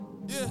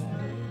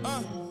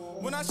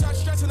When I start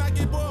stretching, I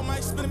get bored,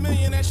 might spend $1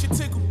 million, that shit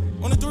tickle.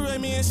 On the three-way,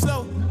 me and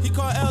slow. He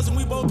called L's and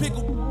we both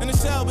pickle in the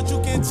cell, but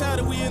you can't tell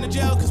that we in the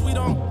jail, cause we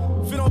don't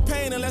feel no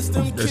pain unless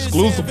them kids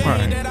exclusive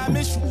pain. That I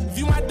miss you. If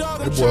you my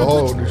dog, I'm That boy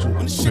hard this shit.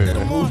 on the shit that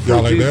I'm on.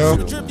 Y'all like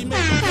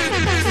that?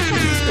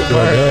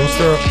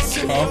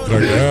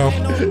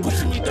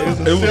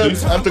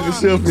 I took a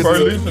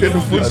selfie in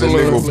the foot That salon.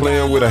 nigga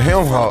playing with a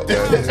ham hock.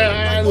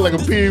 Like a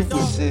pig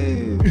foot.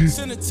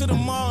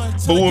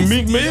 But with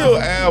Meek Mill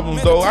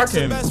albums though, I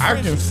can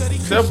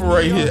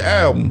separate his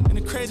album.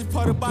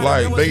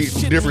 Like They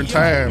different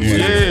times.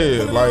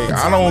 yeah, like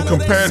I don't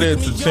compare that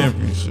to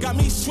Championship. Got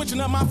me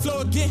switching up my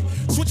flow again,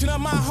 switching up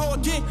my hoe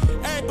again.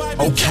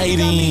 Everybody Okay,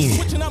 then.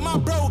 switching up my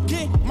bro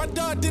again. My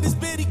dog did his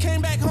bid, he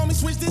came back home, he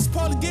switched this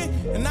pole again.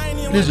 And I ain't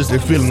even This is the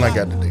feeling I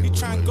got today. He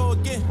trying to go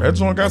again. That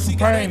joint got some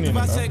pain in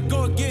I it. said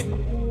go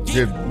again.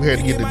 Yeah, we had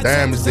to get the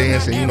diamonds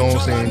dancing, you know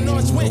what I'm saying?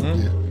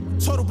 Yeah.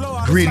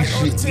 Gritty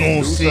shit, you know what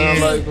I'm saying?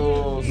 Sound like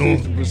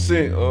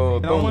 60%.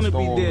 I don't want to be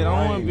dead. I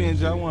don't want to be in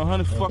jail. I want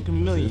 100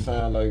 fucking million. It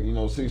sound like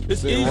 60%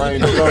 It's easy.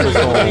 rain and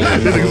thunderstorm.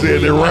 This nigga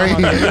said it rain.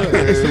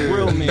 It's a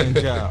real man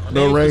job.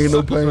 No rain,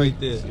 no pain. Right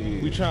there.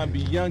 We trying to be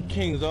young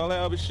kings. All that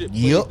other shit.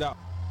 Yep. played out.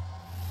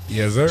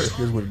 Yes, sir.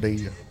 Here's what the day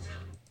is.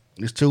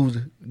 It's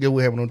Tuesday. Guess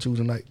what happened on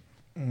Tuesday night?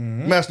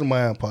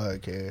 Mastermind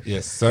Podcast.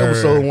 Yes, sir.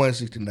 Episode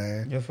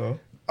 169. Yes, sir.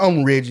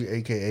 I'm Reggie,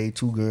 a.k.a.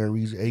 Two Gun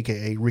Reason,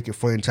 a.k.a. Ricky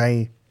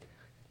Fontaine.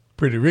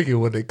 Pretty Ricky,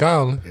 what they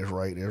call him. That's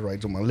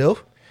right. To my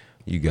left.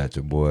 You got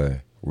your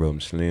boy Realm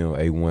Slim,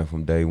 A1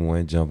 from day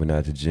one, jumping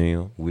out the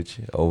gym with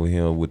you over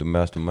here with the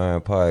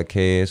Mastermind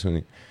Podcast,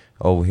 and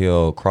over here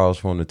across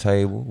from the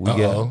table. We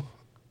got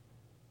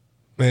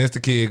Man, it's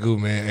the Kid Goo,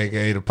 man,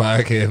 a.k.a. the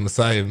podcast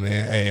Messiah,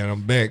 man. Hey,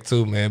 I'm back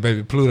too, man.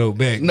 Baby Pluto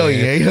back, No, man.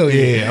 you ain't. No, you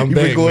ain't. Yeah, I'm You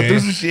back, been going man. through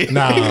some shit.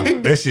 Nah,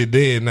 that shit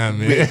dead now,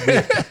 man.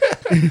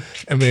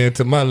 And man,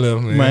 to my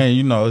left, man. Man,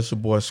 you know, it's your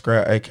boy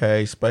Scrap,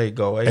 a.k.a. Spade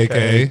Go,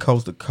 a.k.a.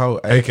 Coast to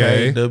Coast,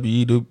 a.k.a. AKA.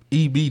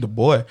 W.E.B. the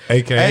boy,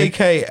 AKA.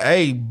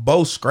 a.k.a.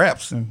 Bo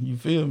Scrapson. You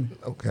feel me?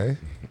 Okay.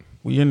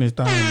 We in this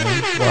thing,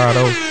 man. Wide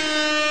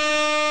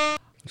open.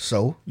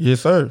 So,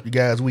 Yes, sir. you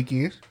guys'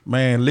 weekends?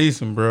 Man,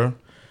 listen, bro.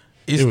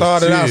 It was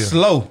started out chill.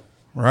 slow,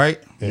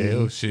 right? Yeah, it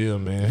was chill,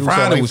 man.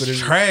 Friday wait was for this-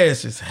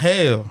 trash as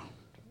hell.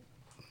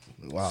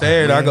 Wow.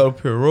 Saturday, I go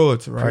to Pure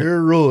Royalty, right?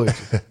 Pure royalty.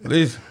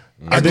 Listen,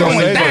 I it's didn't going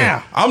say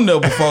down. I'm there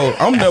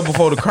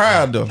before the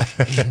crowd though,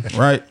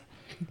 right?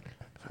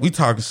 We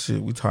talking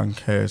shit. We talking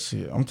cash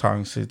shit. I'm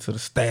talking shit to the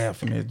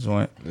staff in that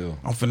joint. Yeah.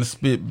 I'm finna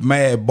spit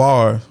mad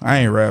bars. I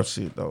ain't rap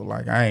shit though.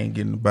 Like I ain't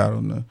getting about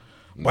on nothing.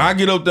 But I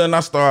get up there and I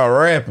start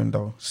rapping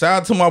though.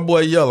 Shout out to my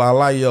boy Yellow. I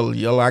like Yellow.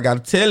 Yellow, I gotta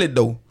tell it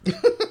though.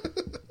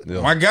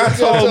 My guy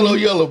told Hello,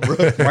 me. yellow, bro.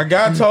 My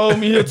guy told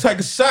me he'll take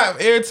a shot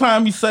every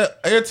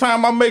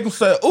time I make him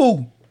say, ooh.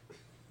 All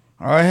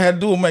I had to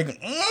do was make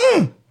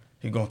him,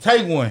 he gonna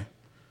take one.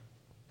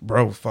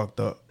 Bro was fucked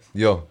up.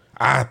 yo.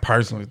 I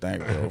personally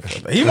think bro was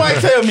fucked up. He might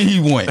tell me he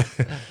won.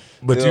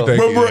 But Yeah. you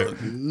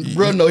think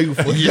Bro, no, he was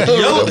fucking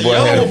Yellow boy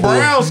had a full-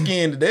 brown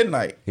skinned that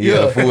night. He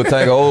had a full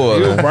tank of oil.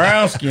 He was man.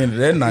 brown skinned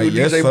that night.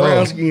 Yes, DJ sir.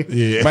 Brown skin.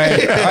 Yeah. Man,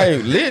 I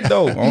ain't lit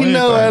though. On You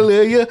know I anything.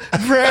 love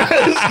you. Brown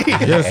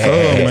skin. Yes,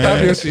 sir, Stop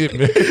man. your shit,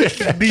 man.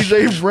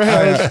 DJ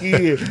Brown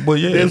skin. But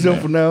yeah, That's him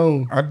man. from now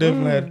on. I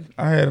definitely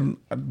had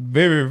a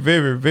very,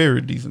 very, very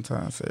decent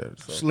time Saturday.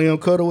 So. Slim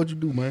Cutter, what you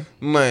do, man?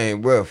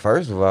 Man, well,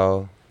 first of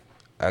all,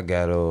 I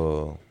got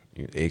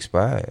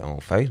expired on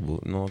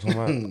Facebook. You know what I'm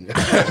talking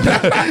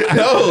about?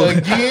 No,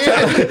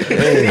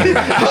 again.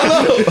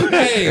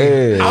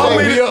 Hey, Fuck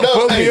me up.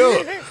 Fuck me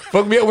up.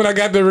 Fuck me up when I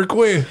got the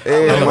request.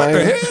 hey,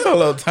 man.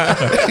 Hello, time.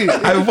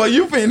 Hey, before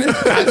you finish,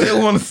 I just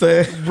want to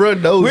say, Bro,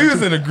 no. we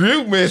was in a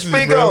group message,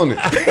 Speak bro. on it.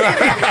 Speak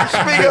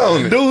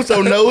on it. Dude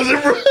so nosy,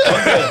 bro.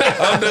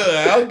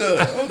 I'm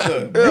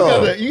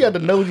done. You got the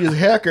nosiest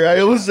hacker I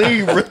ever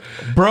seen, bro.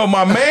 Bro,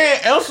 my man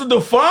answered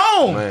the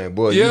phone. Man,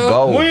 boy, Yeah, you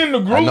bold. we in the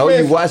group I know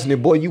message. you watching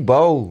it, boy. You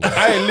bold.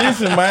 Hey,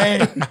 listen,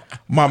 man.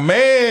 My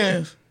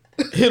man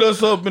hit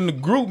us up in the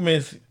group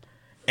message,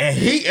 and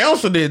he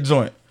answered that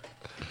joint.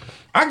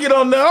 I get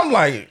on there, I'm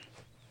like,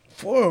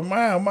 4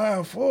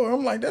 mile 4.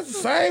 I'm like, that's the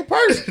same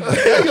person.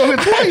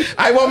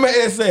 Hey, one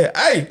man said,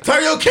 hey,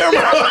 turn your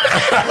camera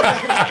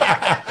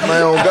on.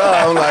 Man, on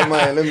God, I'm like,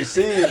 man, let me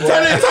see it. Boy.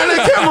 Turn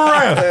that camera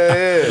around.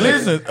 Yeah.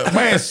 Listen,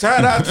 man,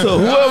 shout out to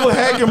whoever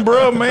hacking,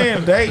 bro,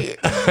 man. They, You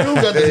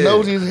got the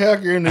nosiest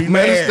hacker in the United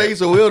Man.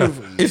 States of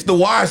whatever. it's the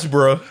wash,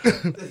 bro.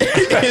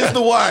 It's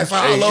the wash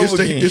all over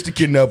again. It's the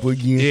kidnapper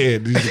again. Yeah,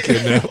 these are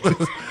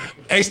kidnappers.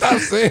 Hey, stop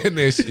saying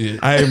that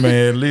shit. Hey,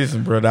 man,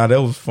 listen, bro. Now,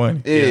 that was funny.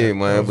 Yeah,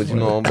 man, but you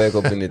know, I'm back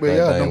up in this But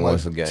y'all thing know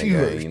once my again,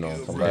 T-Rex. you know what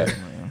I'm talking about. And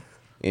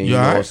You you know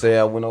what I'm alright? saying?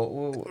 I went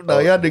on. No,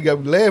 y'all nigga got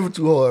me laughing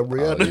too hard,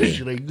 bro. Y'all know yeah. this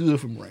shit ain't good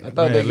for me right I now.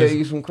 thought Man, they listen. gave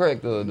you some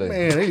crack the other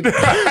day. Man,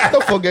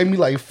 that fuck gave me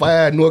like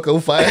 5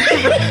 Norco 5.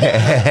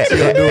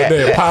 Y'all doing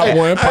that. Pop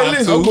one, pop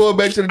listen, I'm two. going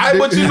back to the Hey,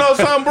 but you know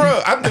something,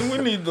 bro? I think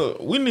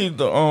we need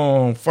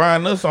to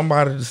find us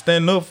somebody to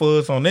stand up for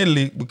us on that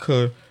league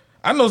because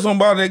I know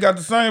somebody that got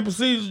the same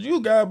procedures you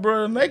got,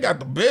 bro, and they got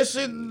the best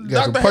shit.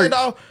 Got some Dr. perks.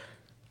 Haydoff,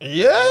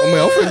 Yeah,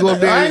 I'm finna go up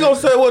there. I ain't gonna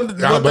say what they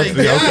got.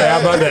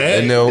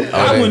 And then,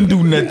 I wouldn't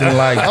do nothing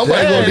like I might go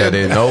that. Yeah,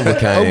 then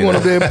Novocaine. I'm going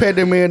up there and pat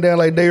that man down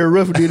like David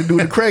Ruffin did to do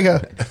the crack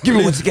house. Give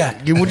me what you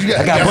got. Give him what you got.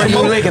 I got brand new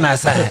Lincoln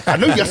outside. I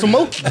know you got some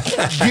more. Give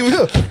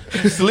it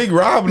here. Sleek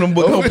robbing them,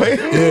 but don't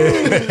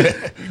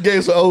pay.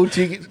 Gave some old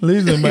tickets.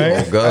 Listen,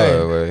 man. Oh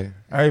God, man.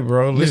 Hey,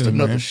 bro. Missed Listen,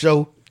 another man.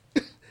 show.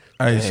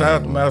 Hey, shout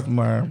out to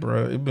Mastermind,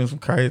 bro. It been some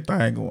crazy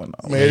thing going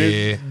on. Man,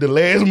 Yeah. the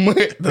last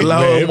month. The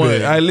last month.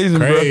 been Hey, listen,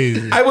 crazy.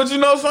 bro. Hey, but you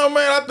know something,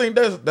 man? I think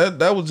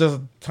that was just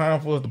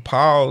time for us to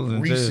pause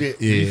and Reset.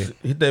 just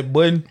hit that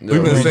button.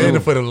 We've been Yeah. saying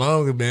it for the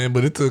longest, man,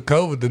 but it took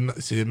COVID to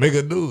shit make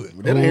her do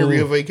it. That ain't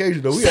real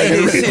vacation though. We Say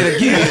gotta this shit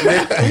again,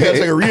 man.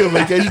 take a real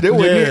vacation. That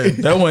wasn't Yeah, it.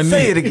 that wasn't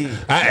Say it. it again.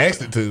 I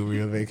asked it to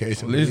real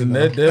vacation. Listen,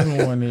 that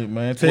definitely wasn't it,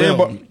 man. Tell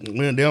everybody,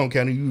 Well, they don't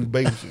count it. You was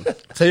babysitting.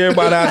 tell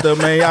everybody out there,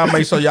 man. Y'all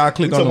make sure y'all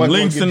click on the Somebody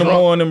links gonna in get the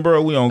drunk. morning,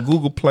 bro. We on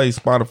Google Play,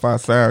 Spotify,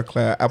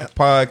 SoundCloud, Apple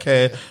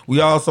Podcast. We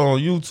also on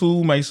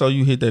YouTube. Make sure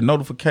you hit that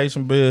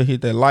notification bell,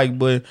 hit that like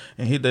button,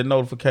 and hit that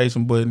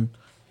notification button.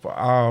 For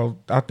all,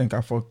 I think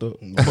I fucked up,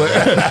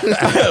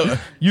 but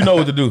you know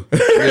what to do.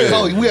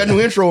 Oh, we got a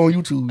new intro on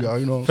YouTube, y'all.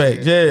 You know what I'm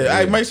Fact, yeah.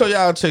 Hey, make sure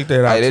y'all check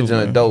that out. Hey, that too,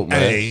 joint man. dope, man.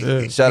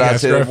 Hey, Shout out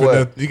to the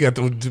boy. You got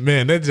the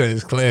man. That joint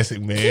is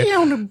classic, man. saying?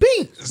 On the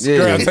beat.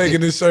 Girl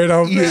taking his shirt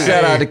off.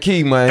 Shout out to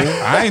Key, man.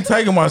 I ain't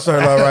taking my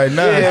shirt off right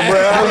now. Yeah,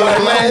 bro. Like,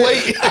 long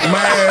wait.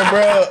 Man,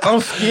 bro,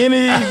 I'm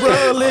skinny,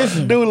 bro.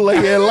 Listen, Dude,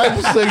 like that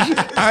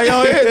liposuction. I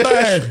on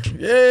everything.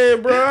 Yeah,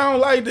 bro, I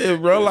don't like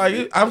that, bro.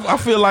 Like, I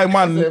feel like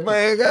my, bro,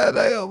 Man,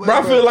 goddamn,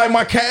 I feel like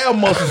my calf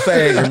muscle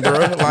sagging, bro.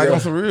 Like on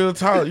some real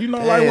talk. You know,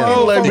 like my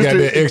old Like folks. You got Mr.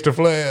 that extra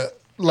flare.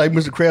 Like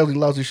Mr. Krabs, he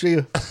lost his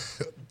shell.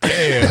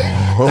 Damn.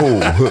 Oh,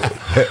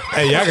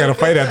 Hey, y'all got to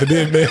fight after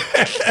this, man.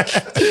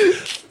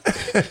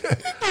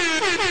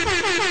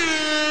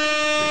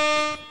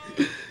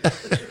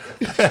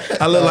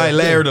 I look like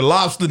Larry the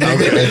Lobster,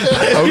 nigga. Okay,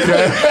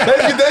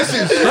 let's get that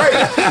shit straight,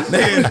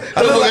 nigga.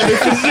 I look like the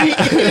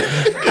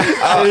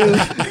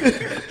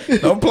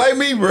physique. Don't play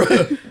me, bro.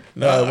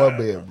 Nah, my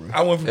bad, bro.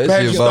 I went from That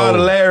Patrick shit Star to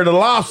bold. Larry the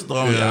Lobster.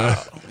 On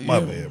y'all. My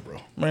bad, bro.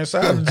 Man,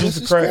 shout out to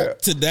Juicy Crab.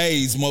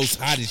 Today's most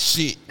hottest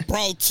shit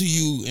brought to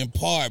you in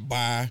part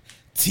by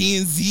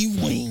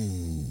TNZ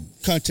Wing.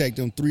 Contact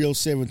them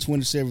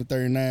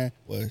 307-2739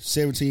 or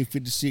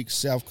 1756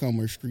 South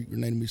Commerce Street,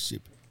 Renata,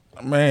 Mississippi.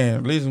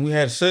 Man, listen, we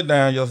had a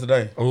shutdown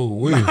yesterday. Oh,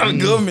 we. Not a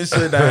government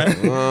shutdown.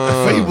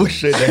 Facebook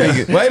shut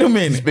down. Wait a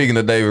minute. speaking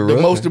of David The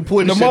Ruffin. most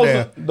important The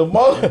shut down.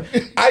 most,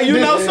 hey, you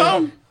know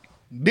something?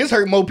 This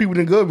hurt more people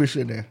than government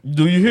shut down.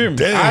 Do you hear me?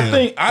 Damn, I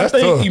think that's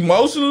tough.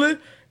 emotionally,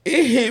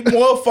 it hit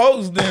more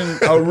folks than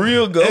a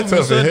real That's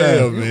government tough as hell,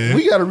 shutdown. man.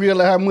 We got to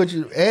realize how much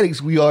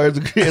addicts we are as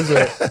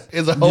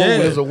a whole, Yeah.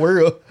 as a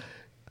world.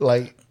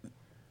 Like,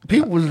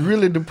 people was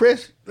really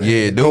depressed.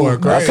 Yeah, dude. Going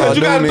I crazy. saw But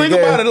you gotta dude in think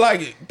the about gas- it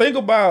like think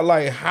about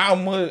like how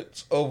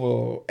much of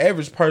a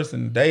average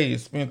person day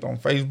is spent on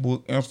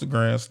Facebook,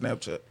 Instagram,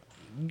 Snapchat.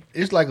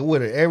 It's like an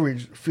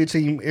average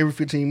every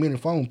 15 minute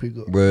phone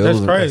pickup. Bro, That's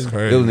it was, crazy.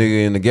 crazy. There was a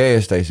nigga in the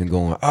gas station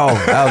going, oh,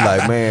 I was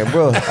like, man,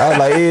 bro. I was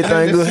like,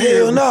 everything good.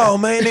 Hell no,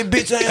 man. That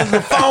bitch answered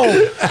the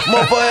phone.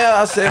 Motherfucker.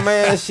 I said,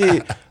 man,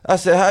 shit. I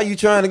said, how you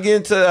trying to get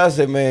into it? I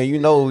said, man, you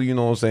know what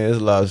I'm saying?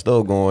 There's a lot of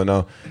stuff going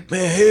on.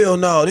 Man, hell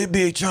no. This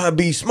bitch trying to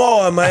be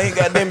smart, man.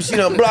 Goddamn, she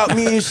done blocked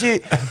me and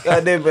shit.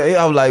 Goddamn,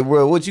 I was like,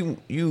 bro, what you on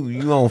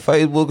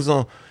Facebook or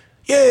something?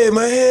 Yeah,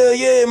 man, hell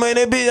yeah, man,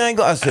 that bitch ain't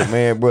go. I said,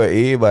 man, bro,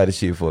 everybody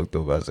shit fucked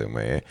up. I said,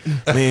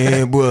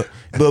 man, bro,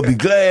 be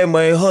glad,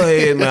 man, her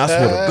head, man. I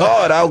swear to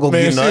God, I was gonna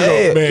Man, get in her she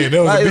head. go- man,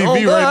 that was a Like, BB oh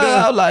right God, there.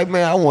 I was like,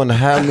 man, I wonder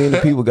how many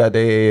people got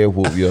their ass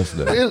whooped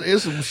yesterday.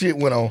 It's some shit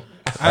went on.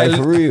 Like,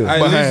 for real. Hey,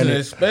 Behind listen, it.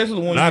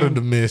 especially when Not a you,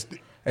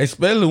 domestic.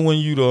 especially when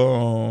you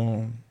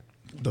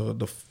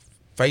the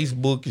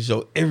Facebook is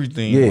your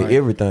everything. Yeah, like,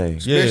 everything.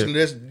 Especially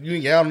Yeah.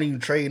 y'all don't even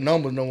trade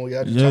numbers no more.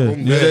 Y'all just Yeah, talk on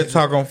you just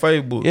talk on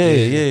Facebook.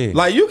 Yeah.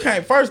 Like you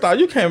can't. First off,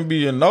 you can't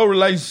be in no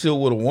relationship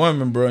with a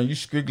woman, bro. And you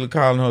strictly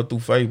calling her through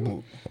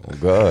Facebook. Oh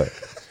God.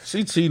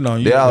 She cheating on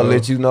you. They all bro.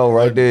 let you know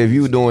right there. If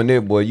you doing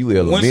that, boy, you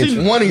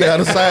elementary. One of y'all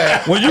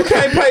decide. When you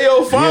can't pay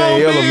your phone Yeah,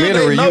 bill,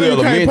 elementary, they know you you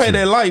can't pay elementary.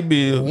 that light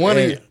bill. One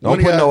of And- y- Don't one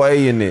of put no y'all-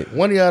 A in it.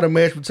 One of y'all the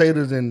mashed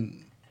potatoes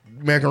and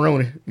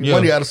macaroni. Yeah.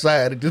 One of y'all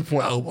decide at this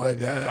point. Oh, my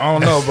God. I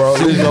don't know, bro.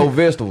 There's no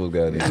vegetables,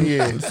 goddamn.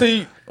 Yeah.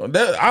 See,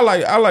 that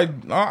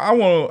I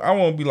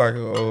want to be like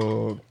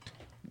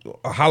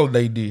a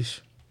holiday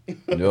dish.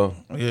 Yeah.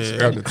 Yeah,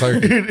 Grab the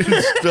turkey.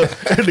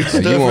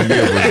 You want to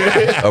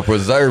be a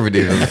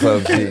preservative or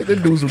some shit. They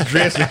do some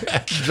dressing,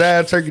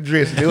 dried turkey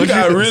dressing. you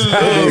gotta really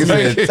love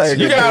me.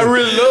 Turkey You gotta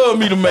really love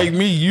me to make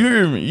me. You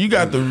hear me? You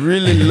got to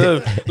really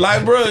love.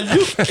 Like, bro,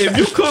 if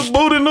you cook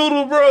booty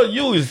noodle, bro,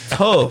 you is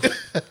tough.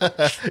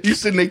 You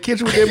sit in the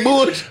kitchen with that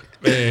bullshit.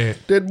 Man,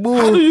 That How do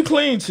bull. you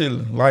clean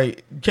chili?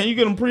 Like, can you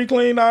get them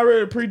pre-cleaned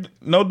already?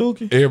 No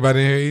dookie. everybody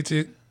in here eat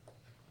it?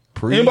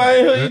 Pre. Anybody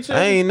in here eat I chili?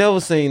 ain't never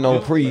seen no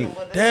pre.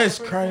 That's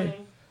crazy.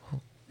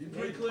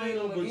 pre-clean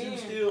them, but you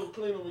still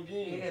clean them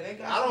again. Yeah, they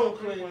got I don't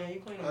clean clean when you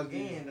clean them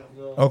again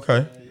though.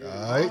 Okay.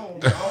 All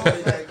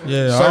right.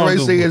 Yeah. I Survey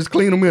don't do- says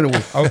clean them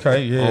anyway.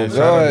 Okay. Yeah.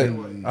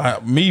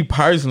 God. Me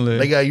personally.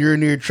 They got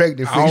urinary tract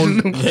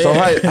infection. So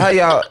how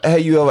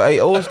you ever ate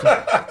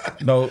oyster?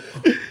 No.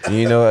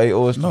 You know ate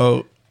oyster?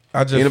 No.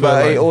 I just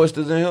Anybody feel ate like,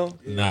 oysters in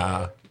here?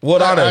 Nah.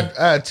 what are they?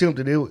 I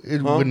attempted it.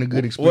 It wasn't a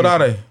good experience. What are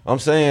they? I'm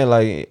saying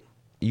like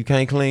you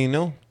can't clean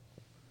them.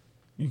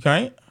 You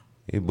can't?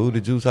 It booty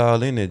juice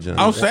all in that junk.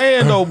 I'm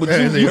saying though, but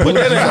you put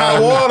that in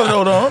hot water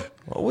though, don't?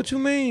 What you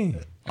mean?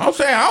 I'm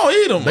saying I don't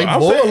eat them. They I'm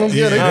boil saying, them.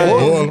 Yeah, they Yeah, boil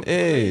boil them. 'em.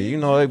 Yeah, you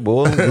know they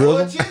boil them, grill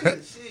them.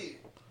 Shit.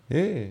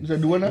 Yeah. You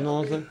said doing You that? know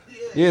what I'm saying?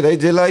 Yeah, they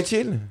just like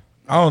chilling.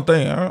 I don't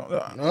think.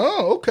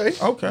 Oh, okay.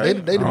 Okay.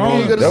 They the I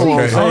don't- pig of That's the what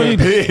I'm season. I don't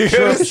saying. eat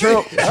it.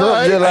 Shrimp just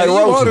like You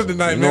ordered roaches.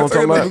 tonight, You man. know what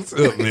I'm talking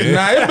about? Up, man.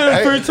 Nah, it's been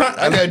a few I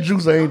times. got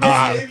juice. I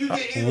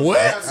ain't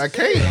What? I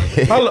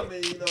can't. Hold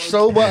on.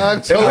 Sober They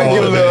might get a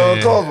October. little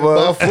uncomfortable.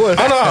 By force.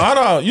 Hold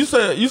on.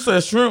 You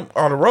said shrimp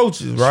are the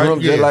roaches, right?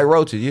 Shrimp just Yeah. like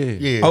roaches, yeah.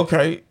 Yeah.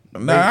 Okay.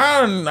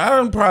 Now I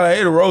done probably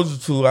ate a roach or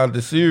two out of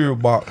the cereal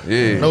box.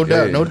 Yeah. No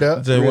doubt. yeah. No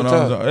doubt. Just when Real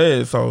I was talk.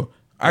 yeah, so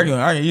I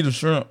can eat a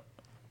shrimp.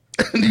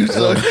 You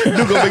gonna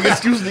make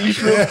excuse to eat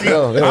shrimp?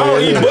 No, I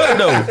don't eat butt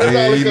though. He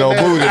ain't eat no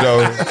booty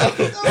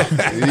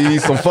though. He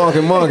eat some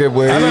funky monkey,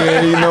 but he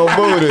ain't eat no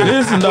booty.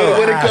 Listen though,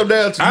 When it come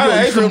down to, you I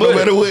gonna ate eat some shrimp no butt.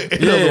 matter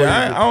what.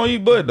 Yeah, I don't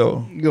eat butt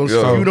though. You gonna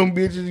Yeah. stew them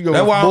bitches. You gonna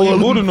That's why I don't boil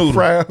eat booty them, noodles.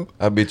 fry 'em.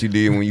 I bet you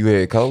did when you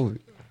had COVID.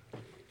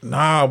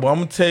 Nah, but I'm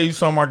gonna tell you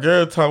something. My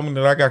girl told me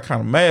that I got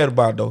kind of mad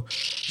about though.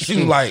 She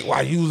was like,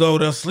 "Why you was over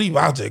there asleep?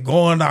 I was just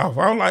going off."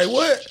 I'm like,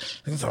 "What?"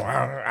 So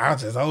I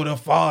was just over there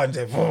farting.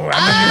 Just,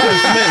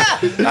 I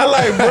knew you could smell it. I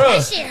like, bro,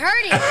 That shit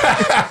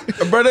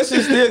hurting. bro, that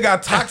shit still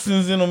got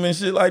toxins in them and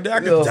shit like that. I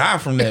could die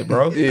from that,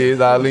 bro. Yeah, it's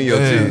all in your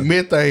teeth.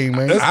 Methane,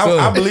 man.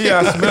 I believe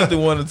I smelled it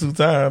 1 or 2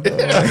 times. Bro.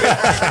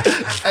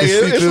 Hey,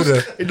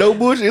 it's no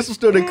bullshit. It's some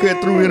stuff they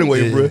cut through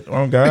anyway, bro.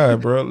 Oh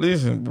God, bro.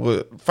 Listen,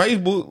 but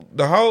Facebook,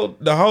 the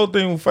whole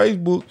thing with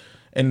Facebook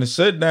and the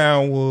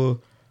shutdown was,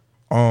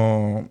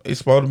 it's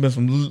supposed to be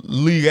some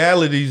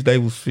legalities they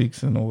was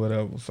fixing or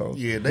whatever. So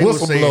Yeah, they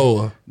was saying.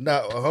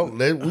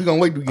 Whistleblower. We gonna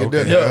wait to get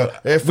Okay. done.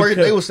 At first,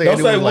 they was saying don't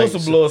it say was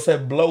like whistleblower, say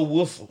blow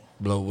whistle.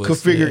 Blow whistle.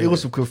 configure. Yeah. It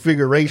was some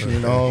configuration.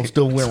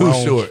 Still went Too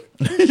wrong. short.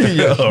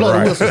 Yeah, Blow the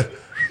right. whistle.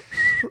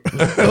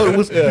 Blow the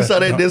whistle. You saw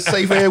that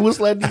safe ass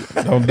whistle like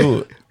that? Don't do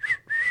it.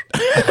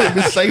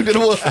 It's safe in the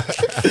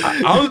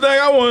water. Only thing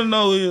I want to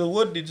know is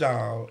what did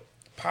y'all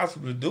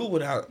possibly do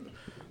without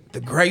the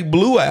Great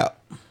Blue out?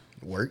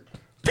 Work.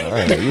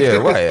 Right, yeah,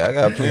 right. I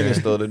got plenty of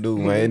stuff to do,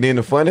 man. And then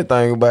the funny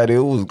thing about it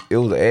was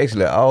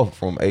actually off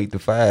from 8 to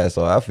 5.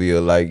 So I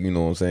feel like, you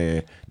know what I'm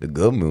saying, the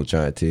government was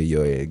trying to tell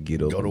your ass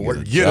get up, Go to and work.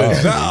 get Get a a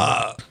job.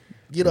 job.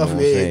 Get off You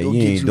know your what I'm head. saying? Go You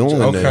get ain't you doing a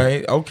job.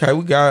 that. Okay,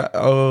 we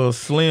got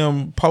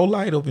Slim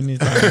Polite up in this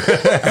thing.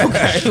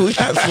 Okay, we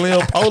got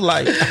Slim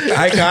Polite.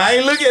 I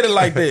ain't look at it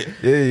like that.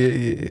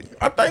 Yeah.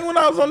 I think when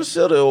I was on the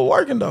show, it was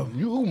working though.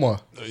 You Umar.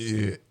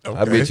 Yeah. Okay.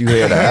 I bet you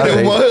had That an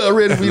Umar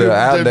already be little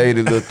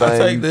outdated little I thing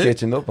take you that.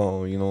 catching up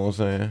on. You know what I'm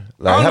saying?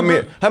 I Like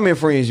don't how many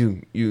friends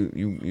you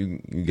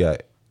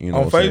got? You know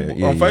On what I'm saying? Facebook?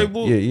 Yeah, On yeah.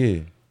 Facebook?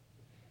 Yeah.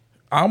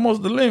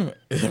 Almost the limit.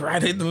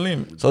 Right at the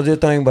limit. So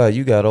just think about it.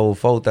 You got over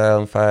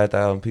 4,000,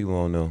 5,000 people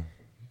on there.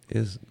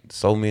 It's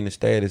so many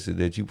statuses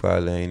that you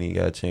probably ain't even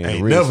got a chance Ain't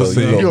to read. never so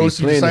seen. gonna You don't be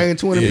see the plenty same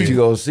 20 that people. you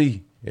gonna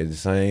see at the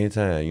same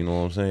time. You know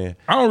what I'm saying?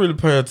 I don't really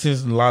pay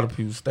attention to a lot of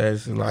people's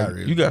statuses. Like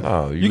really. you got,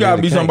 No, you gotta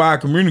really be can't. somebody I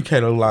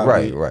communicate a lot.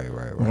 Right.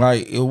 with.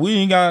 Like if we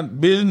ain't got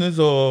business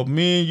or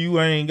me and you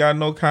ain't got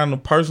no kind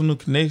of personal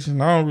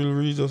connection, I don't really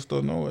read your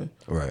stuff no way.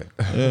 Right.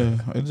 Yeah,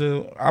 it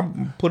just I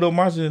put up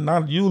my shit,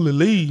 not usually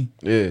leave.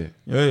 Yeah.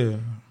 Yeah,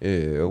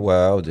 Yeah.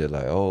 Well, I was just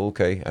like, oh,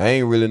 okay. I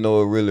ain't really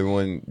know it really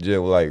wasn't just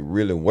like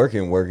really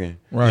working.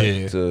 right.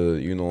 Yeah. To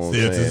you know what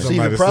Yeah, I'm to saying?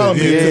 somebody the problem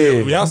said,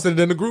 is- y'all said it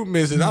in the group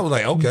message. I was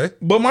like, okay.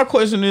 But my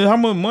question is, how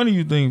much money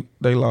you think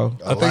they lost?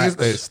 I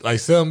think it's like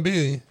 7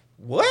 billion.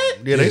 What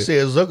Yeah, they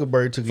said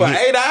Zuckerberg took for a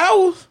hit. 8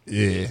 hours?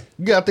 Yeah.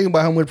 You gotta think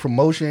about how much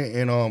promotion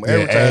and Yeah,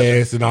 advertising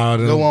ads and all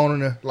them. go on in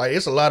there. Like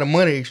it's a lot of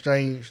money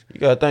exchanged. You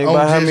gotta think On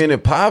about how just-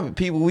 many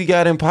people we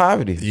got in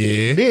poverty.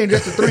 Yeah. Then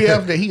just the 3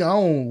 apps that he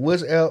owned: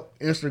 WhatsApp,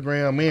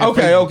 Instagram, and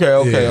Okay, Facebook.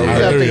 okay. You Yeah.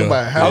 gotta think Yeah.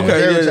 about how much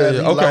Okay, advertising yeah.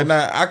 he Okay, lost.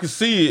 now I can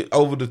see it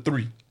over the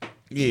 3.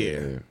 Yeah.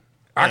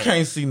 I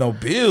can't see no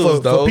bills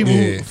For though. people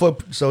Yeah.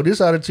 so this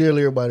ought to tell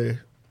everybody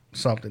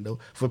something though.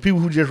 For people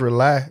who just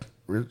rely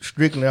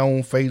strictly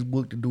on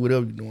Facebook to do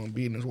whatever you're doing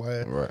business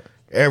wise, Right.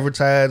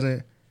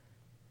 advertising,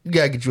 you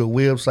gotta get you a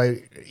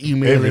website,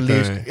 email list,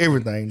 Everything.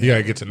 everything. You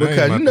gotta get your name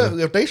because out you know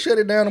there. if they shut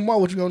it down tomorrow,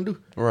 what you gonna do?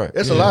 Right.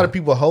 That's a lot of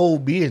people whole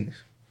business.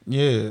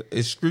 Yeah,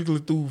 it's strictly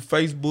through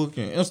Facebook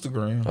and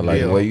Instagram. I like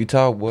Yeah. the way you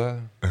talk, boy.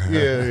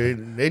 Yeah,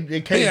 they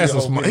can't. He be has a some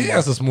whole smart, business he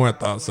has some smart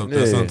thoughts up there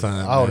Yeah.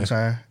 sometimes. all man. the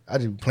time. I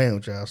just be playing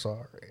with y'all. Sorry.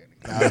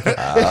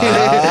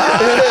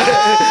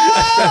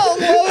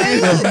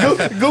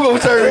 Google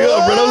turn me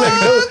up,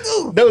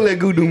 bro. Don't let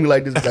Google do me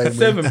like this. Thing, man.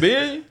 7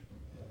 billion?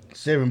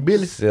 7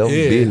 billion. 7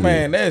 Yeah. billion.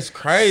 Man, that's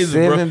crazy,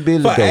 7 bro.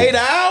 billion For dollars. 8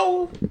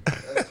 hours?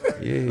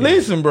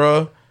 Listen,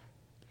 bro.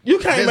 You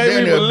can't make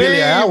me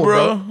believe,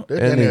 bro.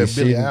 That nigga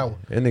shitting.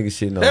 That nigga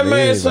shitting on That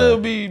man everybody.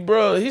 should be,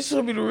 bro. He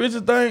should be the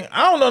richest thing.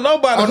 I don't know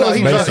nobody. Oh no,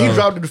 he hustling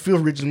dropped to the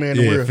fifth richest man in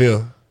the world.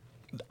 Phil.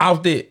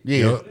 out there.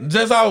 Yeah.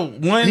 Just out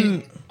one.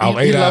 He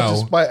 8 lost hours. his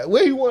spot.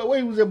 Where he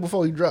was at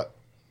before he dropped?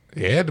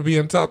 Yeah, it had to be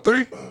in the top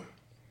 3.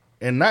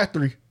 And not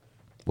 3.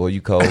 Boy,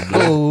 you cold.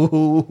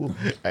 Oh,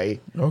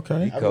 hey.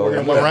 Okay. I'm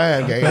a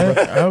Ryan game.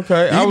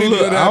 Okay. I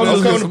was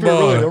looking some to Pit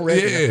Road, bars. I'm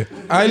ready. Yeah.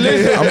 I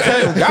listen. I'm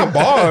telling you, got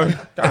bars.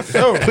 Got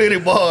several. Plenty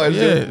bars.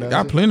 Yeah,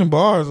 got plenty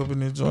bars up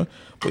in this joint.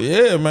 But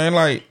yeah, man,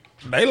 like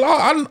they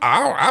lost.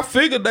 I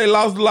figured they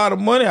lost a lot of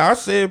money. I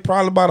said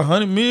probably about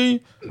 100 million.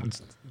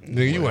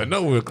 Nigga, you wasn't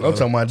nowhere I'm close.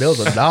 talking about that was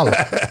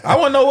 $1. I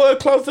wasn't nowhere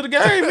close to the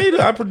game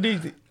either. I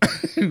predicted.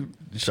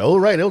 So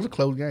right, that was a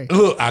close game.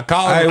 Look, I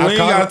called Hey, him. we ain't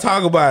gotta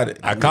talk about it.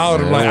 I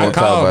called him Man, like we I won't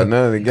talk called about him.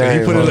 none of the game.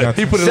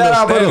 He put a Shout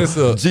out little to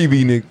status up.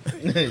 GB nigga.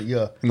 Yeah. You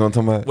know what I'm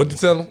talking about? What you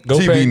tell him? Go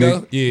GB back nigga.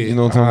 though? Yeah. You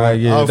know what I'm talking about?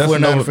 Yeah, All that's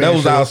 49 that fans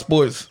was shut our up.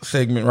 sports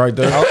segment right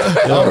there.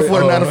 All the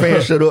 49er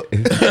fans shut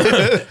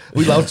up.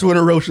 We lost 2 in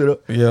a row, shut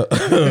up. Yeah,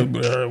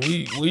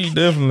 we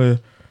definitely.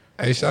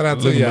 Hey, shout out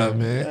to y'all,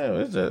 man.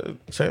 Yeah, it's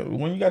just,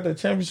 when you got that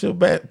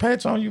championship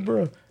patch on you,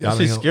 bro, Y'all that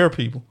shit ain't- scare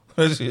people.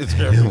 That shit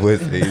scare people.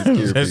 What's it?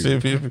 That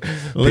shit people.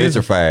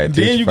 Petrified.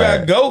 Then you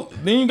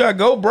got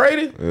Goat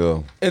Brady Yeah.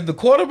 as the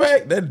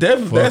quarterback. That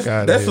definitely Fuck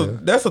outta here.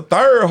 that's a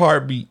third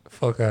heartbeat.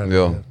 Fuck out of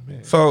Yeah. here,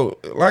 man. So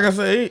like I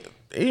said,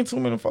 ain't too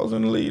many folks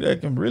in the league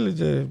that can really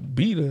just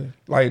beat us.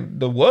 Like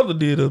the weather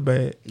did us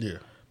bad. Yeah.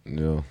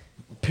 Yeah.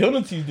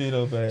 Penalties did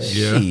us bad.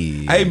 Yeah.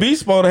 Shit. AB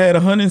Sport had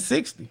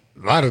 160.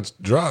 A lot of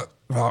drop.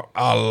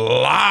 A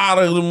lot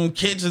of them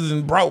catches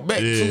and brought back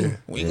Yeah. too.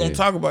 We ain't gonna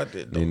talk about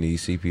that though. They need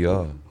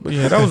CPR. But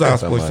yeah, that was our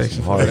Talking sports about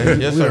section. some for that.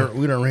 Yes, sir.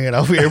 We done ran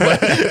off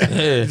everybody.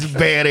 Yeah.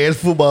 Badass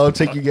football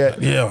take you got.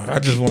 Yeah, I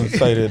just want to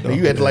say that though.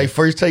 You had to like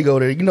first take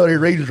over there. You know they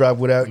ratings drop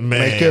without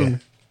man killing me.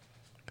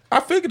 I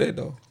figured that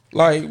though.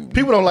 Like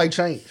People don't like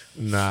change.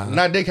 Nah.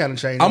 Not that kind of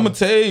change. I'm gonna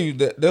tell you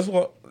that's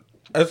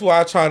why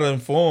I try to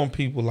inform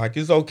people. Like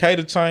it's okay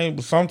to change,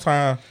 but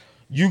sometimes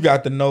you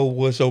got to know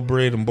what's your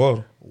bread and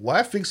butter.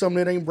 Why fix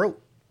something that ain't broke?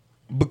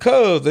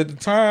 Because at the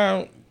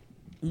time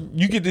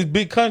you get this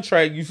big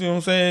contract, you see what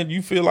I'm saying?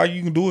 You feel like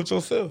you can do it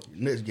yourself.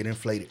 Let's get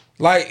inflated.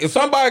 Like if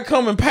somebody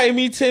come and pay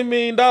me $10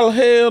 million,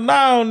 hell, no,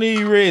 I don't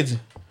need Reggie.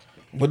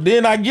 But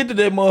then I get to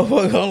that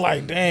motherfucker, I'm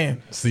like,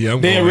 damn. See,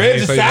 I'm Then going, I ain't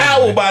Reggie say sour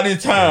nothing. by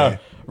this time.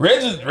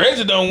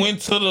 Reggie done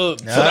went to the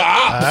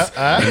ops.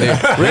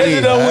 Reggie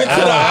He done went to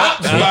the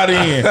ops by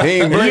then.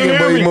 ain't You breaking, hear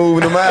but he me?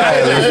 moving them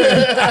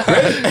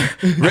out.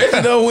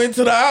 Reggie done went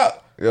to the ops.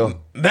 Yeah.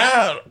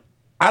 Now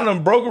I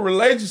done broke a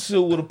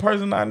relationship with a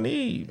person I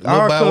need.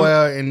 Lil Bow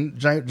Wow and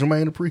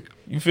Jermaine Dupri.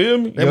 You feel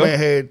me? That man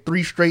had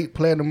 3 straight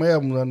platinum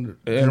albums under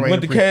And Jermaine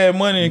went to Dupri. Cash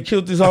Money and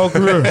killed his whole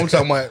career. I'm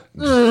talking about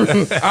All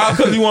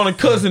because he wanted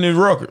to cuss in his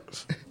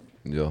records.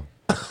 Yeah.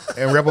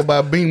 and rap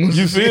about Beamers.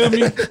 You feel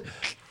me?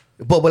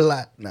 Bubble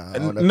lot. Nah, I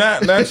don't know. Now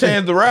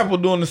Chance the Rapper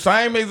doing the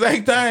same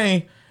exact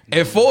thing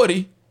at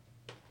 40,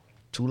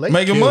 Too late.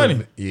 making Killing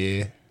money. it.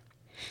 Yeah.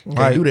 Can't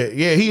Like, do that.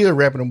 Yeah, he is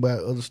rapping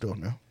about other stuff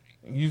now.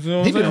 you see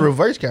what He I'm did a saying?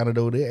 reverse counter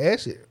though. The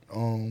Acid.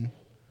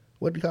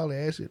 What do you call it?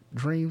 Acid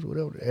Dreams,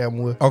 whatever the album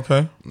was.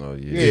 Okay. No,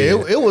 Yeah,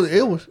 it was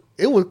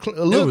a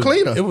little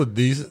cleaner. It was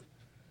decent.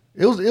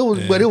 It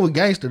was, but it was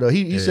gangster though.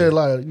 He said a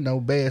lot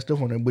of bad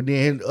stuff on there, but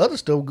then other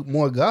stuff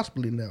more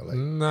gospely now, like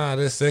Nah,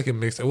 that second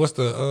mix. What's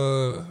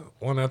the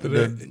one after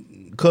that?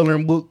 the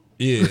coloring book,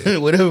 Yeah.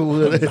 whatever it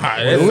was. We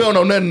don't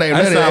know nothing name.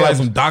 That None of sound that like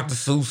album. some Dr.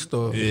 Seuss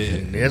stuff. Yeah.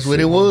 That's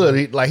what it was.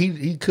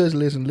 He cuts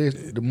less and less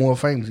the more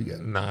famous he got.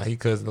 Nah, he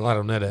cussed a lot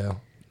on that album.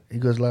 He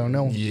cuts a lot on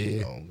that one.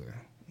 Yeah. Oh,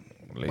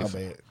 okay. My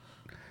bad.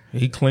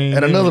 He clean.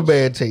 And another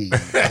bad take.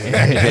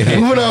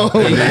 Moving on.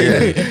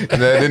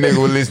 That nigga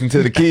would listen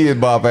to the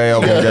Kid Bop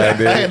album, I had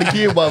goddamn. the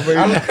Kid Bop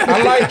version.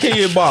 I like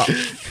Kid Bop.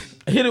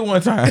 Hit it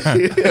one time.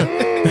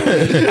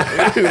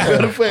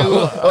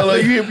 Hold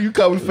on, you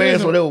call me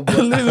fast on that one, boy.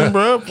 Listen,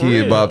 bro. for Kid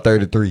real. Bop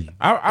 33.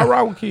 I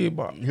rock with Kid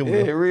Bop. Here we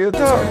Yeah, go. real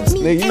talk.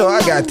 Nigga, you know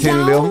I got 10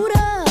 of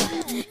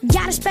them.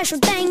 Got a special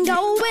thing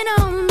going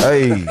on.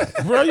 Hey,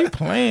 Bro, you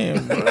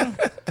playing, bro.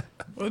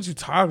 What you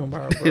talking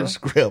about, bro?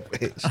 Scrap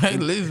it. Hey,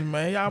 listen,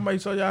 man. Y'all make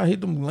sure y'all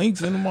hit them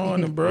links in the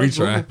morning, bro. We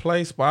Google try.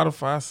 Play,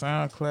 Spotify,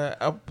 SoundCloud,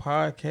 Apple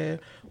Podcast.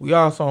 We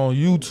also on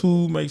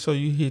YouTube. Make sure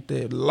you hit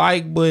that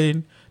like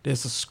button, that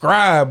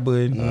subscribe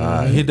button,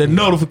 and hit that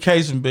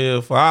notification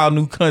bell for all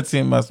new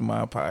content,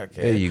 Mastermind Podcast.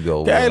 there you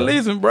go. Hey, bro.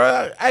 listen,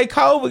 bro. Hey,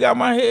 Kobe got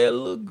my hair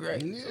look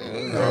great. You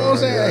know what I'm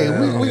saying?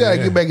 Hey, we gotta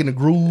get back in the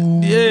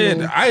groove.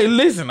 Yeah, hey,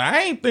 listen. I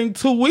ain't think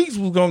 2 weeks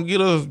was gonna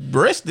get us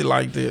breasted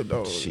like that,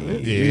 though.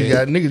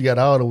 Niggas got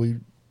all the way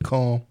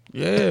calm.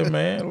 Yeah,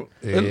 man.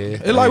 Yeah.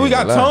 It's like we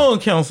got lie. tongue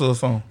cancer or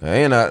something.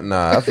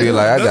 Nah, I feel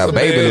like I got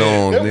baby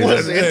lungs, That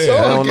was nigga. it.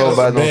 I don't know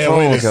about no Bad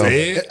way phone to count.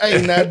 say it.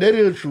 Hey, now that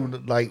is true.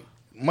 Like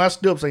my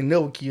steps ain't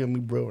never killed me,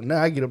 bro.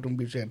 Now I get up them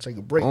bitch and take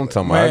a break. I'm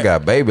talking about I Man.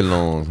 got baby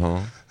lungs, huh?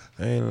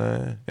 I ain't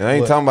lying. And I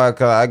ain't What? talking about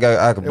 'cause I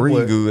can That breathe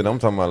what? good. I'm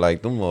talking about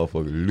like them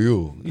motherfuckers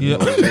live. Yeah.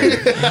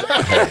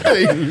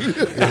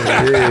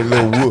 Yeah,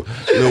 little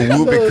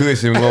whoopee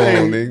cushion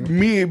on, nigga.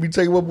 Me and be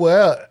taking my boy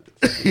out.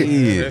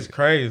 Yeah. That's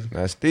crazy.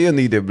 I still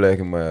need that black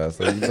in my eyes.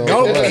 So you know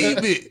Go what? keep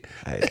it.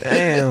 Hey,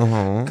 damn,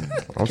 huh?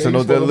 I'm sitting you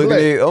up there smoke looking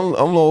black? at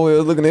I'm over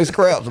here looking at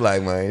scraps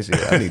like, man, shit,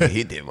 I need to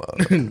hit them up.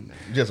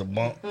 Just a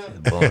bump.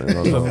 Just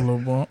a little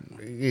bump.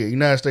 Yeah,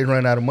 United States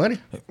running out of money.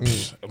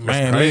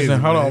 Man, crazy, listen,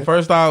 hold on. man.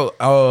 First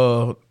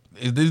off,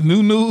 is this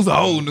new news or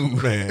old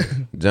news?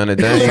 Man. Johnny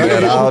Dang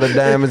got all the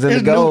diamonds and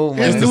the gold,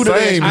 It's man. new that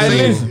they same actually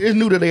news. saying it. It's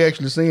new that they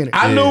actually saying it.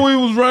 I knew we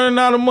was running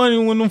out of money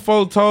when them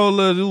folks told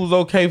us it was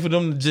okay for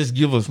them to just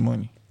give us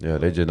money. Yeah,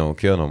 they just don't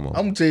kill no more.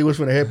 I'm gonna tell you what's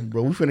gonna happen,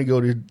 bro. We finna go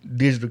to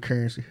digital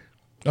currency.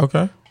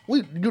 Okay.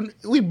 We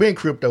been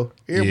crypto.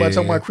 Everybody Yeah.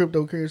 talking about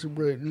cryptocurrency,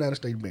 bro. United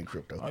States been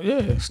crypto.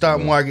 Yeah.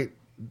 Stock market,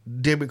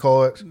 debit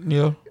cards,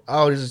 Yeah.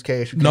 all this is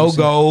cash. You can't No see.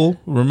 gold.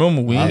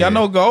 Remember, we ain't got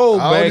no gold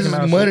All back this in is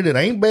our money shit. that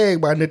ain't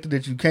bagged by nothing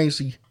that you can't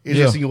see. It's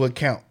Yeah. just in your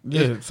account.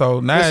 Yeah. So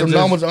now There's it's some just,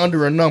 numbers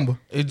under a number.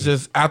 it's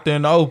just out there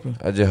in the open.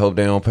 I just hope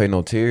they don't pay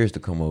no tears to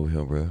come over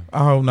here, bro.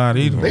 I hope not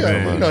either. They got,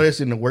 Man. you know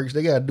that's in the works.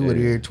 They gotta do it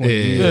every 20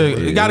 Yeah. years.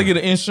 Yeah, you got to get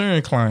an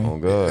insurance claim. Oh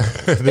God.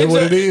 That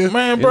what it is?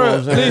 Man, You know bro, what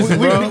I'm saying? listen,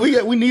 bro.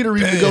 We need a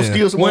reason to go Damn.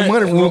 steal some more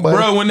money from somebody.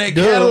 Bro, when that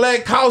Duh.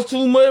 Cadillac costs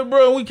too much,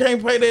 bro, we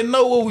can't pay that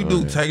note. What we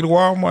do? Take it to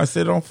Walmart,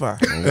 set it on fire.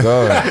 Oh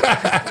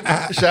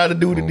God. Shout out to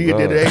dude that did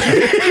God. that.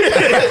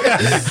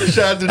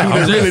 Shout out to dude that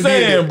I'm really just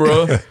saying, did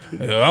bro.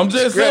 I'm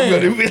just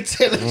that.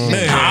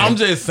 saying. I'm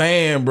just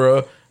saying,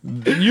 bro.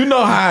 You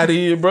know how it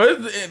is, bro.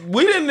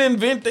 We didn't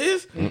invent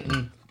this.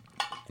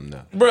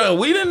 No. Bro,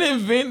 we didn't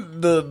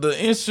invent the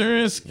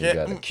insurance. You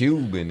got a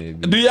cube in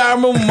it. Do y'all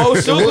remember Mo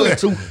It Sugar? was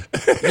too.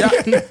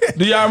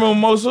 Do y'all remember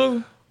Mo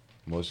Sugar?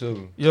 More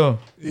sugar. Yeah.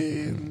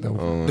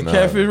 The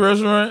catfish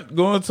restaurant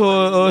going to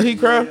a heat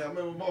crowd. I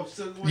remember most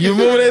of the You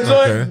remember that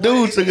joint?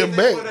 Dude took it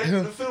back.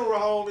 The funeral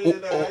home in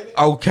there, ain't it?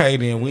 Okay,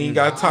 then we ain't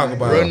gotta talk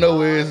about Bro, it.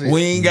 nowhere is it.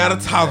 We ain't gotta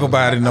talk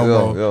about it no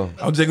Yo, more. yo.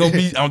 I'm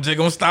just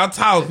gonna start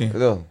talking.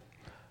 Look,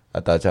 I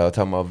thought y'all were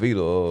talking about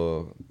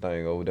Vita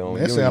thing over there on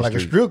That Union sound like a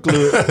Street. strip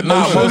club.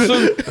 Nah, Mo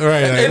Sugar.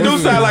 Right. Like, It do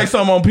sound like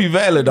something on P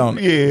Valley, don't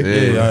it?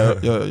 Yeah.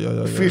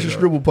 Yeah. Fish and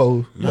stripper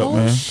pole. Yeah,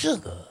 man.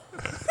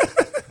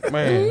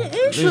 Man,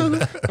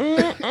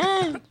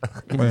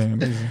 man,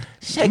 listen.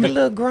 Shake a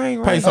little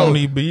grain Pay some of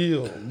these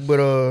bills. But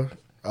all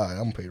right, I'm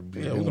gonna pay the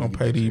bill. Yeah, we gonna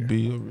pay these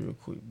bills real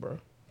quick, bro.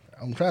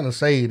 I'm trying to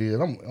say it is.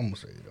 I'm gonna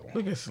say it though.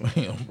 Look at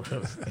Slim,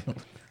 bro.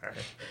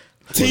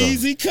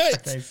 TZ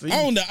can't Cuts, see.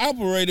 owned and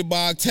operated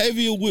by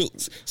Octavia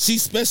Wilkes. She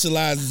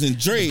specializes in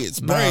dreads,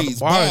 Nah, braids,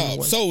 the bar is bobs,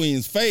 way-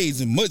 sew-ins, fades,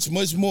 and much,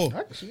 much more.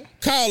 I can see it.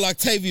 Call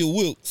Octavia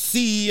Wilkes,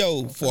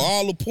 CEO, for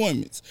all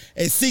appointments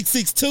at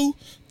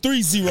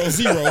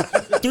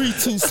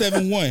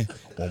 662-300-3271.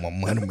 Want my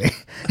money, man.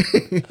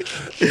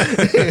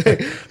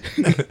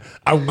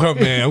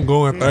 I'm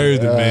going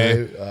Thursday,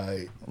 man. All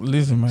right.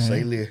 Listen, man.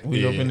 Say less.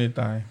 We up in this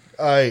thing.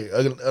 All right.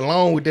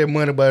 Along with that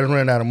money, but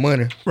running out of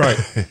money. Right.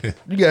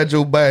 You got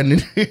Joe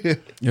Biden in there.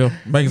 Yeah,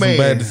 making some Man.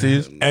 bad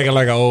decisions. Acting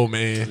like an old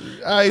man.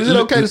 All right, is it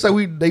okay to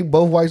say they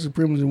both white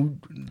supremacists and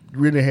we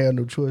really had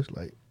no choice?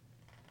 Like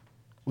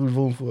we was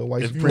voting for a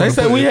white They supremacist.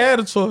 said we had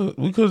a choice.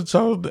 We could have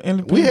chose the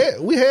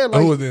independent. we had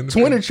Who was like in the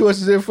 20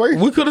 choices at first.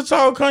 We could have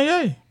chose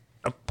Kanye.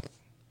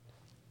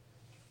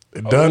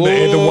 Done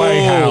at the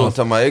White I'm House.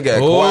 talking about it got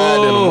quiet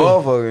in the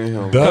motherfucker in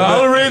here. Done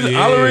All the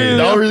reason,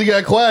 Y'all really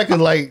got quiet because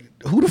like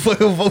who the fuck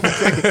will vote for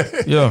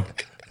that? yeah.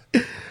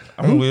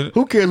 I'm with it.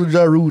 Who cares what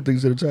Ja Rule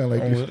thinks at a time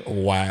like I'm this? with it.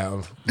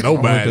 Wow. I'm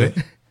Nobody. with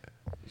it.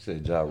 You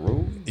said Ja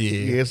Rule? Yeah.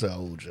 Yeah, it's an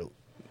old joke.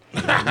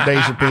 Dave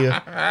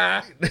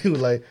Chappelle. They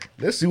was like,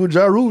 let's see what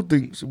Ja Rule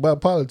thinks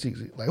about politics.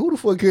 Like, who the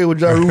fuck cares what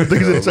Ja Rule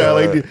thinks at a time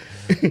like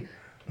this?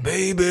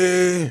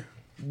 Baby.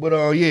 But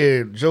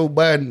yeah, Joe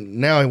Biden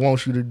now he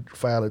wants you to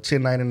file a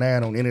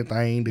 1099 on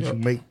anything that you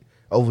make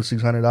over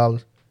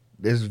 $600.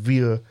 That's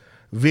via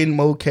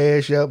Venmo,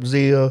 Cash App,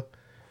 Zelle,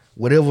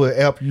 whatever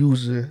app you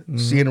user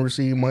send and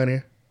receive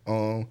money.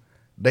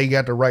 They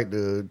got the right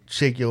to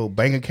check your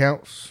bank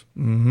accounts,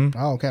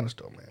 all kind of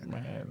stuff, man.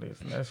 Man,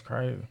 listen, that's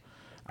crazy.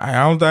 I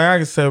don't think I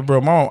can say, bro.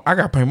 I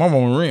got to pay my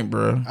mom rent,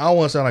 bro. I don't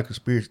want to sound like a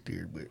conspiracy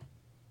theory, but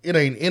it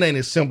ain't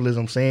as simple as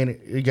I'm saying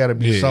it. It got to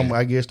be something,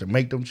 I guess, to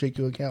make them check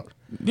your accounts.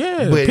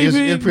 Yeah, But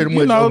it's pretty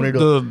much open it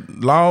up. the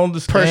loan, the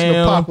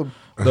Personal scam, papa,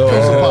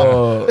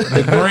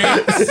 the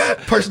grants,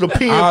 personal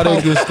pen all that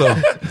pop, good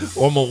stuff.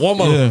 One more.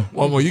 Yeah.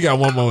 One more. You got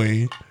one more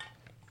in.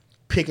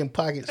 picking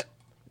pockets,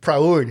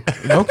 priority.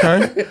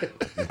 Okay.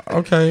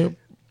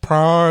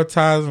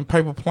 Prioritizing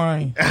paper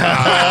plane.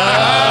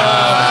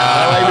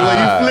 I like the way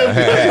you flip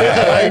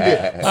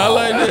it. I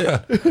like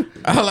that.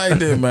 I like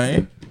that,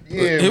 man.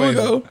 Yeah, Here we man.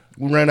 go.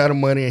 We ran out of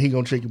money and he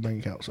gonna check your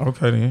bank account. So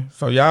Okay, then.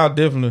 So y'all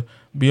definitely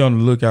be on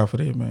the lookout for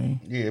that, man.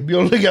 yeah, be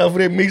on the lookout for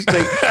that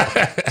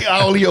mixtape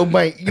all in your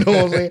bank. You know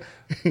what I'm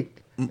saying?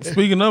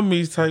 Speaking of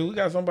mixtape, we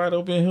got somebody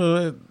up in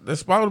here that's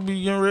supposed to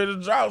be getting ready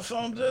to drop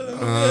something. Just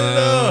Call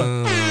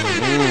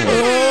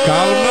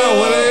them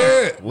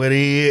out. What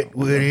they at?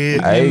 What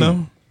it? Hey, You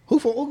know.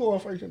 Who going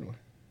first anyway?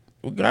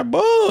 We got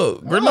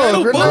Bug.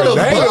 Grenada Grenada Bug.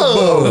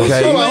 Bug.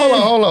 Okay.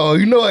 Hold on.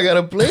 You know I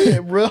gotta play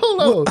it, bro.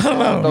 Hold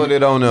on. Throw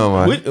that on there,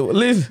 man.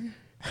 Listen.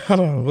 Hold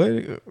on.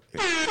 Wait.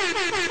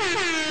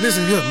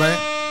 Listen here, man.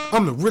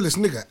 I'm the realest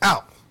nigga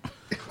out.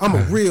 I'm a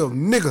real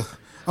nigga.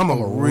 I'm a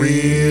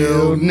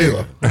real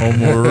nigga.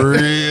 I'm a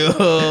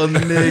real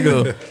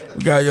nigga.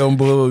 We got Young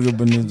Bug up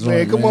in this joint.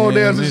 Man, come on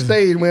down to the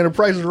stage, man. The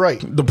price is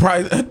right. The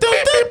price.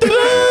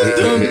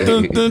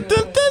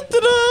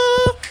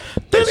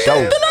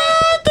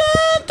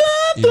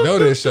 You know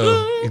that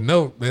show. You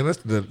know, man, that's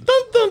the.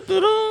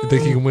 You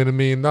think you can win $1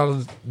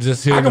 million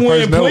just hearing I can the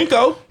first win note?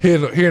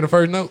 Plinko. Hearing the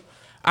first note?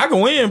 I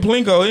can win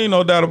Plinko. Ain't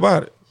no doubt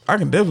about it. I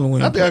can definitely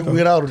win. I think I can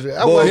win all of it.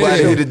 I Boy, wasn't I'm about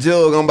to about hit the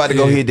jug. I'm about to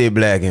go hit that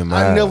black in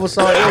my I never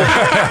saw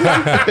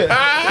it.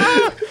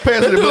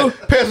 Pass it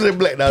the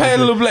black.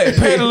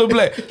 Paddle the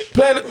black.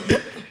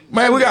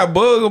 Man, we got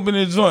Bug up in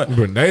this joint.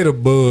 Grenada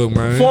Bug,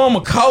 man.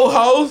 Former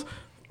co-host,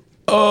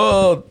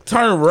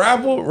 turn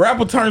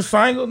rapper turn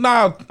singer.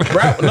 No,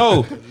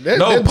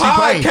 that's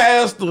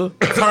podcaster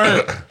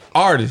turn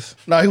artist.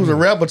 Nah, he was a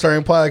rapper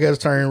turned podcast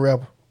turned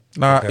rapper.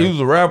 Nah, he was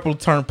a rapper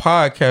turned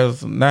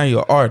podcaster. Now he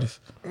an artist.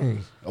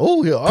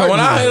 Oh, yeah. When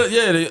I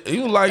heard, he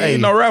was like, he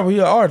ain't no rapper, he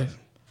an artist.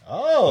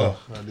 Oh,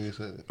 I did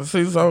say that.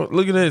 See, so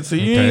look at that. So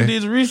you ain't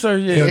did your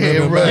research yet. Yeah,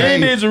 You right.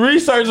 ain't did your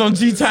research on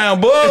G-Town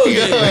Bug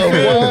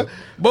yet.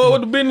 Boy,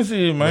 what the business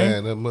is,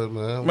 man. that much,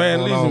 man.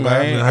 Man, listen,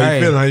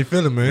 man. How you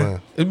feeling,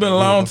 man? It's been a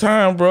long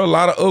time, bro. A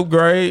lot of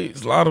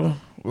upgrades, a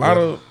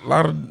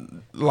lot of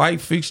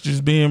light fixtures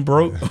being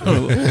broke,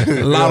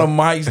 a lot of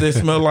mics that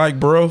smell like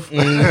breath.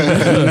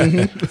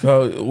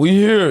 So we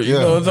here, you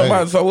know what I'm talking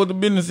about. So what the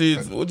business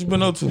is? What you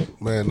been up to?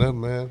 Man,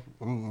 nothing, man.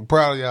 I'm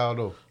proud of y'all,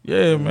 though.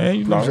 Yeah, man.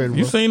 You know, Appreciate it,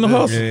 you bro. seen the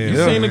hustle, you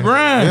seen the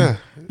grind, Yeah.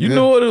 you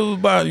know what it was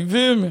about. You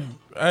feel me?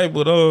 Hey,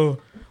 but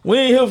we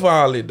ain't here for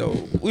all that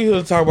though. We here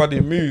to talk about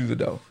the music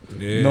though.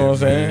 You know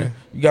what I'm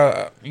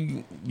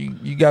saying?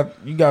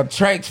 You got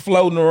tracks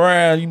floating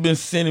around. You been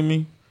sending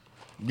me.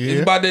 yeah.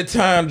 It's about that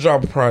time to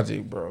drop a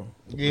project, bro.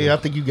 Yeah, I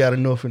think you got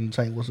enough in the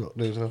tank. What's up?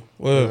 Think so?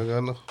 Well- Yeah, I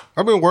know.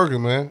 I've been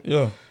working, man.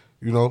 Yeah,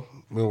 You know,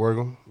 been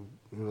working.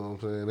 You know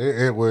what I'm saying?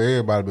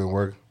 Everybody been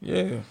working.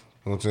 yeah.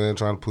 You know what I'm saying?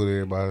 Trying to put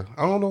everybody.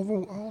 I don't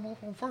know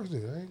if I'm first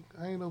there.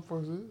 I ain't no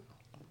first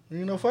there.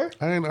 You know first?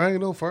 I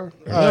ain't no first.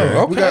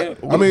 Yeah, We okay.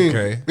 I mean,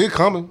 Okay. it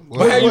coming.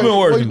 But how you been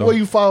working though? Where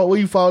you fall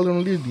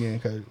on the list then?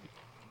 Cause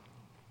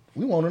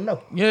we want to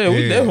know. Yeah,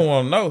 we Yeah. definitely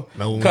want to know.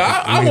 No, Cause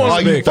I we want Are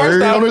to you be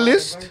third first on the off.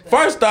 list?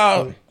 First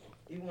off,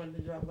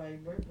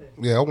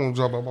 Yeah, I want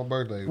to drop out my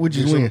birthday. Would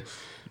you win?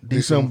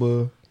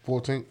 December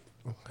 14th.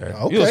 Okay.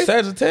 you a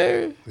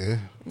Sagittarius? Yeah.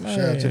 Shout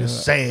out to the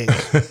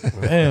Sags.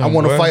 Damn, I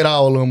want to boy. fight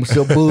all of them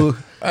except Bug.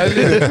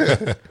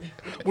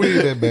 We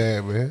ain't that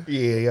bad, man.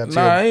 Yeah,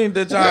 Nah, ain't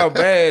that y'all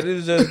bad.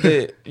 It's just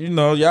that, you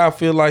know, y'all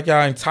feel like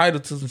y'all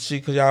entitled to some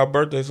shit because y'all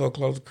birthday so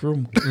close to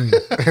Christmas.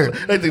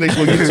 They think they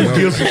gonna get 2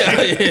 gifts.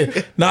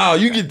 Yeah. Nah,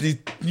 you get this,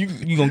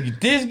 you gonna get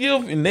this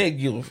gift and that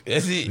gift.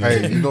 That's it.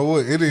 Hey, you know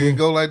what? It didn't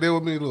go like that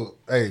with me. Look,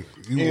 hey,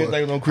 you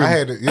Everything on I Christmas.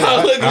 had to.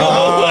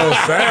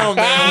 Oh, sound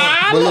man.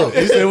 But look,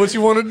 He said, "What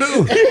you want to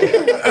do?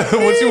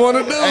 What you want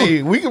to do?"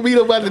 Hey, we can beat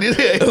up after this.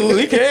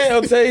 We can.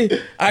 I'll tell you,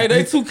 hey,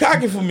 they too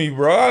cocky for me,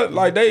 bro.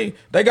 Like they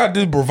got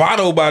this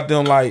bravado about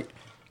them. Like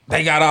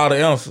they got all the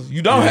answers.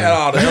 You don't have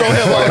all the answers. You don't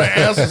have all the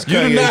answers. You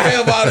do not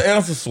have all the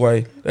answers,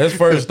 Sway. That's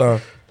first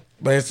off.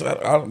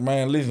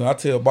 Man, listen, I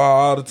tell Ball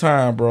all the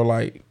time, bro.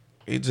 Like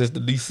it's just the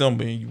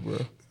December in you, bro.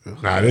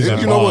 Nah, this is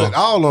you know what?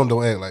 All of them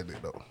don't act like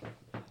that though.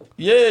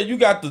 Yeah, you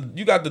got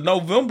the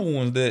November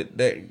ones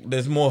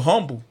that's more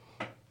humble.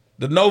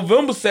 The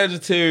November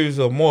Sagittarius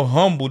are more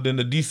humble than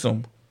the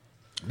December.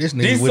 This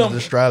nigga with the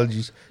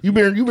astrologies. You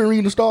been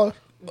reading the stars?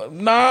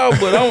 Nah,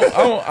 but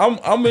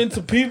I'm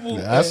into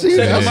people. I see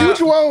what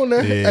you on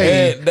there. Yeah.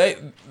 Hey,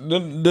 And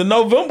the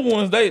November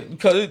ones they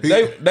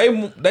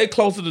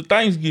closer to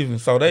Thanksgiving,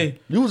 so they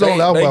You was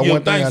only out they by give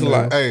one thing thanks I a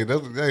lot. Hey,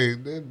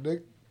 they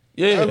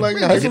Yeah, like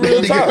that. that's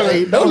real talk.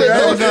 Hey, don't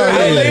let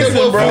Hey,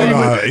 listen, bro.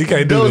 Nah, you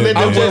can't do Don't that. let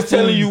I'm that just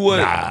telling you what.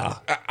 Nah.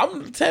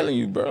 I'm telling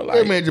you, bro. That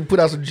Like, man just put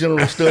out some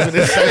general stuff in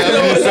this no,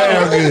 it's sound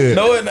not. good.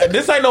 No,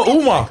 this ain't no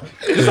Umar.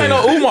 This ain't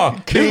no Umar.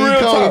 This King real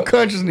Kong talk.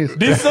 consciousness.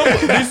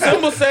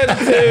 December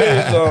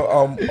Sagittarius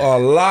are a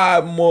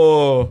lot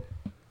more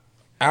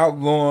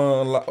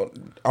outgoing.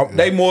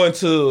 They more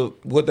into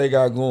what they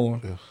got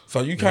going.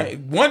 So you can't.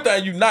 One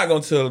thing you're not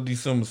gonna tell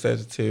December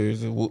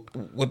Sagittarius is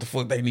what the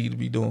fuck they need to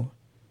be doing.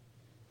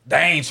 They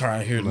ain't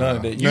trying to hear none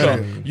of that.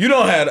 You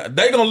don't have.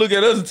 They gonna look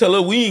at us and tell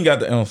us we ain't got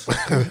the answer.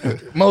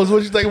 Moses,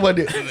 what you think about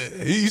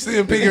that? You see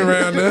him picking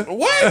around there.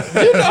 What?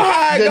 You know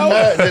how I The go.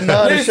 nod and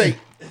Listen, shake.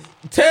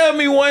 Tell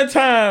me one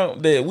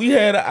time that we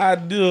had an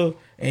idea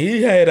and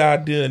he had an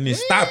idea and then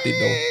stopped it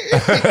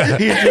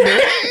though.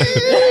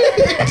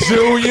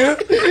 Junior.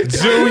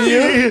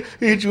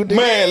 Hit you with that.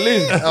 Man,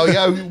 listen. Oh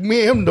yeah,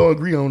 me and him don't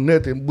agree on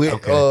nothing,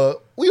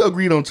 but we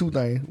agreed on 2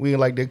 things. We ain't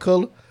like that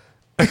color,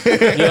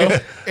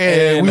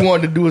 And we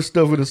wanted to do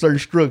stuff in a certain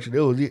structure.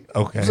 That was it.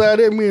 Okay.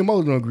 Besides that, me and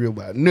Moses don't agree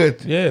about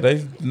nothing. Yeah,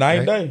 they night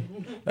and day.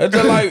 That's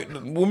just like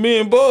with me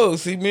and Bug.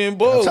 See, me and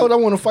Bug. I told I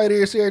want to fight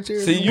every Saturday.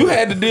 See, you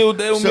had to deal with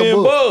that with Except me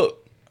and Bug.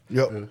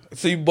 Yep.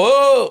 See,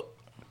 Bug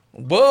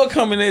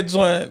come in that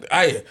joint.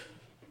 Hey,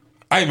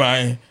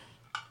 man,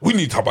 we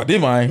need to talk about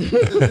this, man.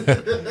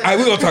 Hey,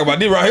 we gonna talk about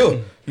this right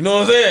here. You know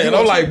what I'm saying? And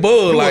I'm like, Bug,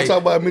 You want like, to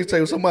talk about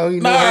mixtape with somebody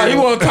who nah,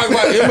 you want to talk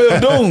about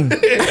MF Doom.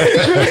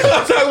 You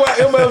want to talk about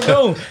MF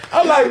Doom.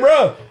 I'm like,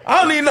 bro,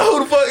 I don't even know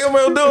who the fuck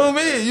MF Doom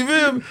is. You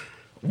feel me?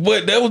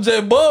 But that was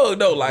just Bug,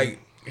 though. Like,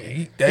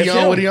 that's He on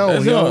him. what he on.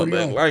 That's He on him. what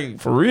he on. Like,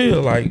 for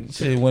real. Like,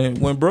 shit,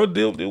 when bro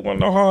did, it wasn't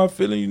no hard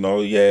feeling. You know,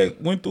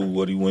 went through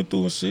what he went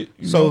through and shit.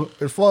 You know? So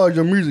as far as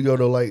your music go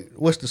though, like,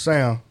 what's the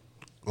sound?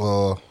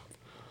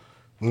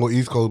 More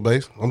East Coast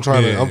based. I'm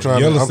trying Yellow to.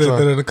 said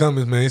that in the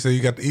comments, man. He said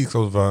you got the East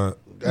Coast vibe.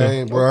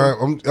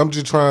 Bro, I'm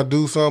just trying to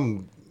do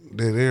something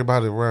that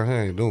everybody around here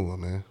ain't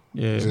doing, man.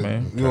 Yeah, Just,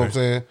 man. You know what I'm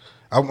saying?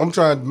 I'm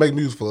trying to make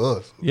music for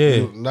us. Yeah.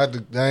 You know,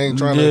 I ain't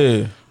trying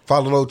to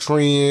follow no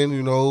trend,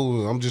 you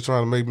know. I'm just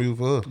trying to make music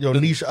for us. Your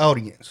niche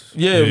audience.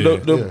 Yeah,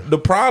 the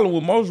problem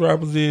with most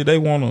rappers is they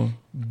want to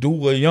do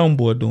what young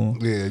boy doing.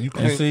 Yeah, you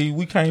And can't. see,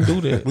 we can't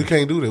do that. We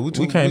can't do that. We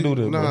can't do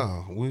that, bro.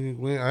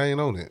 Nah, I ain't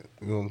on that.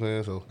 You know what I'm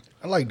saying? So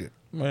I like that.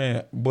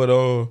 Man, but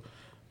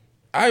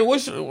I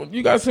wish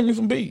you guys send me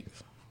some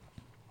beats.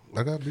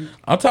 I got beat.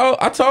 I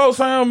told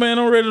Sound Man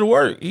I'm ready to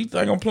work. He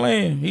think I'm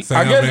playing.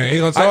 Sound Man, he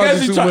gonna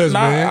charge you too much,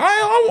 man.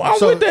 I'm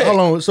So with that. hold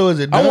on. So is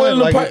it I'm done? willing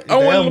to Like, pay- is I'm the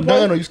willing album to pay-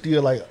 done, or you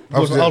still like I'm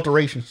with some still-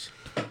 alterations?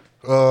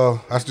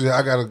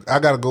 I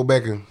gotta go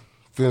back and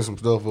finish some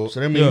stuff up.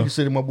 So that means you can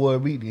sit in my boy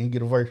beat and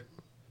get a verse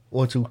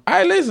or two.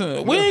 Hey,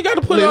 listen, we ain't got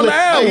to put it on the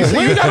album. We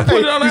ain't got to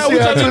put it on the album. We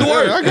just need to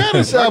work. I got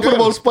him. So I put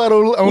him on spot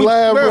on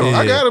live, bro.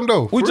 I got him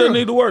though. We For just real.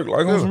 need to work.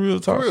 Like on some real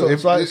talk. For real.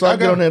 So I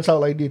get on there and talk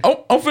like this.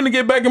 I'm finna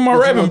get back in my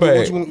rapping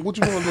bag. What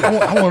you want to do?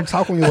 I want to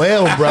talk on your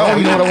album, bro. I don't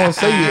even know what I want to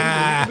say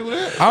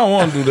yet. I don't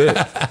want to do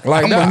that.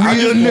 Like I'm a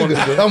real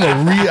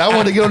nigga. I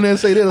want to get on there and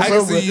say that or I can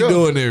something. see you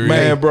doing it,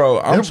 Man, bro,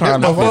 I'm That's trying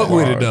to my fuck fault.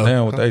 with it though.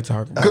 Damn, what they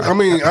talking about? I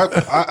mean,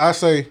 I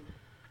say,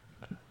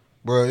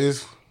 bro,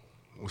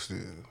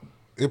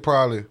 it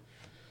probably.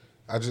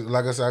 I just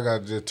like I said, I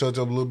got to just touch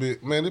up a little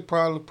bit. Man, it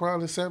probably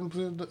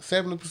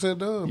 70% done.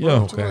 Bro. Yeah,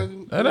 okay.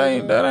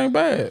 That ain't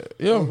bad.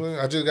 Yeah.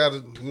 I just got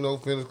to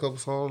finish a couple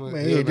songs.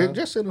 Man, yeah,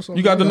 just send us something.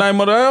 You got the name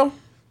of the album?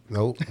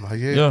 Nope, not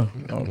yet. Yeah.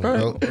 Okay.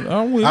 Nope.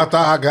 I'm with I it.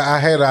 thought I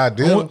had an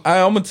idea. I'm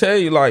gonna tell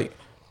you, like,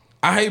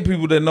 I hate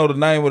people that know the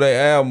name of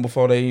their album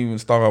before they even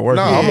start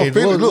working. No, I'm gonna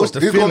finish. Look, what's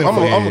the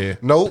feeling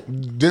no,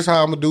 this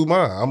how I'm gonna do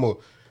mine. I'm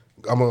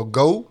gonna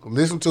go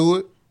listen to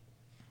it,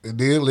 and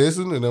then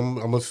listen, and I'm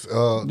gonna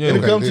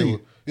it'll come to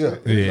you. Yeah,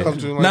 Yeah. come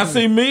to you like Now, that.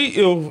 see me,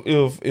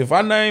 if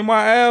I name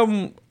my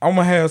album, I'm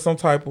gonna have some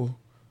type of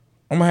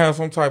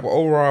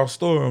overall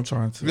story I'm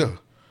trying to. Yeah.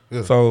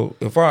 So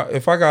if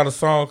I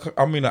got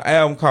an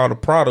album called The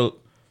Product,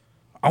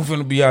 I'm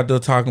finna be out there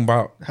talking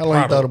about. How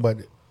long you thought about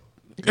it?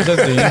 Just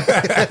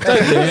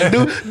then.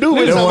 Dude,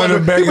 we been talking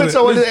about this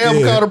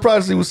album called The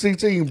Product. He was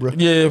 16, bro.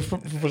 Yeah,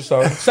 for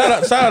sure.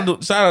 Shout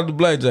out to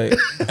Black J. He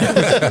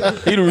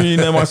the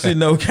reason that my shit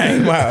never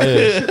came out.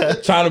 Yeah.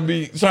 Trying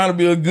to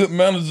be a good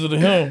manager to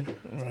him.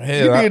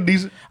 Hell, He did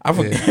decent. I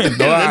forget.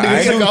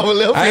 That nigga took off a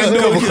left I ain't field.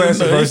 do Couple it.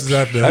 classic verses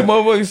out there. That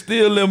motherfucker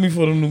still let me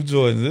for the new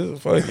Jordans.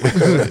 Fuck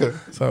it.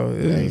 So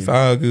it's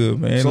all good,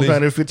 man.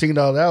 Sometimes that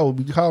 $15 hour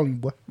be calling you,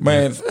 boy.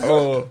 Man,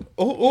 who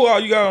all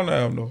you got on the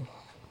album though?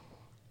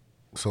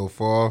 So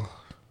far,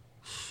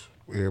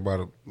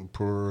 everybody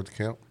per the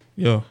count.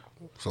 Yeah.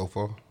 So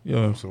far,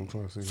 Yeah. That's what I'm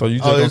trying to see. So you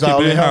just Oh, it's gonna all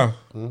keep it in in house?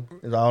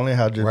 It's all in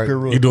house, just Right. pure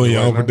rule. You doing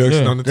your own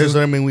production Yeah. on it That's too?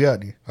 what I mean. We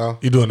out there.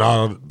 You doing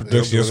all the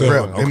production Yeah,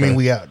 yourself? Rap, that mean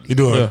we out. You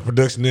doing Yeah.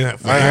 production in?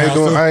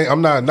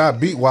 I'm not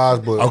beat wise,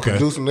 but Okay.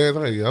 producing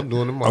everything. Yeah, I'm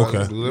doing it. Okay.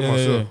 I do that Yeah,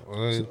 myself. I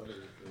ain't-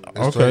 it's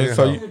Okay, straight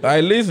so in-house.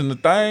 hey, listen, the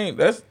thing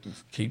that's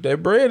keep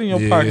that bread in your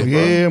Yeah. pocket, bro.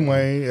 Yeah,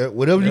 man.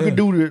 Whatever you can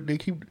do to they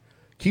keep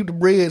the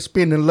bread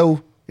spending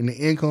low and the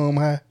income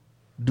high,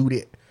 do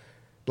that.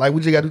 Like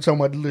we just got to talking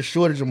about the little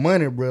shortage of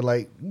money, bro.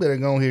 Like you better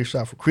go ahead and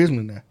shop for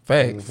Christmas now.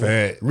 Facts.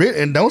 Fat.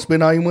 And don't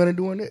spend all your money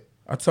doing that.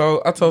 I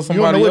told You don't somebody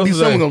know what December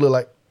yesterday, gonna look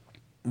like.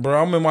 bro.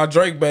 I'm in my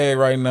Drake bag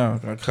right now.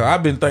 Cause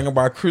I've been thinking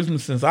about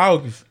Christmas since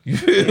August. You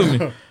feel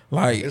me?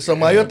 Like And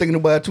somebody else thinking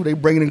about it too. They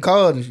bringing in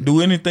cards and shit. do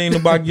anything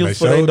about gifts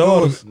They for their sure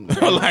daughters.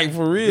 Like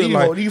for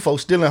real, These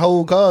folks stealing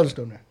whole cards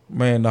and stuff now.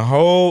 man, the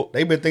whole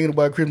They been thinking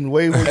about Christmas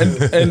way more.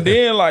 and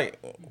then like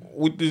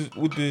with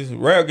this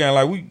rap game,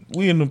 like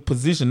we in a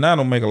position now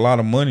to make a lot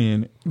of money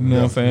in it. You know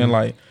what I'm saying?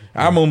 Like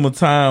I remember a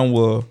time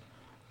where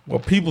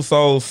people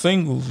sold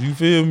singles, you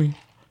feel me?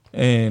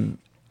 And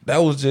that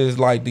was just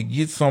like to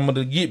get some of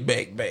the get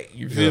back.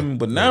 You feel me?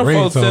 But now The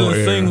folks ringtone selling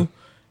era. singles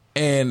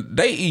and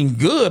they eating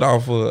good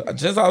off of it.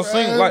 Just off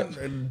singles.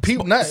 Like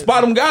people not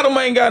Spot 'em Got 'em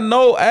ain't got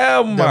no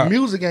album the out.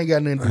 music ain't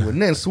got nothing to do with it.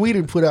 Then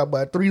Sweetie put out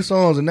about 3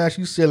 songs and now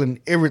she's selling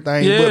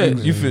everything. Yeah, but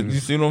music. you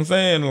see what I'm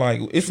saying? Like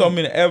it's so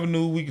many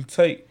avenues we can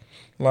take.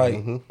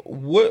 Like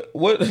what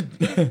what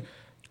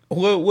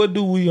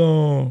do we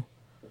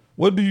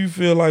what do you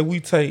feel like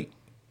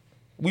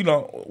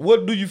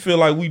what do you feel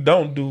like we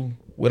don't do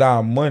with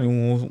our money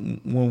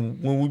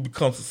when we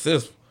become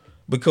successful?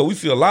 Because we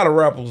see a lot of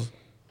rappers,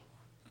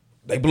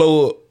 they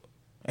blow up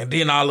and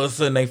then all of a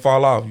sudden they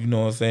fall off, you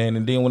know what I'm saying?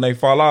 And then when they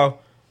fall off,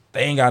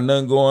 they ain't got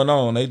nothing going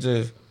on.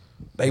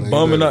 They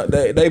bumming up.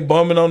 They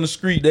bumming on the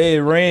street. They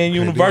ran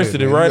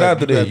university right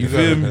after that. You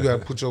feel me? You got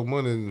to put your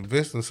money and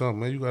invest in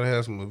something, man. You got to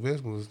have some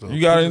investments and stuff.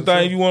 You got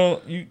anything you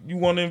want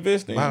to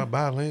invest in?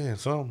 Buy land,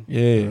 something.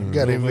 Yeah, You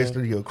got to invest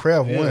in your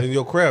craft, one. In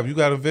your craft, you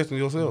got to invest in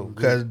yourself.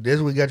 Because that's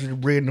what got you the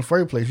bread in the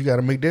first place. You got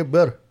to make that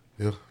better.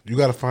 Yeah, you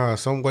got to find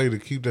some way to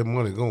keep that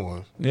money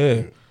going.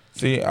 Yeah.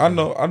 See, I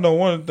know.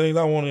 One of the things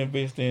I want to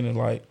invest in is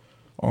like,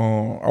 I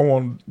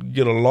want to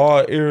get a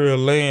large area of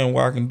land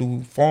where I can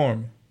do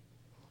farming.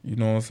 You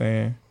know what I'm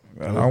saying?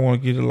 And I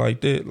want to get it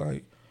like that.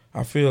 Like,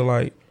 I feel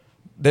like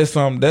that's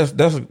something that's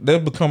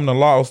becoming a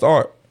lost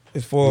art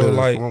as far as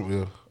like,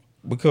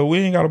 because we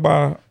ain't got to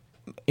buy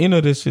any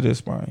of this shit at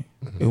Spain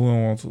if we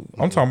don't want to.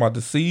 I'm talking about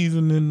the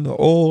seasoning, the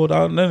oil,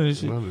 none of this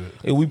shit.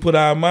 If we put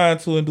our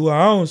mind to it and do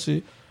our own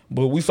shit,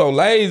 but we so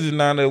lazy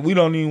now that we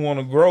don't even want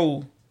to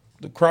grow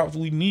the crops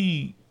we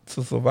need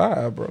to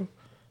survive, bro.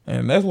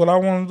 And that's what I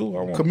want to do.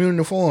 I want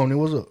community farm. It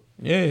was up.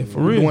 Yeah, for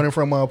real. Doing it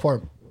from my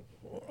apartment.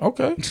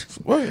 Okay.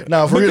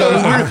 Nah, for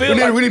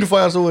real. We need to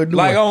find somewhere to do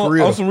like it.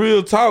 on some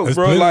real talk, There's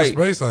bro. Like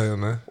space out here,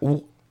 man.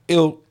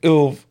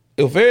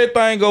 If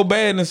everything go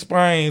bad in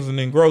Springs and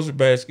then Grocery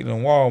Basket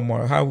and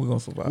Walmart, how we gonna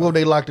survive? Well,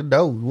 they lock the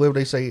door. Well,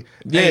 they say,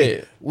 hey,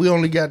 yeah, we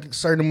only got a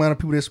certain amount of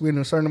people that spend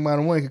a certain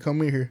amount of money can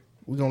come in here.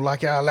 We gonna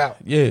lock y'all out.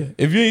 Yeah,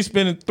 if you ain't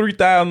spending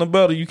 $3,000 or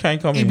better, you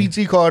can't come in.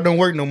 EBT card don't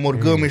work no more. The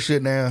government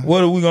shut down.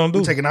 What are we gonna do?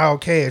 We're taking all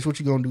cash. What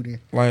you gonna do then?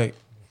 Like,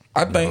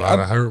 I think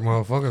I hurt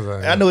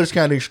motherfuckers. I know it's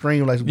kind of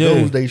extreme, like some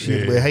Doomsday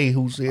shit, but hey,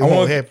 who said it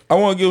won't happen? I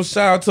want to give a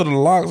shout out to the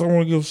Locks. I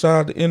want to give a shout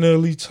out to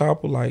NLE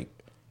Chopper. Like,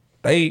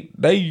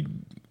 they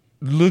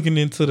looking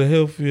into the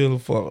health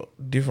field for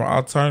different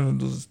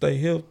alternatives to stay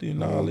healthy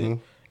and all that.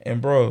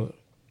 And bro,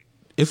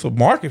 it's a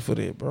market for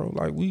that, bro.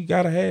 Like, we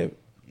gotta have it.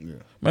 Yeah.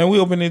 Man, we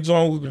up in this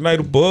joint with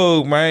Grenada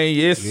Bug, man.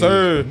 Yes,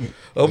 sir.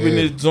 Up in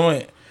this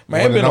joint.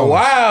 Man, it's been a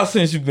while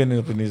since you've been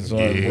up in this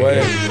joint,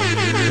 boy.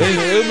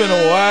 It's been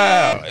a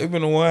while. It's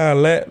been a while.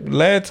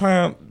 Last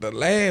time, the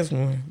last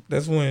one,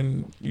 that's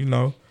when, you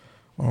know,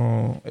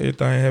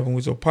 everything happened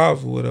with your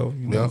pops or whatever.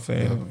 You know what I'm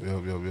saying?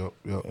 Yep.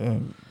 You know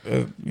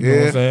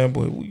what I'm saying?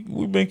 But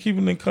we've been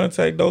keeping in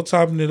contact, though,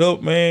 chopping it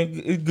up,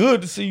 man. It's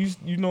good to see you,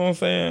 you know what I'm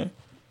saying?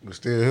 We're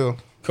still here.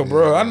 Cause,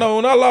 bro, I know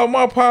when I lost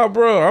my pop,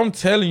 bro, I'm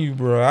telling you,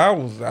 bro, I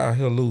was out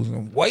here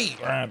losing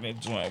weight around that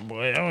joint,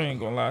 boy. I ain't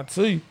gonna lie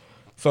to you.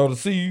 So to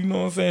see you know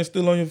what I'm saying,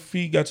 still on your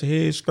feet, got your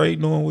head straight,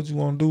 knowing what you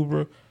want to do,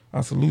 bro,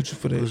 I salute you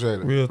for that. Appreciate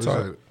it. Real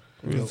talk.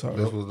 Real talk.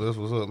 That's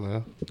what's up,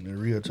 man.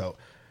 Real talk.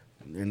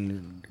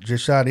 And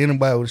just shout out to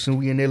anybody. Since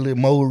we in that little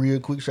mode real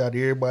quick, shout out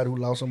to everybody who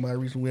lost somebody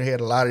recently. We had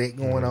a lot of that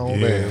going on.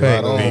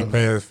 Yeah, man.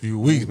 Past few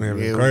weeks, man,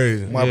 been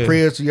crazy. My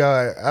prayers to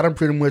y'all. I done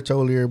pretty much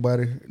told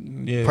everybody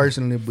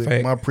personally,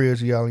 but my prayers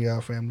to y'all and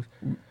y'all families.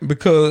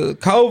 Because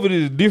COVID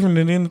is different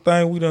than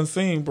anything we done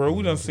seen, bro.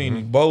 We done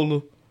seen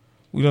Ebola.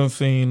 We done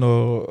seen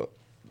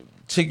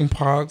chicken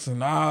pox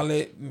and all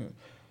that.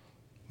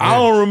 I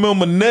don't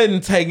remember nothing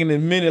taking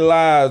as many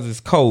lives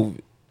as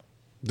COVID.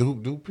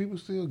 Do people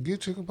still get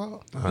chicken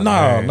pox?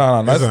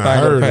 No. That's the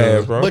thing of the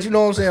past, bro. But you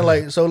know what I'm saying?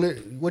 Like, so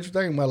what you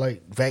think about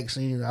like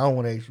vaccines? I don't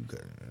want to ask you,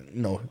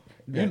 you know,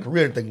 you got a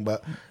career to think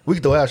about. We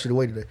can throw our shit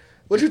away today.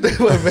 What you think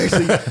about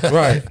vaccines?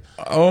 Right.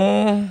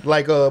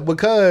 Like,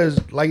 because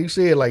like you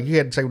said, like you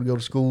had to take them to go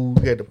to school.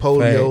 You had the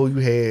polio. You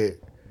had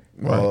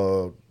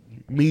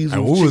measles.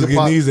 And we was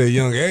getting these at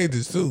young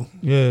ages too.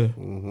 Yeah.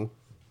 And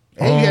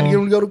you had to get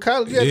them to go to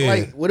college.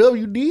 Like whatever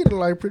you did,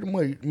 like pretty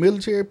much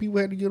military people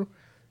had to get them.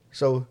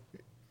 So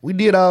we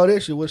did all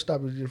that shit. What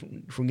stopped us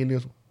from getting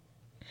this one?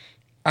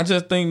 I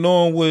just think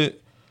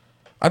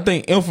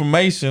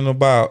information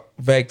about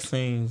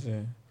vaccines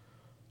and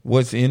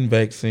what's in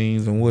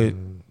vaccines and what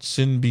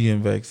shouldn't be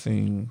in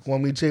vaccines.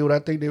 Want me to tell you what I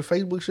think their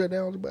Facebook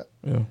shutdown was about?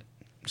 Yeah.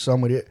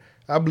 Some of that.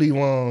 I believe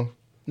that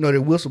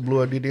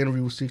whistleblower did the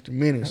interview with 60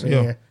 Minutes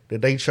saying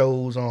that they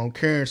chose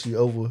currency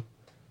over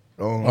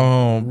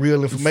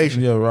real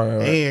information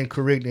right. and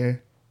correcting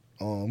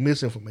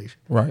misinformation.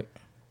 Right.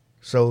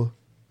 So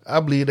I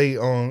believe they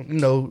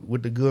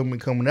with the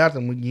government coming after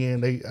them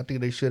again, I think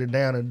they shut it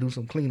down and do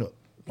some cleanup.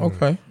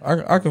 Okay.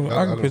 I can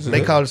picture that.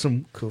 They call it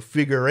some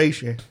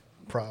configuration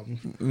problems.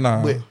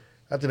 Nah. But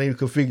I think they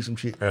configure some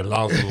shit. That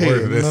loss was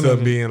worth it. That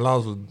stuff being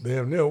lost was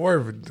damn near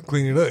worth it to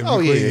clean it up. Oh,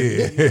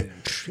 yeah.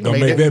 Don't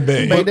make that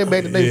bad. Make that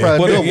bad today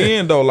probably. But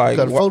again, though, like.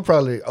 Because folks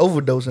probably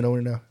overdosing on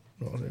it now.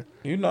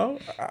 You know,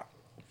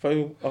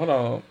 hold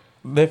on.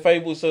 That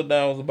Facebook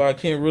shutdown was about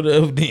getting rid of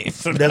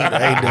evidence. That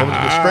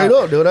was straight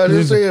up, dude. I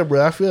just said,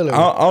 bro. I feel it.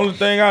 Only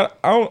thing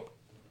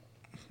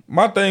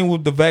my thing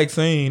with the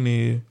vaccine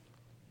is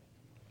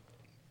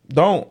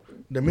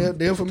the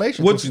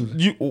information.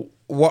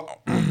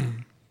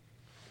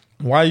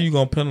 Why are you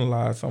gonna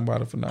penalize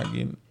somebody for not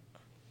getting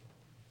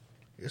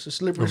it? It's a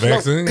slippery A slope.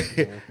 vaccine?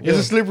 It's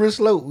a slippery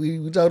slope.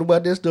 We talked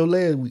about that stuff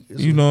last week.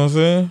 You know what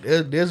I'm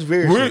saying? That's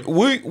very.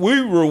 We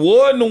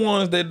rewarding the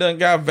ones that done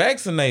got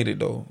vaccinated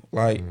though.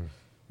 Like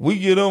we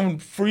give them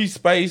free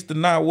space to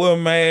not wear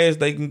masks.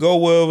 They can go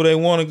wherever they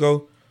want to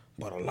go.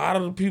 But a lot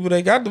of the people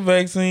that got the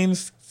vaccine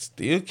is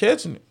still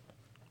catching it.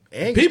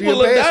 And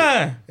People are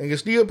dying. And can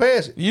still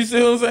pass it. You see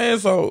what I'm saying?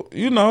 So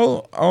you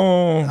know,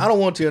 I don't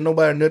want to tell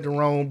nobody nothing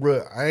wrong,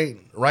 bro.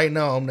 Right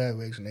now. I'm not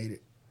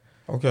vaccinated.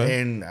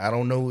 Okay. And I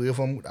don't know if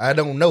I'm gonna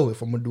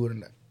do it or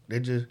not.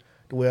 That's just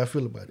the way I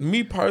feel about it.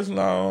 Me personally,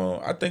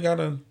 I think I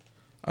came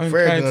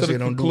Farrakhan to the said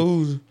don't do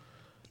conclusion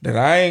that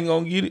I ain't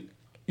gonna get it.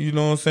 You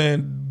know what I'm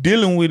saying?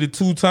 Dealing with it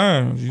 2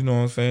 times. You know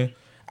what I'm saying?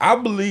 I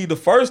believe the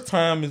first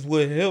time is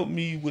what helped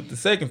me with the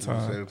second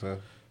time.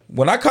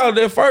 When I called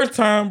it that first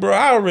time, bro,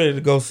 I was ready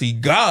to go see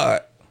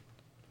God.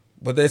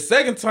 But that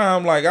second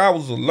time, like, I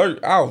was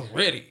alert. I was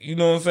ready. You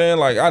know what I'm saying?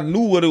 Like, I knew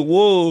what it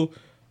was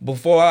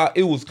before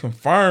it was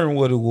confirmed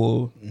what it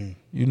was.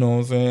 You know what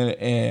I'm saying?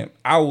 And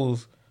I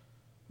was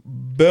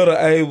better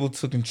able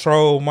to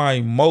control my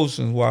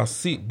emotions while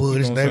sick. But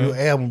it's name your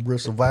album, bro.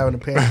 Surviving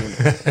the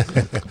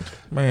pandemic.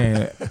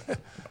 Man,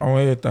 on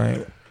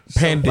everything.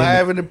 Pandemic.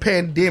 Surviving the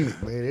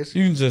pandemic, man.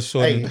 You can just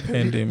shorten the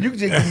pandemic. You can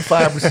just give me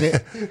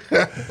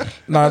 5%.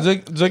 Nah,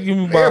 just give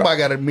me about. Everybody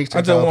got a mixtape.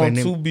 I just want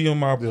pandemic. 2 B on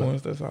my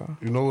points. That's all.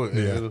 You know what?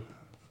 Yeah.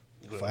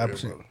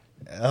 5%.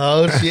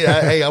 Oh shit!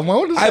 I'm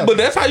on this. But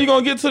that's how you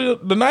gonna get to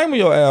the name of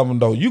your album,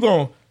 though. You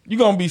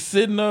gonna be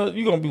sitting up.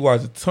 You gonna be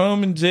watching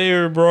Tom and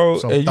Jerry, bro,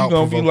 Some and you gonna be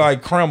thought-provoking.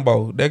 like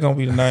Crumbo. That gonna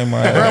be the name of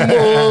my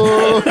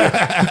album.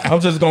 I'm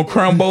just gonna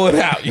crumbo it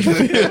out. You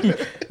feel me?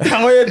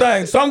 How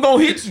everything. Some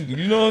gonna hit you.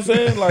 You know what I'm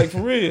saying? Like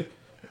for real.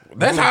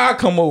 That's how I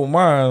come up with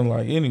mine.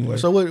 Like anyway.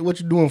 So what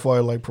you doing for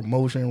like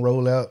promotion,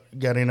 rollout? You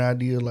got any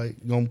idea? Like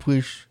you gonna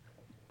push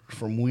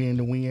from win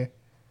to win?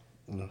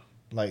 No.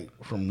 Like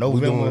from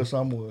November or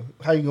something? Or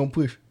how you gonna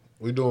push?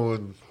 We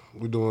doing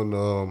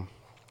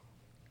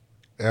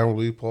annual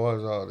leave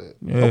parties, all that.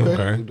 Yeah.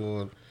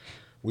 Okay.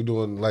 We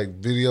doing like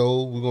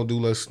video. We're gonna do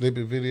like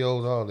snippet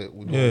videos, all that.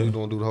 We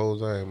gonna do the whole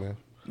thing,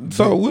 man.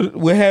 So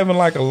we're having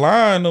like a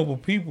lineup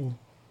of people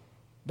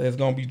that's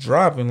gonna be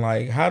dropping.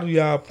 Like, how do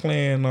y'all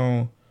plan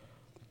on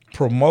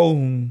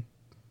promoting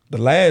the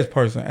last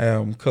person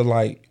album? Cause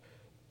like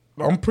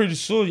I'm pretty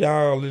sure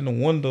y'all in the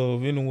window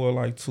of anywhere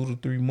like 2 to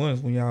 3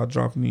 months when y'all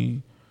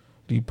dropping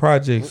the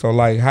projects. So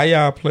like, how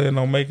y'all plan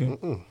on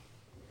making?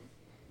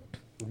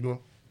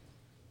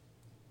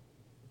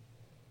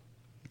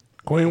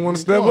 Queen want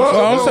to step So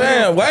up? I'm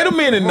saying, wait a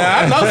minute now.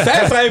 I know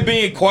Sass ain't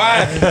being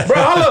quiet, bro.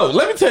 Hold up,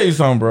 let me tell you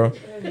something, bro.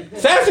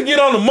 Sass get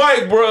on the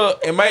mic, bro,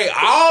 and make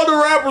all the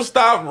rappers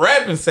stop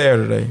rapping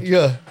Saturday.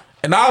 Yeah,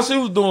 And all she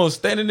was doing was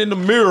standing in the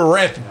mirror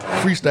rapping.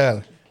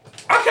 freestyling.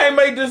 I can't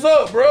make this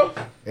up, bro.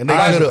 And they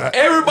got up.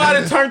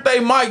 Everybody turned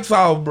their mics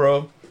off,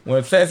 bro,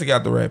 when Sassy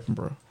got the rapping,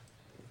 bro.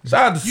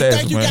 Shout out to You think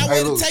Sassy, you man. got Hey,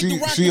 way to look, take the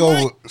rock she the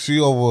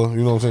over, mic?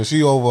 you know what I'm saying?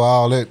 She over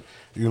all that,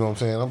 you know what I'm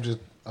saying?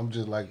 I'm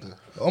just like the.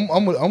 I'm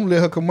gonna let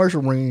her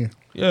commercial ring in.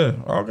 Yeah,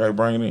 okay,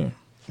 bring it in.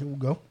 Here we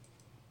go.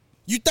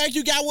 You think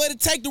you got way to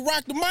take the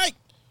rock the mic?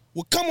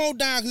 Well, come on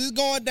down, because it's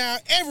going down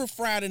every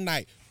Friday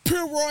night.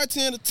 Pure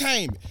Royalty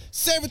Entertainment,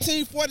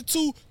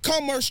 1742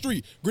 Commerce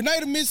Street,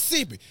 Grenada,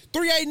 Mississippi,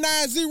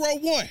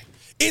 38901.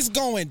 It's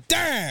going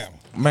down.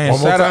 Man,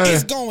 One more shout out, time.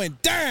 It's going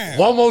down.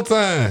 One more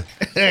time.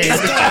 It's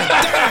going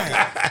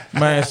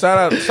down. man,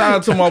 shout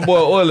out to my boy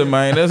Oily,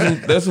 man.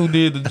 That's who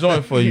did the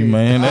joint for you,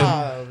 man.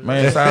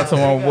 Man, shout out to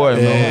my boy,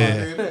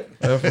 man.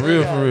 That's for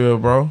real,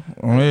 bro.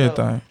 On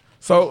everything.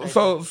 So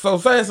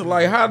Sassy,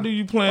 like, how do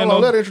you plan Hold on,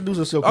 on? let her introduce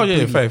herself. Oh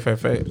yeah, completely.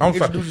 fact. I'm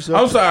sorry. Introduce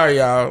yourself. I'm sorry,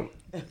 y'all.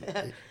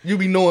 You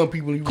be knowing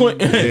people. You Queen,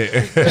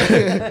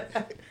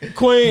 be,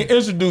 Queen,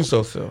 introduce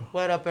yourself.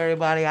 What up,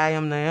 everybody? I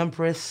am the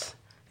Empress.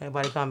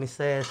 Everybody call me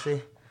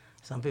Sassy.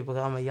 Some people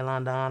call me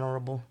Yolanda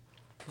Honorable.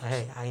 But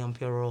hey, I am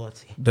Pure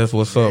Royalty. That's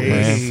what's up,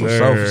 man. For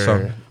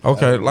sure.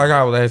 Okay, like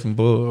I was asking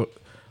Bud,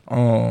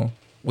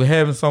 we're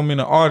having so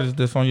many artists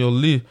that's on your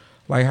list.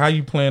 Like, how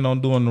you plan on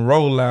doing the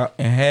rollout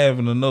and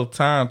having enough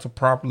time to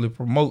properly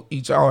promote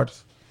each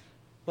artist?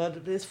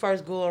 But this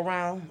first go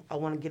around, I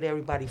want to get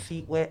everybody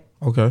feet wet.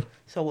 Okay.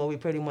 So what we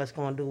pretty much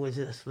going to do is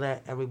just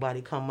let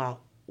everybody come out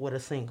with a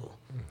single.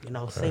 You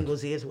know,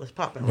 singles is what's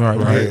popping. Right.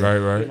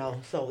 You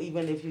know, so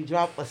even if you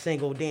drop a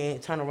single, then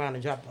turn around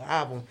and drop an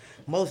album,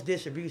 most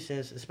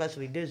distributions,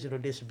 especially digital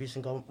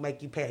distribution, gonna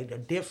make you pay the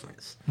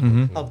difference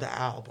of the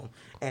album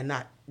and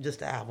not just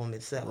the album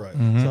itself. Right.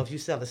 So if you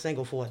sell a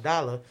single for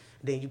 $1,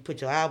 then you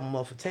put your album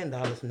up for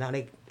 $10. Now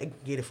they can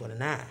get it for the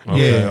 $9.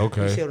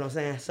 Okay. You see what I'm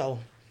saying? So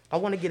I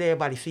want to get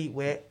everybody feet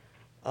wet.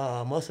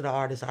 Most of the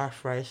artists are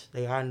fresh.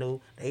 They are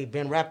new. They've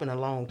been rapping a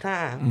long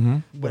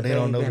time, But they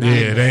don't know. ain't been Yeah, out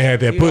there. they ain't had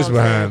that You know push what I'm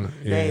behind saying? them.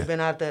 They Yeah. ain't been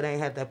out there. They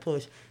ain't had that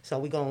push. So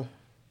we gonna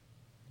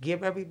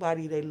give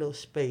everybody their little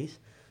space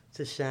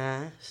to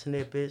shine.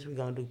 Snippets. We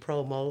gonna do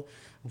promo,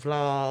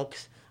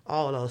 vlogs,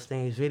 all those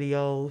things,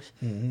 videos,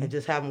 and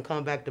just have them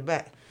come back to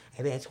back.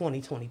 And then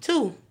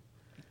 2022.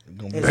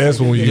 That's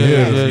when you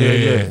Yeah.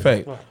 yeah.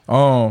 Fact.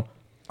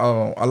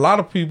 A lot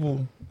of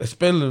people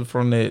especially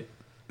from that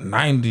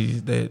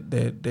 90s, that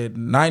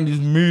 90s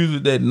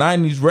music, that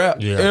 90s rap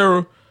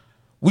era,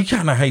 we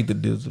kind of hate the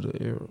digital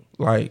era.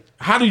 Like,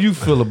 how do you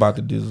feel about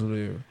the digital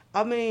era?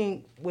 I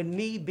mean, with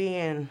me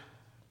being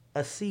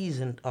a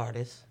seasoned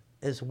artist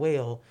as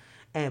well,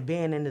 and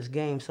being in this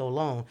game so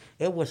long,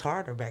 it was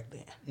harder back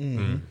then.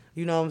 Mm-hmm.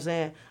 You know what I'm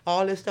saying?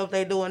 All this stuff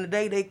they doing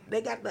today,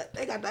 they got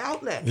the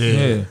outlet.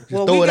 Yeah.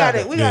 Well, we got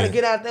it. We got to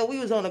get out there. We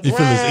was on the You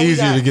grind. feel it's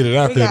easier to get it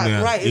out there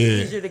now. Right. It's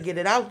Yeah. easier to get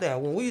it out there.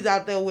 When we was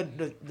out there with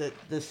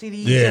the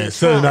CDs. Yeah, in the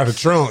selling out the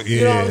trunks, trunk.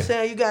 You know what I'm Yeah.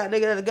 saying? You got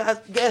nigga at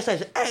the gas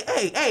station.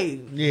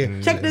 Hey.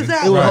 Yeah. Check this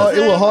out. It was bro. hard,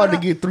 it was hard to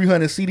get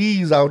 300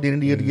 CDs out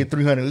than it is to get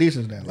 300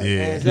 listens now. Like,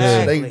 Yeah.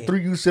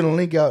 Exactly. you send a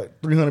link out,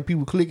 300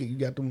 people click it, you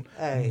got them.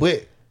 Hey.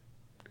 But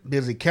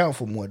does it count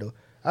for more though?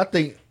 I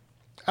think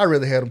I'd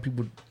rather have them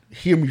people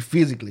hear me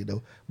physically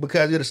though,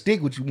 because it'll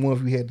stick with you more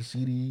if you had the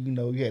CD. You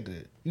know, you had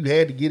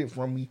to get it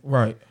from me.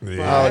 Right.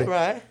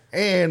 Right.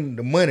 And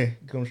the money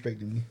comes straight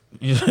to me.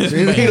 You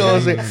You know what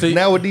I'm saying? See,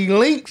 Now with these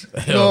links,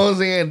 you know what I'm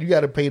saying? You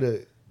got to pay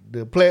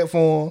the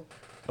platform.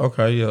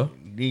 okay, yeah.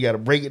 Then you got to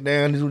break it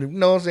down. You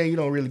know what I'm saying? You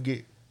don't really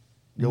get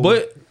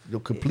your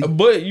complete.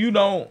 But you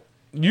don't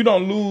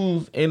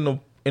lose in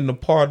the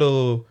part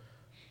of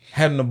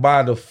having to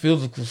buy the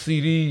physical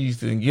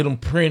CDs and get them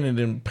printed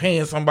and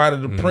paying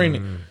somebody to print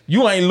it.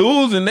 You ain't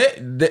losing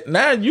that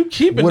now you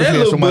keeping What if that you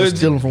had little somebody budget.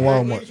 stealing from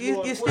Walmart?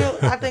 You still,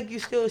 I think you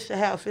still should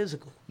have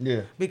physical.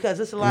 Yeah. Because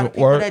there's a lot of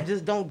people Work. that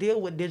just don't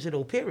deal with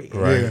digital. Period.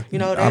 Right. Yeah. You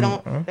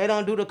know they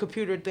don't do the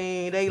computer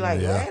thing. They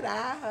like what?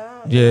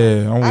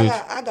 Yeah, I'm with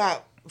I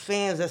got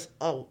fans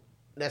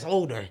that's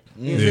older.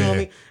 You feel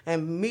me?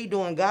 And me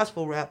doing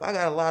gospel rap, I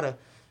got a lot of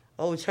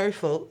old church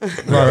folk. Right.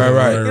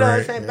 You know what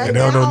I'm saying? And they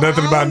don't know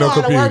nothing about no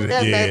computer.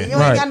 Yeah.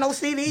 You ain't got no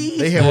CDs.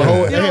 They have a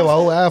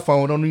whole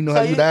iPhone. Don't even know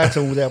how to use the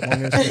iTunes app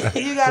on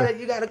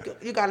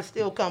this. you gotta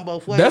still come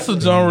both ways. That's a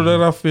genre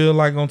that I feel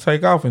like gonna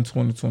take off in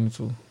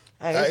 2022.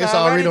 Hey, It's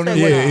already on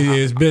taking the off. Yeah,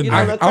 it's been. You know,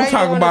 I'm the crazy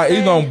talking one about is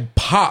it's saying- gonna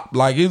pop.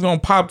 Like it's gonna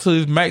pop to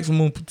its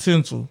maximum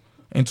potential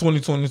in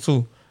 2022. I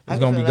It's can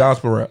gonna be feel that.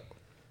 gospel rap.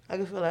 I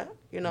can feel that.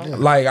 You know.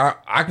 Like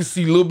I can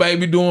see Lil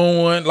Baby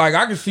doing one. Like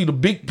I can see the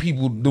big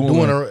people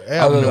doing a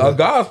album. a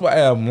gospel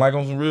album. Like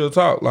on some real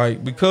talk.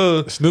 Like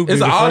because Snoop it's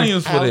did an the first-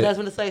 audience for I was that. just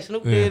gonna say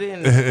Snoop did it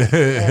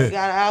and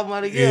got an album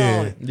of the year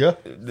on it. Yeah.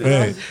 You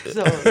know?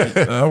 So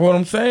That's what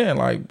I'm saying.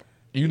 Like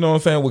you know what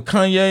I'm saying with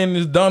Kanye and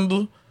his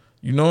Dunder.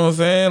 You know what I'm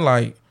saying.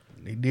 Like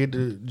They did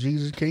the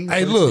Jesus King.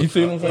 Hey, look, You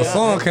see what I'm saying? a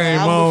song came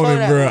I was on before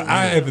and that bro,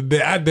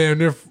 one. I damn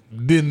near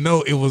didn't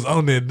know it was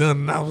on there done,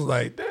 and I was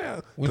like,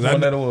 damn. which 'Cause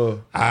one that was?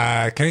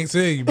 I can't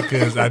tell you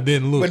because I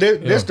didn't look.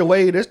 But that's the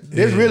way. That's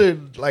really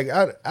like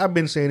I've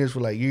been saying this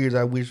for like years.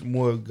 I wish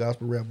more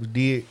gospel rappers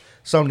did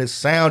something that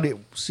sounded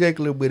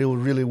secular, but it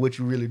was really what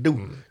you really do.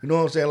 You know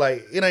what I'm saying?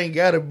 Like it ain't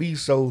gotta be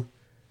so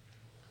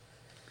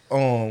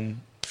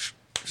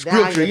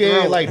scripture,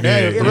 your throat. like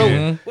down your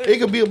Yeah. throat. It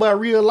could be about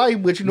real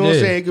life, but you know what I'm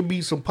Yeah. saying? It could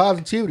be some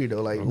positivity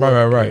though, like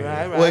Right.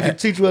 right. or it could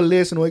teach you a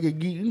lesson, or it could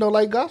get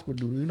like gospel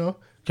do. You know?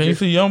 Can you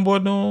see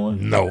YoungBoy doing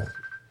one? no.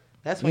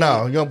 that's when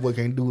No, young boy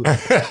can't do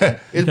it.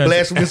 It's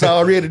blasphemous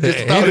already. Just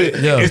start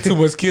it. Yeah. It's too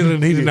much killing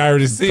he didn't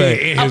already see it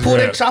in I his pulled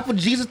rap. that chopper.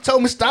 Jesus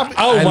told me stop it.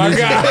 Oh Hey, my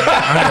listen.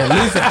 God.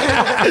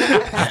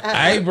 Listen,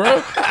 hey,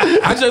 bro.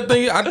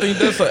 I think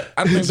that's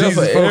an Jesus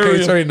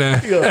area. right now.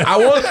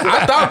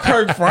 I thought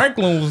Kirk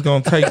Franklin was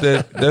gonna take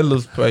that little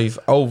space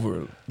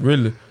over,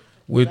 really,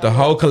 with the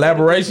whole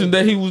collaboration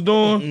that he was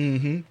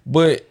doing.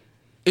 But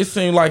it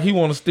seemed like he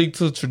want to stick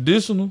to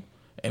traditional,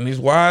 and it's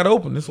wide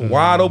open. It's a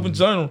wide open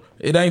genre.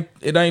 It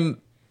ain't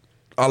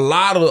a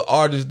lot of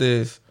artists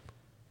that's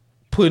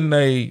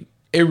putting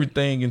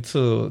everything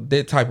into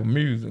that type of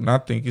music, and I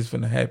think it's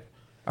finna happen.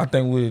 I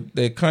think with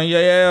that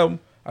Kanye album,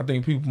 I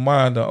think people's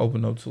mind are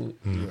open up to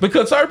it.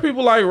 Because certain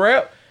people like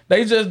rap,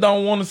 they just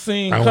don't want to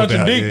sing I want that,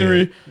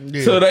 contradictory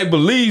yeah. to they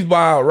believe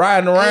by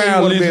riding ain't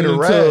around wanna be able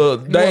listening to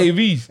to ride. Dave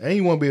East. And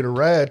you want to be able to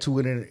ride to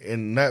it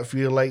and not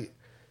feel like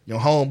your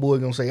homeboy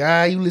gonna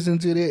say, you listen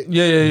to that.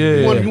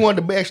 Yeah. You want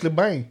to actually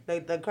bang.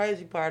 the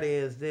crazy part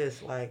is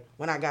this: like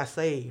when I got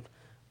saved,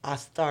 I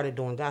started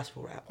doing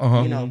gospel rap.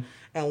 Uh-huh. You know,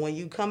 and when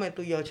you coming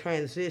through your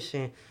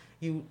transition,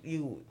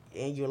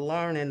 you're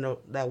learning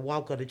that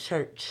walk of the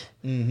church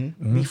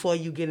before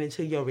you get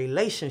into your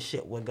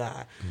relationship with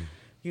God.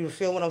 You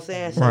feel what I'm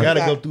saying? So You gotta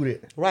go through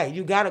that. Right,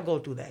 you gotta go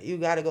through that. You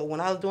gotta go. When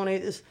I was doing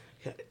it, it's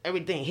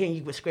everything hitting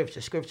you with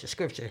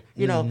scripture.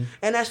 You know,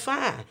 and that's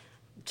fine.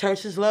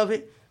 Churches love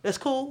it. That's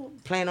cool.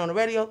 Playing on the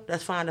radio,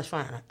 that's fine.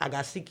 I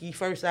got Seek Ye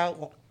First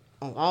out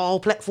on all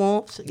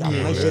platforms. Y'all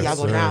make sure y'all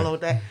go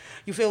download that.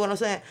 You feel what I'm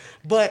saying?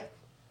 But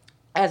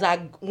as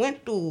I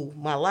went through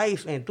my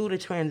life and through the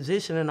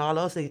transition and all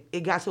those things,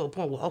 it got to a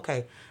point where,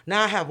 okay,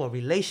 now I have a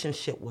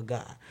relationship with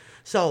God.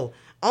 So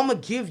I'm going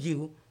to give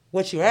you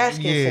what you're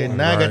asking Yeah, for.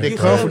 now I got that You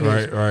feel me?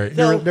 confidence. Right.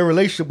 So- The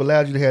relationship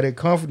allowed you to have that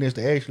confidence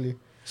to actually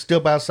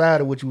step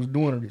outside of what you was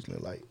doing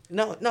originally, like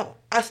No,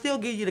 I still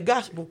give you the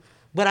gospel,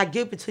 but I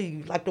give it to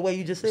you like the way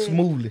you just said.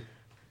 smoothly.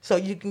 So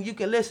you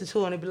can listen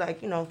to it and be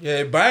like,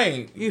 Yeah,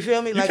 bang. You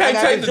feel me? You Like can't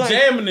I got take the joint.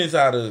 jamminess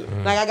out of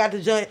it. Like I got the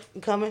joint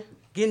coming,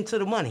 getting to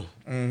the money.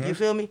 You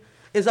feel me?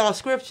 It's all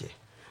scripture.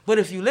 But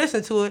if you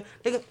listen to it,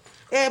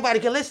 everybody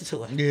can listen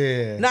to it.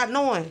 Yeah. Not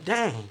knowing,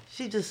 dang,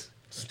 she just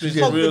Speak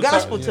spoke the real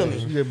gospel time, to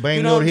yeah. me. You just bang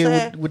You know over what I'm here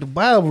saying? with the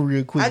Bible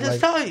real quick. I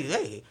just like, told you,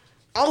 hey,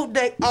 all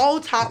day, all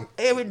top,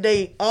 every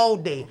day, all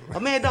day. A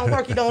man don't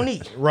work, he don't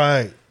eat.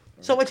 right.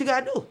 So what you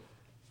gotta do?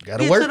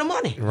 Gotta Get work. to the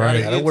money.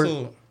 Right. Gotta work.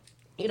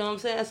 You know what I'm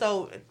saying?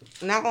 So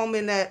now I'm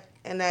in that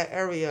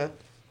area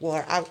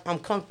where I'm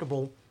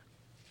comfortable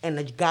in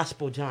the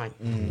gospel joint.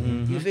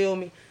 You feel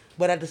me?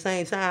 But at the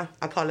same time,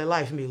 I call it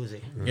life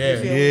music. Yeah. You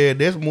feel me? Yeah,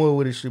 that's more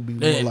what it should be.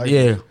 More like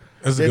Yeah.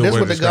 That's a good way what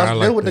to the describe. gospel. I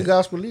like That's what the that.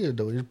 gospel is,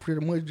 though. It's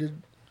pretty much just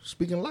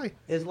speaking life.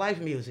 It's life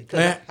music. 'Cause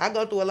Man. I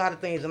go through a lot of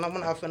things, and I'm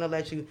not finna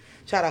let you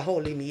try to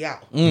hold me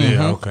out.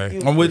 Yeah, okay.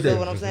 You, I'm with you feel that.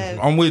 what I'm saying?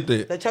 I'm with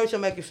that. The church will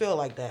make you feel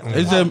like that.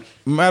 It's just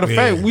matter of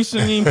fact, we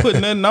shouldn't even put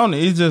nothing on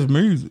it. It's just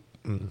music.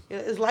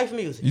 It's life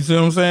music. You see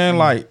what I'm saying?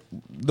 Like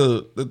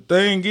the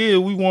thing is,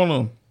 we want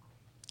to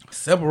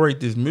separate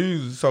this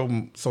music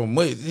so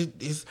much.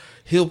 It's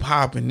hip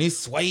hop and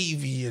this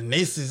swavy and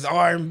this is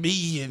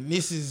R&B and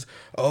this is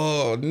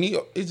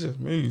neo. It's just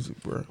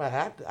music, bro. Like,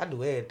 I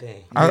do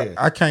everything.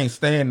 I can't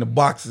stand the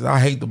boxes. I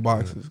hate the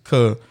boxes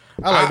because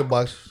I like the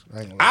boxes. I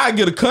ain't gonna lie. I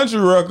get a country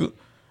record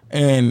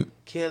and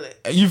Kill it.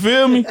 you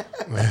feel me?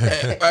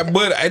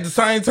 But at the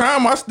same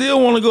time, I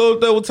still want to go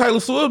up there with Taylor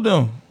Swift.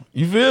 Them,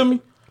 you feel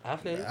me? I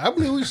feel it. I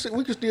believe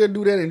we can still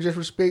do that and just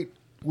respect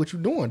what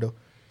you're doing, though.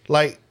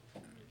 Like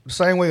the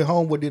same way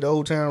Homeboy did the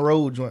Old Town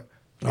Road joint.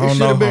 I don't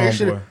know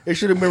Homeboy. It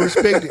should have been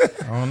respected.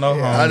 I don't know.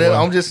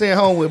 Homeboy. I'm just saying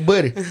home with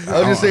Buddy. I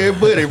was just saying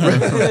Buddy, bro.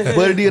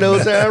 Buddy did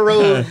Old Town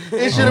Road.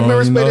 It should have been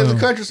respected as a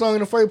country song in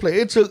the first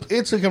place.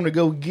 It took him to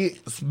go get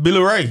Billy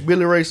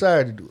Ray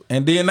Cyrus to do it.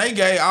 And then they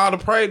gave all the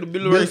praise to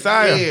Billy Ray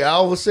Cyrus. Yeah,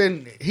 all of a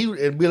sudden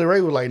Billy Ray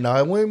was like, "Nah,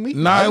 it wasn't me.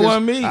 Nah, it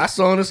wasn't me." I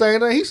saw the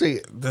same thing he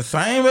said. The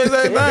same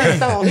exact That thing.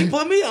 song, he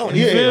put me on.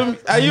 You it. feel me?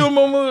 You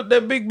remember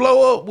that big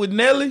blow up with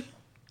Nelly?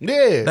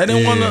 Yeah, They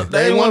didn't want to.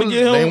 They didn't want to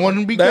get him. They wanted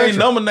him to be They country. ain't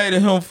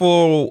nominated him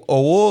for an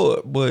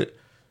award, but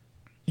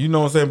you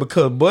know what I'm saying,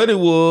 because Buddy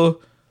was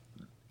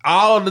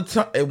all the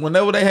time.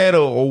 Whenever they had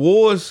an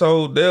award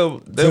show, they'll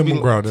Tim be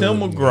McGraw,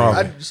 Tim they-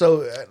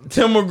 McGraw.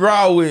 Tim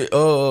McGraw with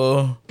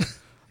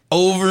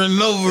over and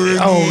over again.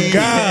 Oh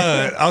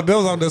God! Oh, that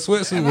was on the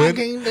sweatsuit with.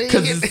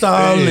 Cause it's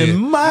all in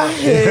my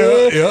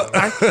head. Yeah.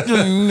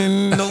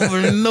 Over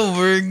and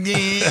over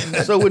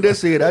again. So with that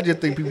said, I just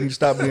think people need to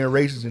stop being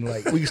racist and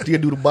like we can still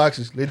do the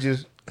boxes. Let's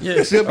just okay.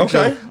 accept each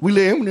other. We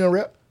let Eminem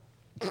rap.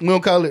 We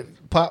don't call it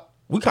pop.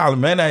 We call it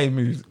mayonnaise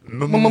music.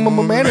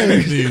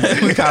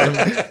 Mayonnaise. we call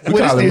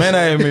it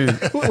mayonnaise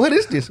music. What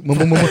is this?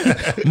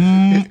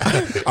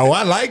 Oh,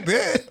 I like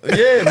that.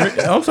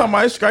 Yeah, I'm talking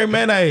about straight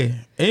mayonnaise.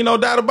 Ain't no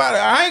doubt about it.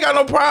 I ain't got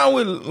no problem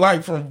with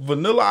like from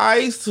Vanilla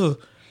Ice to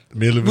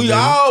Milli we Vanilli.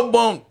 all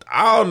bumped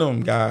all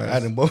them guys. I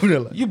didn't bump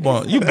Vanilla. You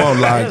bumped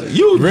Logic.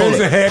 You was Renzo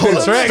bumping- had Hold the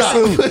up,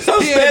 tracksuit. stop. So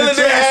He had Stanley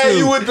the they had tracksuit.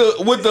 you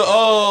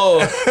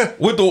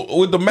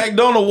with the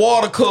McDonald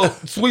water cup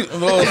sweet. I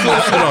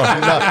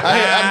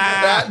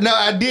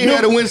did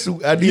have a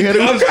windsuit. I did have a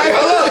windsuit. Okay,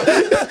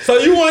 hold up. So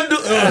you want to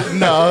do?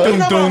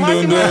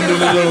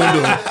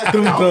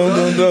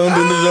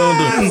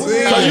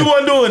 So you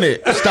weren't doing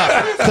it.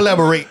 Stop.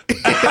 Collaborate.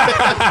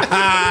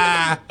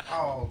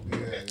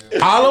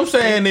 All I'm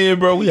saying is,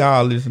 bro, we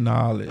all listen to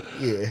all that.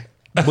 Yeah.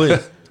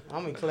 But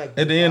I'm in collect.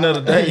 at the end of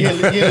the day,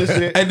 at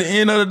the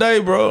end of the day,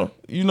 bro,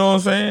 you know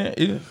what I'm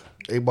saying?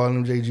 A-Ball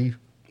and JG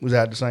was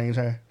out at the same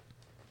time.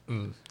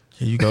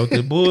 Here you go with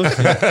that bullshit.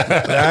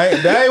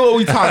 that ain't what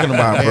we talking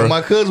about, bro. Man,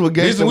 my cousin was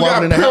gangster Listen, we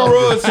got walking in the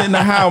Pure house. Rush in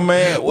the house,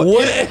 man.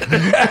 What?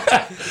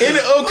 Any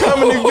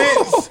upcoming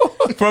events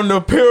from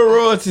the Pure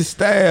Royalty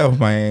staff,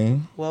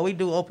 man? Well, we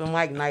do open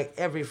mic night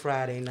every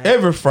Friday night.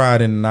 Every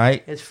Friday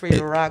night. It's free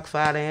to rock,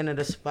 Friday into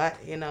the spot,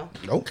 you know.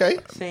 Okay.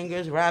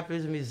 Singers,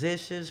 rappers,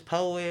 musicians,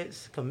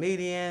 poets,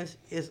 comedians.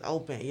 It's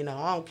open. You know,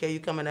 I don't care.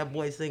 You come in that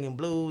boy singing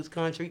blues,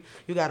 country.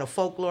 You got a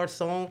folklore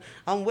song.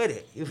 I'm with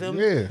it. You feel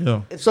me?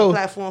 Yeah. It's So- a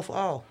platform for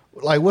all.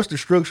 Like, what's the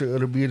structure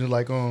of the business?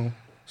 Like,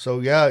 so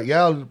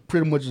y'all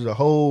pretty much is a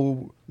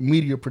whole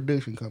media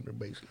production company,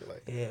 basically.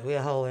 Like, Yeah, we're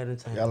a whole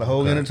entertainment. y'all a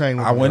whole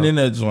entertainment. I went in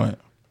that joint.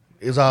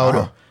 It's all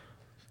there.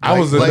 I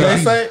was in Like there.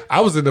 they say-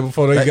 I was in there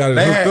before they got it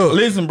They hooked had, up.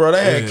 listen, bro.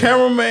 They had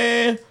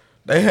cameraman.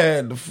 They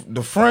had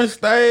the front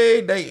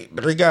stage. They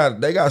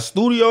got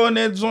studio in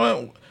that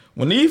joint.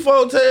 When these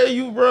folks tell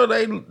you, bro,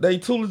 they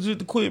too legit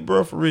to quit,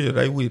 bro. For real,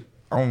 they with it.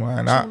 Oh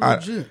man,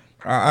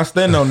 I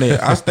stand on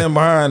that. I stand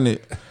behind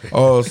it.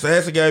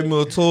 Sassy gave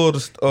me a tour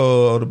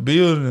of the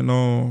building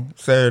on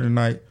Saturday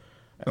night,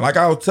 and like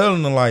I was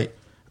telling them, like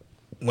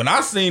when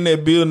I seen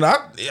that building,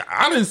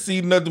 I didn't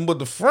see nothing but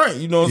the front.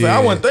 You know what I'm saying? I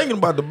wasn't thinking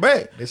about the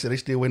back. They said they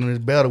still waiting on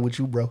this battle with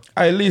you, bro.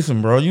 Hey,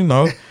 listen, bro. You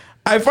know,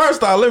 Hey,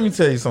 first off, let me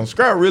tell you something.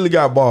 Scrap really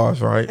got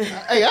bars, right?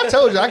 Hey, I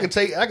told you I can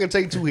take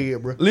 2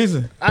 head, bro.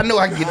 Listen, I know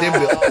I can get that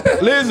bill.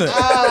 listen.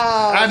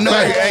 I know.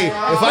 Hey,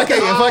 if I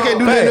can't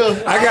do that,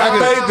 enough, I got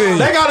faith in you.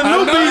 They got a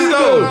new beast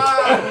though.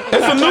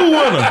 It's a new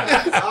winner.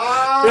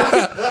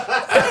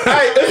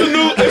 Hey, it's a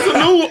new.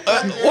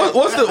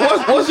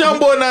 What's young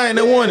boy name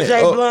that won it?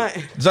 Jay Blunt.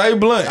 Jay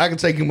Blunt. I can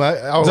take him. I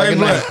don't Jay like his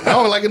Blunt. name. I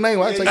don't like his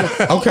name. I take him.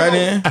 Okay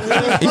then.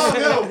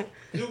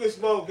 You can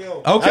smoke him.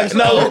 Okay,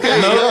 no. See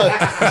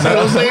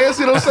what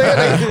I'm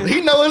saying?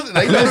 He knows.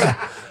 They know.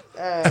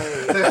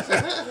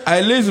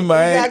 Hey, listen, You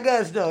man. got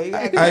guts though. You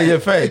got guts. Hey, yeah,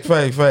 fact.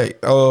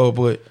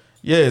 But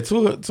yeah,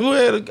 two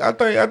head. I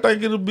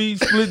think it'll be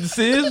split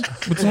decision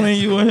between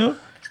you and him.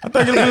 I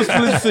think it'll be a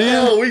split decision.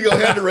 Oh, we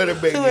gonna have to run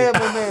it back. Two-head,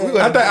 my man.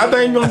 I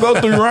think you're gonna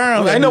go 3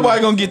 rounds. Ain't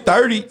nobody gonna get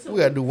 30 We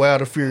gotta do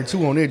Wilder Fury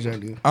 2 on that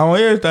joint. on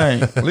everything.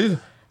 Listen,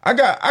 I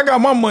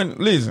got my money.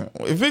 Listen,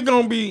 if it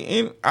gonna be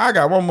in, I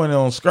got my money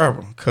on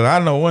Scrapper because I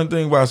know one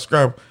thing about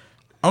Scrapper.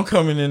 I'm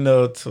coming in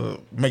there to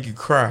make you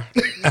cry.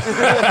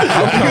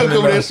 I'm coming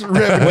in there.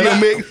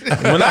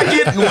 When I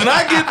get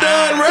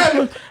done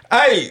rapping,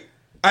 hey,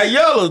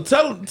 Yellow,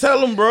 tell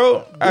him,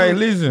 bro. Hey,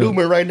 listen. Do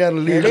me right now to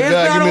leave.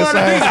 God, give me a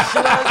sign.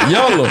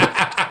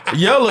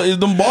 Yellow, is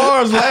them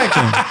bars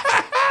lacking?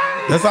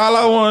 That's all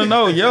I want to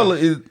know. Yellow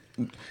is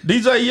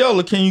DJ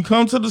Yellow. Can you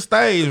come to the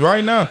stage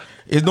right now?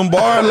 Is them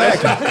bars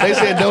lacking? They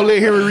said don't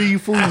let Henry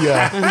Reed fool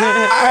y'all.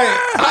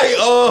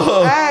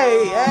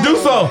 Do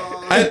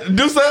something.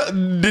 Do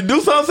something. Did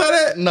do something say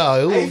that?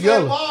 No, it was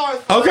Yellow.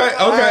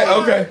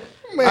 Okay.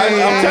 Man,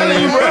 I'm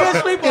telling you, bro.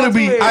 It'll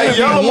be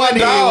Yellow one my head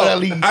when I dog.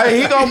 leave.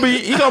 Hey, he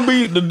gonna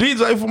be the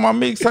DJ for my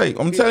mixtape.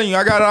 I'm telling you,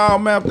 I got it all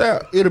mapped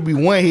out. It'll be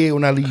one head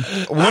when I leave.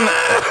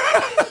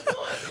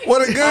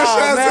 What a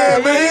gunshot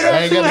said, man.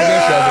 I ain't got the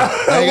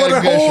gunshot. I ain't got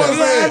the gunshot.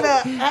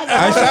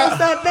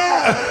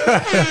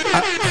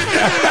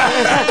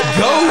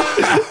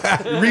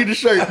 Go. Read the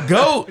shirt.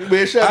 Go.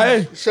 Man, shout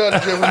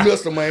out to Jeffrey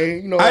Mister,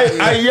 man. You know,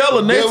 I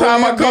Yellow. Next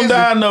time I come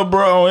down there,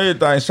 bro, on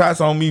everything, shots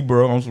on me,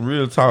 bro, on some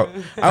real talk.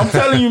 I'm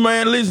telling you,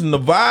 man. Listen, the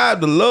vibe,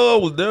 the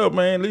love was there,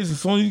 man. Listen,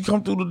 as soon as you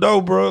come through the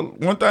door, bro,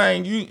 one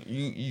thing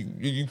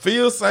you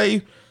feel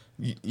safe.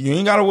 You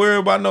ain't gotta worry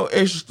about no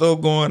extra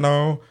stuff going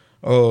on.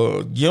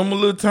 Give them a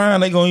little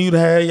time. They gonna either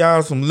have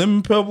y'all some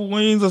lemon pepper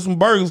wings or some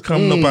burgers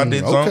coming up out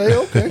there.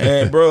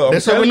 Okay. And bro, I'm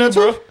That's telling you,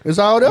 bro. It's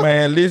all there.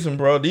 Man, listen,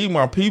 bro. These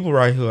my people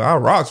right here. I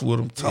rocks with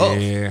them tough.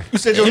 Yeah. You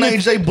said your name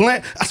Jay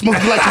Blunt. I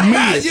smoked you like a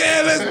mid.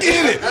 Yeah, let's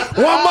get it.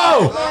 One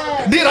more.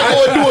 Then I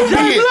go and do a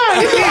bid.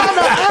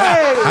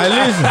 I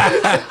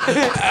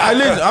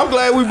listen. I'm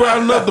glad we brought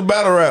up the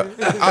battle rap.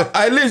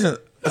 I listen.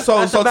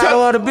 So the battle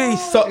of the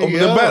beast. So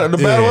the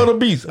battle of the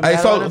beast. Hey,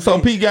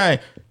 so P Gang,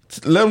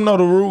 let them know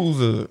the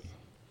rules of it.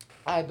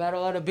 All right,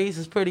 Battle of the Beast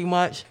is pretty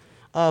much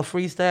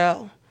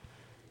freestyle.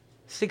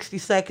 60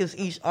 seconds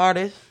each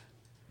artist.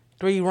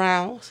 3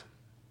 rounds.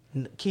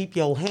 Keep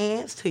your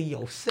hands to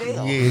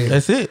yourself. Yeah.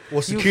 That's it.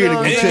 Well, security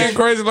You feel It me? ain't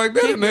crazy like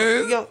that,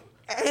 man.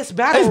 It's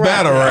battle It's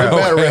rap. battle rap.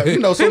 Battle rap. You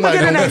know, People somebody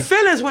get in gonna their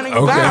feelings when you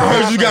Okay. battle I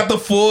heard rap. you got the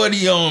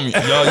 40 on me. Yo,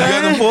 you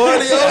got the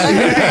 40 on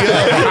me?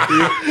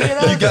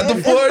 You got the 40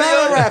 It's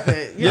battle on me?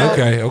 rapping. You know?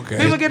 Okay.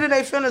 People get in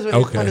their feelings when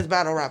it's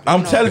battle rapping. I'm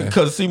you know? telling you,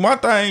 because see, my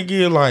thing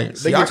is like,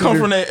 see, I get come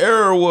too- from that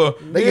era where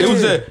we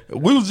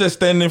was just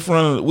standing in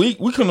front of, we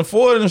couldn't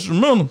afford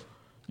instrumentals.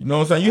 You know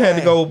what I'm saying? You had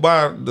to go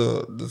buy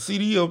the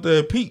CD up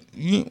there at Peak.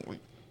 We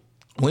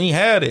ain't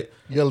had it.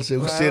 Yellow said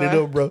we set it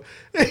up, bro.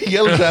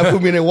 Yellow tried to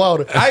put me in that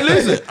water. Hey,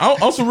 listen,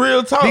 on some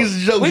real talk.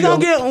 These are jokes. We gonna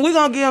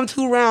give them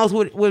 2 rounds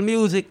with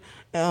music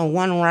and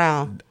 1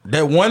 round.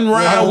 That 1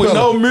 round with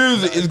no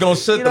music is gonna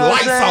shut You the know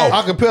lights what I'm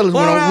off. Acapellas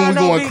when we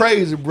going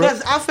crazy, bro.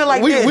 I feel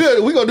like we this.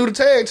 we gonna do the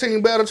tag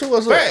team battle too.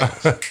 What's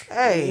up?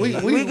 Hey, We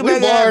can make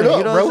it barred happen, up,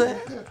 you know bro. what I'm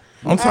saying?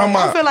 I'm talking I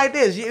about. feel like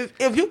this.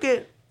 If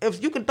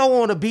you can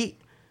throw on a beat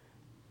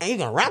and you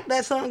can rap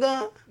that song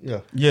on, Yeah.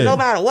 no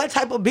matter what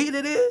type of beat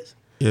it is,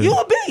 Yeah. you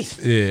a beast.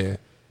 Yeah.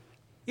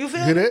 You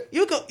feel Hear me? that?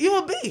 You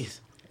a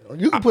beast.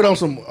 You can put on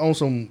some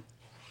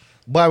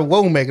Bobby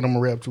Womack and I'm gonna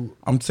rap too.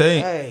 I'm telling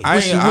you, Hey, I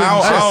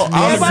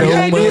Everybody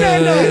can't do that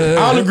though.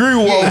 don't agree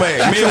with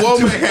Womack. Me and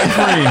Womack ain't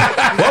friends.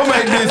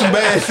 Womack did some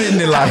bad shit in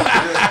his life.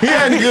 He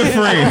ain't a good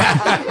friend.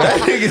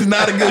 That nigga's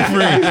not a good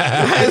friend.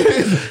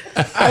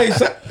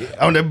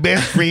 I'm the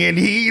best friend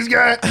he's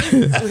got.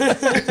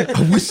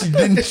 I wish he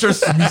didn't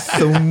trust me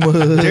so much.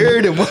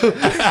 Dirty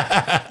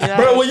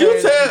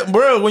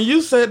Bro, when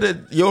you said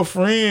that your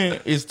friend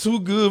is too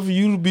good for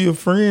you to be a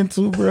friend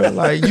too, bro,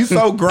 like you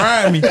so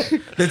grimy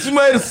that you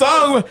made a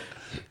song with.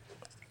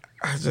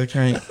 I just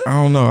can't. I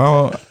don't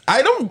know.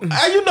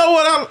 You know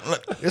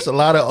what? It's a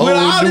lot of old with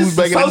all dudes this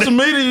back in the social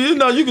media, you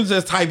know, you can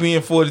just type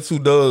in 42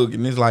 Doug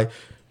and it's like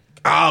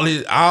all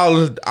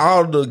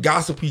the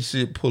gossipy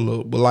shit pull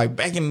up. But like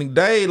back in the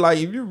day, like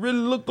if you really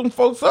look them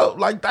folks up,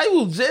 like they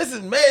was just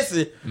as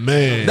messy.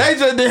 Man. They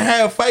just didn't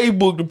have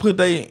Facebook to put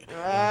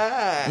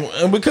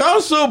and because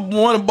I'm sure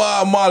one of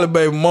Bob Marley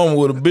baby mama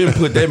would have been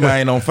put that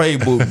man on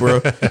Facebook,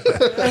 bro.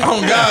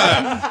 Oh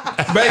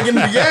God. back in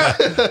the gap.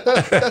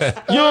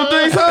 You don't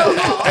think so?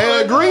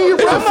 Al Green,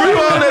 bro. There's a few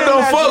on that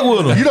don't fuck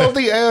with him. You don't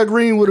think Al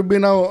Green would have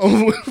been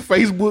on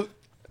Facebook?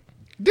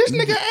 This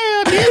nigga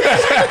Al did it.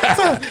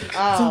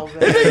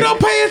 This nigga don't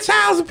pay his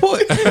child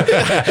support. That's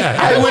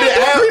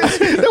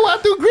why I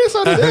threw grits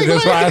on the thing.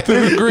 That's why I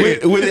threw the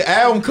grit. With the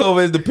album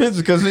cover as the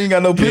picture, because he ain't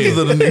got no pictures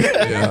of the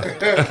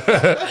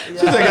nigga. She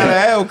said got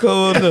an album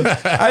cover.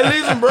 Hey,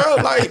 listen, bro,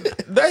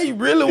 like they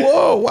really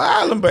were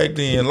wilding back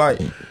then.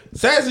 Like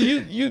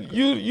Sassy,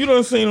 you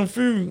done seen a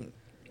few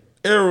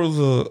eras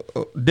of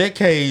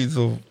decades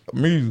of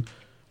music.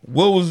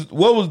 What was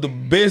the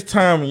best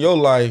time in your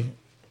life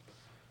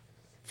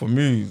for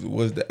music?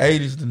 Was the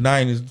 80s, the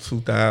 90s, the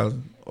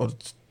 2000s, or the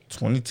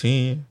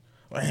 2010?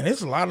 Man,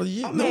 it's a lot of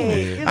years.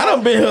 I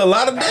done been here a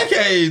lot of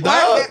decades,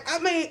 dog. I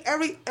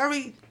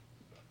mean,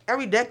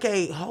 every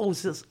decade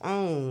holds its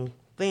own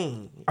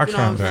thing. I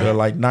kind of feel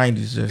like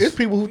 90s just. It's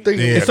people who think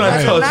it's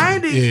untouchable.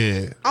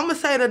 90s. I'm gonna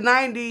say the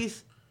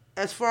 90s,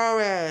 as far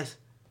as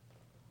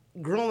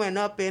growing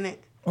up in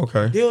it,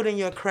 building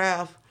your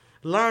craft,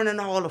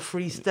 learning all the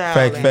freestyle,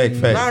 fact.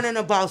 learning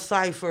about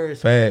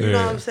ciphers. Fact. You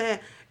know what I'm saying?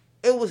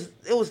 It was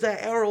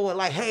that era where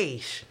like,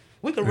 hey,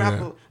 we can rap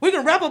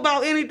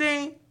about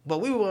anything. But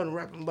we wasn't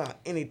rapping about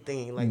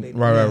anything like they do.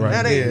 Right.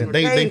 That ain't,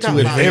 They ain't too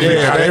talking about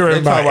advanced. They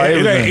rap about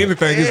everything. It ain't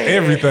anything, it's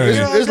everything.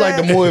 It's like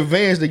the more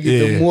advanced they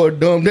get, the more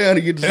dumbed down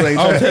they get the same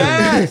time.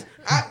 Yes.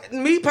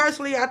 Me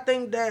personally, I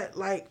think that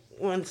like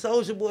when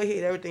Soulja Boy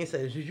hit, everything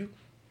says you.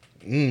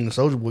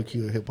 Soulja Boy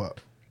killed hip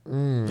hop. He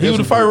was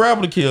the first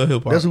rapper to kill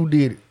hip hop. That's who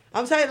did it.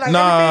 I'm saying like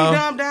everything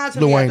dumbed down to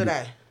Lil me Wayne after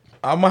that.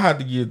 I'm gonna have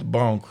to give the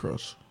Bone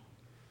Crusher.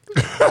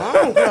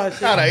 Bone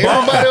Crusher. Out of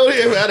everybody over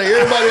here, rap.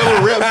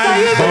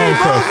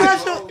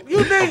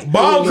 You think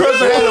Bone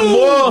Crusher had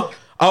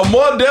a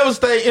more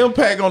devastating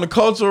impact on the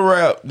cultural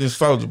rap than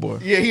Soulja Boy?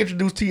 Yeah, he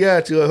introduced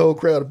T.I. to a whole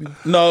crowd of people.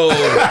 No,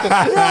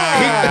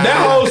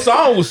 that whole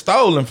song was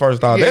stolen.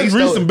 First off, that's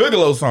Reese and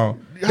Bigelow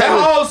song. That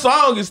whole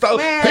song is stolen.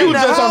 Man, he was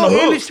just on the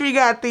hook. Industry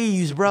got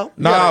thieves, bro.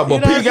 Nah,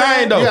 but P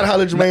Gang though. You gotta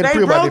holler at Jermaine They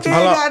Dupri about broke that.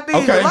 and got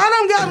thieves. Okay. A lot of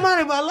them got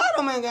money, but a lot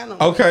of them ain't got no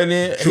money. Okay,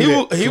 then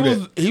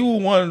he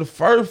was one of the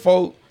first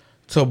folk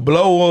to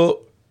blow up.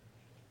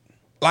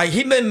 Like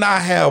he did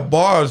not have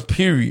bars.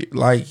 Period.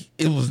 Like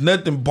it was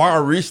nothing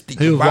baristic.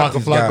 He was about Waka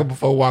this guy. Flocka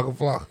before Waka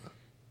Flocka.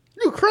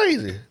 You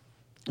crazy.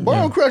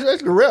 Bone Crusher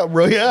actually rap,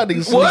 bro. Yeah, I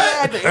think so. What?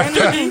 I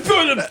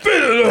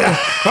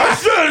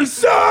shouldn't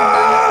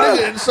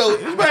say. So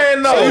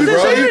man, no,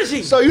 bro.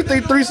 So you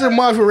think 3 Cent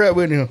Mafia rap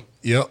with him?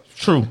 Yep.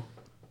 True.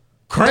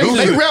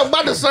 They rap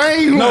about the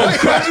same. No,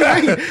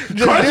 Crunchy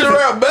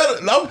rap better.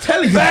 I'm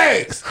telling you,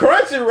 facts.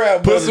 Crunchy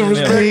rap better. Put some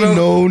than respect them. Ain't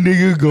no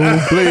nigga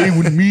gonna play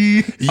with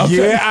me.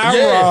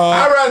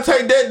 I'd rather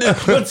take that than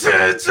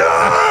attention.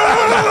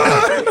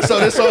 So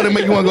that song that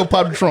make you want to go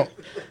pop the trunk.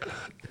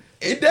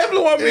 It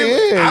definitely want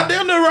me. Yeah. I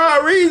damn near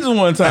ride Reason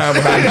one time.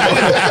 Hey,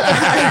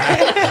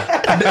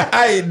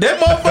 that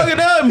motherfucker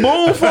there in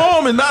boom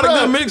form is not a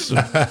good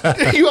mixture.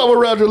 You almost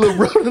around your little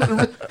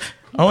brother.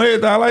 On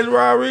everything, I like to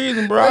ride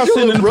Reason, bro. I sit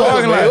in the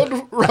parking lot. What the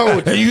wrong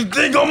with Hey, you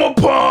think I'm a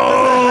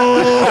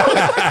punk?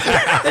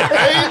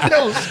 Ain't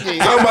no shit.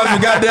 Talking about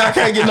some goddamn, I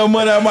can't get no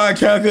money out of my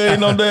account because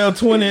ain't no damn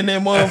 20 in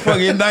that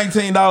motherfucker.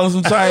 $19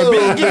 some change.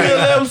 Bitch, give me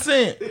 11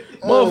 cents.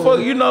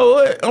 Motherfucker, you know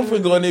what? I'm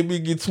finna go in there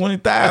and get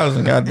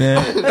 20,000,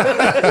 goddamn.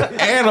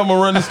 And I'm gonna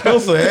run the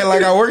Spencer head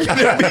like I work in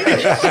that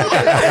bitch.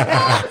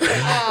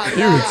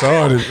 You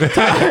retarded, man.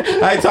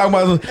 I ain't talking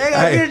about some. I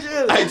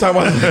ain't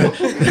talking about some.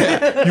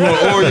 You want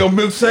Oreo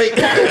milkshake?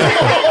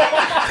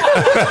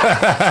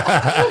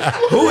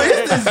 Who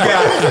is this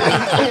guy?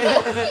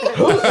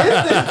 Who is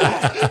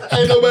this?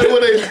 Ain't no matter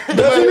what they.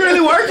 Does he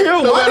really work here?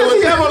 Why does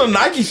he have on a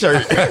Nike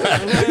shirt?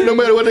 No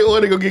matter what they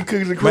order, they gonna get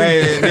cookies and cream.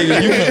 Man,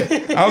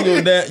 nigga, I don't give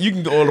a damn. You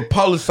can go on the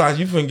polar size.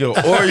 You finna get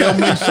an Oreo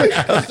milkshake.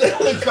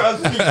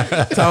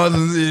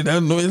 Thomas, it's a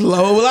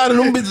lot of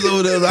them bitches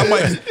over there. I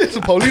might. It's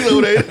a police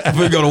over there. I'm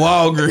finna go to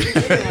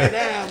Walgreens.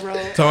 Damn, bro.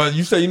 Thomas,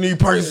 you say you need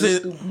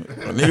Percocet?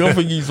 Nigga, I'm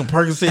finna give you some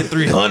Percocet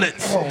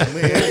 300s. Oh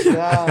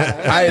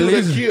man. Hey,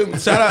 listen.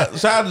 Shout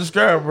out to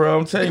Scrap, bro.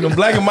 I'm telling you, them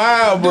Black and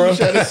Mild, bro.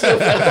 This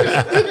dude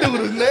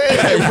is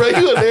nasty, bro.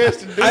 You a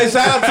nasty dude. Hey,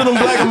 shout out to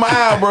them Black and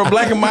Mild, bro.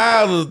 Black and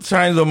Mild will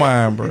change your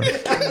mind, bro.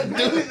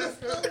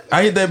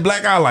 I hit that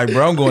black eye like,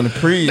 bro, I'm going to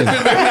prison. And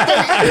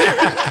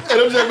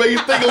I'm just making you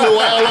think a little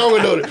while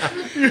longer, don't it?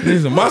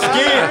 Listen, my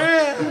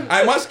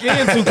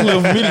skin too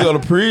clear for me to go to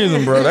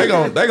prison, bro. They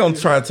gonna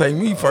try to take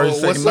me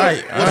first, second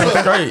night. I'm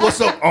straight.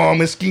 What's up,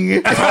 arm and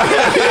skin?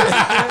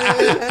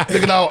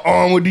 Looking all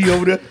arm with D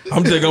over there.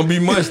 I'm just gonna be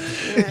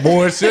musty.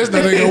 Boy,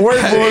 chestnut ain't gonna work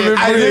for him in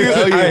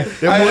prison.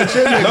 That boy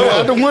chestnut go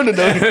out the window,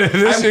 though.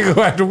 This shit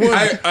go out the window.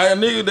 A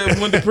nigga that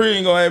went to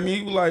prison gonna have me,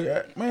 he was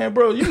like, man,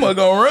 bro, you must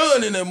gonna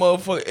run in that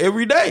motherfucker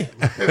every day.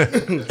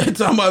 And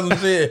talking about some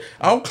shit,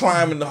 I'm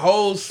climbing the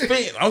whole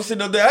spin. I'm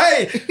sitting up there,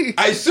 hey,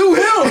 I sue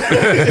him.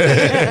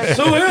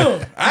 Sue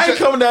him. I ain't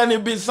coming down there,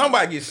 bitch.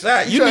 Somebody get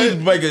shot. You need to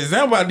make an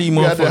example out of these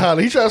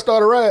motherfuckers. He trying to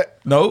start a riot.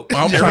 Nope.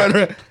 I'm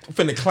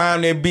finna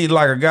climb that bitch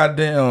like a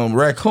goddamn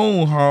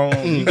raccoon home.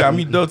 You got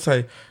me duct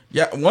tape.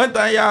 Yeah, one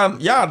thing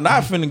y'all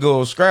not finna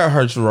go scrap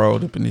Herschel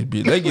Road up in this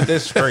bitch. They get that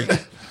straight.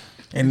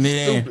 And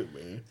then Stupid,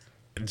 man.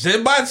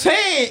 just by 10,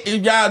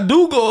 if y'all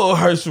do go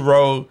Herschel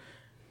Road,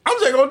 I'm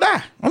just gonna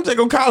die. I'm just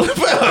gonna call it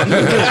foul.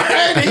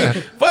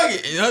 Fuck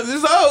it.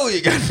 It's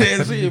over.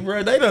 Goddamn shit,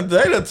 bro. They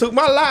done took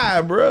my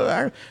life,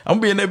 bro. I'm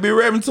being that big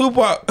rapping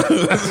Tupac. Like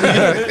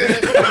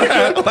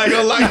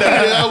I like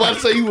that. I was about to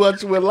say you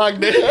watch with like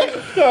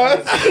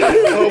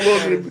that.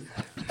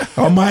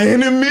 I'm my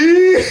enemy.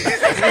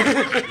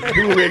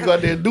 Dude ain't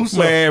got there do something.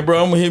 Man,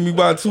 bro, I'm gonna hit me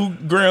by 2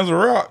 grams of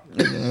rock.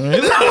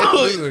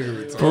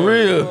 For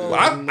real.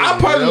 I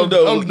personally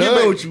though, I'm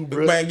done with you,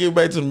 bro. Man, get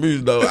back to the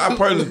music though. I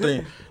personally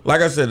think,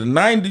 like I said, the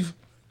 90s,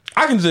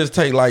 I can just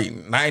take like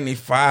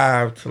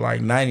 95 to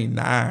like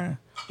 99.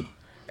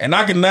 And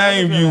I can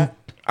name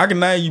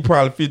you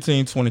probably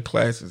 15, 20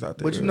 classics out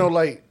there. But you know,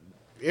 like,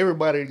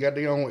 everybody got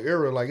their own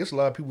era. Like, it's a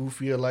lot of people who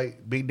feel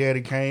like Big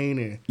Daddy Kane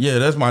and yeah,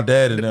 that's my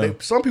dad and them.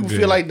 some people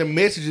feel like the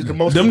message is the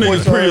most Them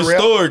important niggas song in rap.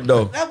 prehistoric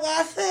though. That's what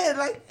I said.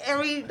 Like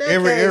every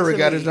era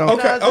got its own.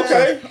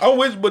 Okay. I'm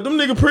with you, but them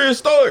niggas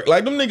prehistoric.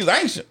 Like them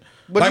niggas ancient.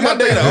 But like you my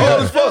gotta dad think-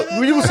 old as fuck.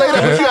 When you say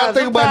that, but you gotta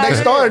think about they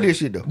started this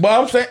shit though. But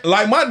I'm saying,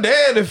 like my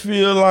dad, I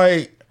feel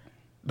like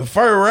the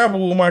first rapper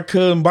was my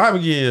cousin Bobby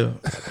Gill.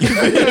 You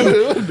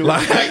feel me?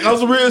 Like on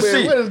some real Man,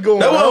 shit. what is going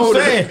That's what on I'm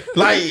there? saying.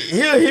 Like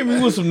he'll hit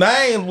me with some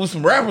names, with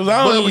some rappers.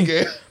 I don't Bobby even,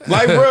 Gill.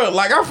 like, bro.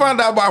 Like I found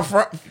out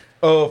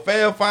about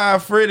Fab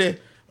Five Freddy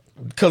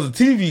because of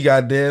TV.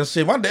 Goddamn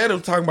shit. My dad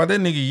was talking about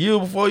that nigga a year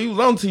before he was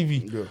on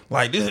TV. Yeah.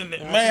 Like this,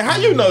 man. How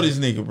you know this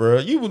nigga, bro?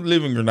 You was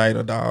living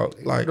Grenada, dog.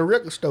 Like The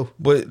record store.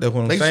 but that's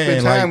what I'm They saying.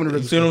 spend Like, time in the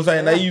you see what I'm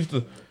saying? They used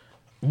to.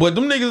 But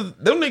them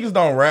niggas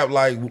don't rap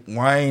like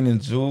Wayne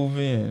and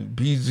Juvie and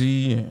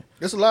BG and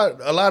There's a lot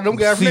of them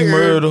guys from C there.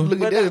 Murder.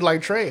 Look at that, it's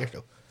like trash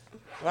though.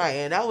 Right,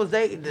 and that was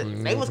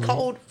they was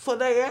cold for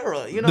their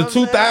era. You know, the what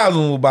I'm saying?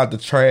 2000s was about the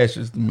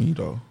trashes to me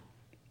though.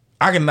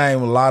 I can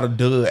name a lot of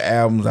Dud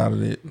albums out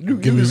of it.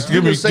 Give me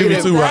two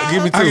right.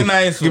 Give me two. I can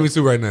name some. Give me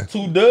two right now.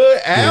 2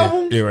 Dud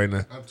albums. Yeah, right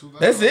now.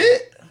 That's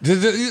it.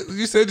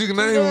 You said you can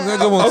name them. I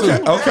just want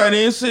two. Okay,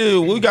 then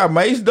shit. We got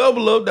Mace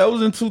Double Up. That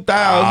was in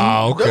 2000.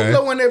 Oh, okay.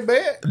 Double O wasn't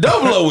that bad.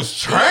 Double O was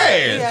He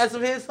trash. had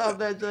some hits off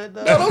that joint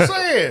though. That's what I'm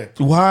saying.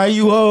 Why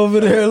you over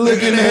there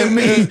looking at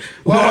me?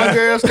 Why my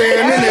girl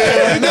standing in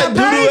there? That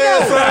doodle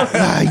ass song.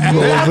 Why you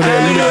over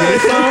there looking at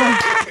That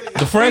song.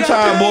 The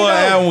Franchise Boy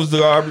album was the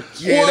garbage.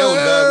 Yeah, that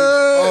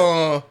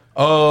was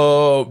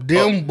garbage.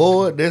 Them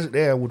boy, that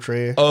album was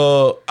trash.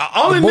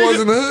 Only Boys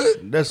nigga, in the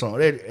Hood. That song,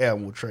 that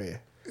album was trash.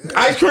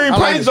 Ice Cream I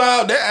like Paint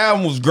Job. That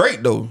album was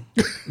great though.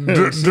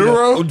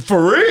 Duro.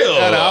 For real.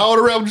 Out of all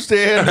the rappers you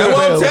said, That's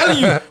what I'm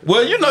telling you.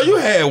 Well, you know, you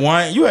had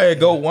Wayne. You had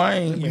Go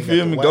Wayne. You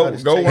feel me? Go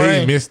He Wayne.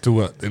 ain't missed too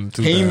much in the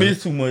 2000s. He ain't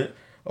missed too much.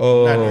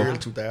 Not in the early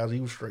 2000s, he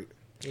was straight.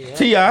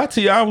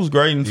 T.I. was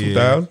great in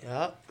 2000.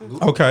 Yep.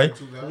 Okay.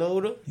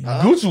 Luda.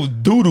 Gucci was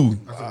doo-doo.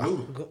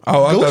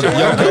 Oh, I thought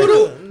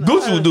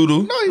Gucci was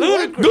doo-doo. No, he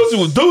wasn't. Gucci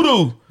was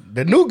doo-doo.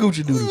 The new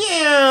Gucci dude.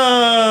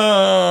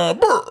 Yeah.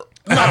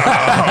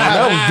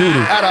 That was doo-doo.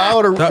 Out of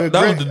all the,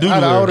 That was the dude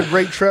out of all word. the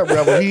great trap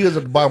rappers, he is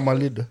at the bottom of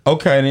my list.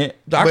 Okay,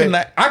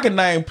 then. I can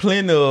name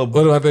plenty of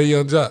What about that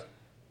Young Jock?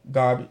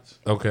 garbage.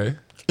 Okay.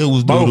 It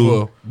was Both doo-doo. of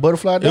them.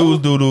 Butterfly It was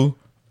doo-doo.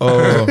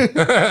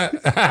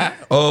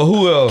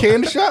 Who else?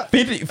 Candy Shop.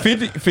 50 had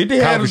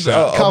Coffee a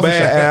Shop.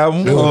 bad Shop.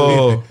 album. That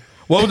was it.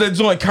 What was that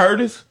joint?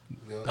 Curtis?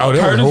 Oh,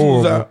 that Curtis was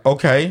was horrible.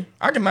 okay.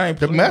 I can name The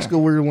plenty. Masker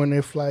weird when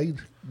they fly.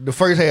 The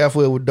first half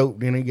of it was dope,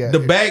 then they got The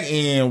back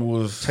end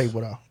was tape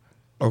it off.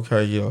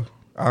 okay. Yeah,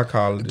 I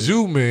call it.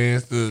 Juice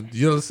Man, the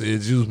Yellow said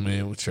Juice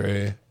Man was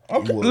trash.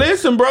 Okay.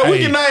 Listen, bro, we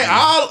can name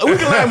all. We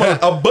can name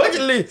a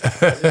bucket list.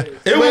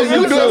 It was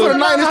you do it for the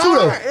 90s too,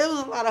 though. It was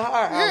a lot of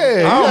hard.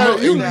 Yeah, I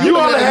don't know. You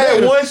only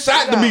had one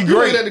shot to be You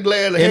great let the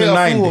glass in the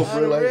half full, 90s.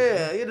 bro.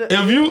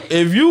 Like,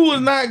 If you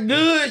was not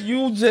good,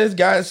 you just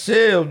got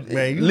shelved.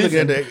 Man, you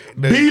Listen, look at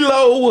the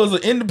B-Lo was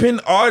an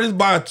independent artist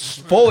by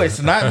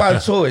voice, not by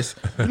choice.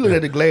 you look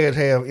at the glass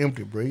half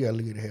empty, bro. You gotta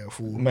look at the half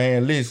full.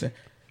 Man, listen.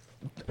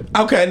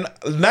 Okay,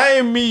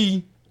 name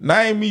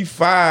me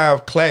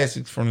 5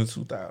 classics from the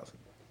 2000s.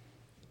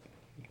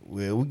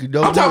 Well, we could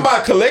go. I'm talking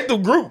about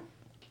collective group.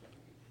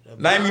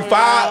 Name me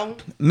 5.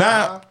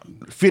 9.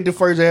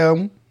 51st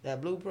album, That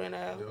Blueprint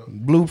album.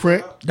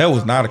 Blueprint. That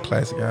was not a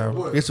classic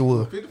album. Yes, it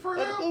was.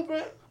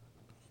 Blueprint.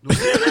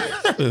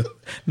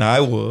 Nah,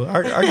 it was.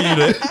 I give you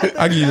that.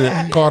 I give you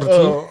that. Carter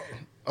too.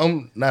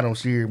 I'm not on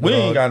serious. We but,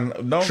 ain't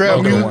got no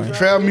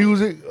trap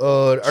music,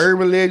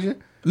 Urban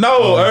Legend.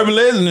 No, Urban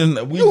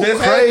Legend. We You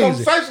just had a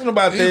crazy. conversation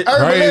about that.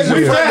 Urban Legend.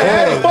 We just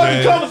had a Man.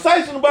 fucking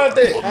conversation about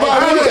that.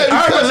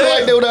 Urban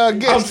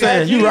Legend. I'm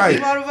saying you right.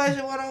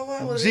 Motivation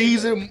 101 was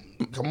Jesus,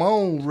 come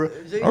on, bro.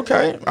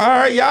 Okay, all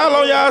right, y'all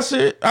on y'all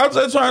shit. I was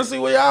just trying to see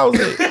where y'all was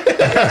at.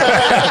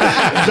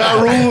 Ja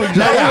Rule.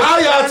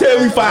 All y'all tell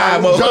me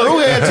 5. Ja Rule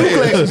had 2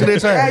 classics in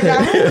that Hey, time. Ja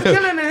Rule was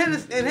killing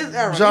in his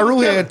era. Ja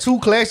Rule had 2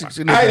 classics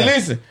in that Hey, time.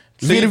 listen.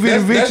 See, Vita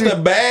Vita that's Vici.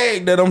 the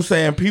bag that I'm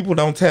saying people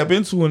don't tap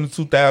into in the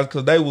 2000s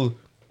because they was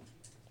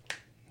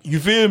You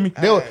feel me?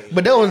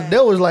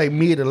 That was like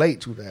mid to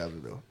late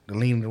 2000 though. The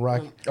Lean and the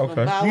Rocket.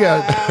 Okay.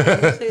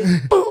 Yeah.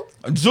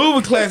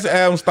 Juve classic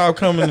album stopped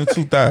coming in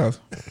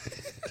 2000.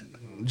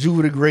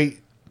 Juve the Great,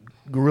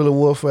 Guerrilla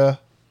Warfare.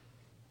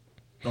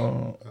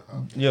 Juve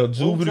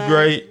the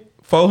Great,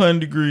 400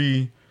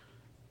 Degree,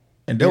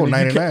 and That then was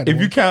 99.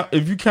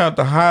 if you count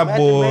the High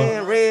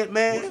Boy, Red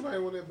Man.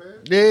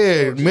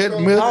 Yeah,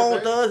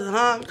 Bone Thugs,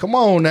 huh? Come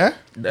on now.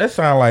 that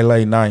sound like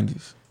late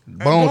 90s.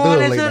 Bone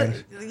Thugs late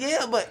 90s.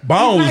 Yeah, but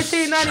Bone was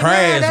 1999,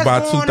 trash that's by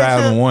going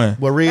 2001.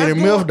 But Red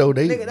and Milf though,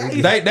 they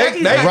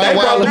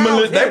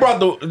brought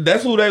the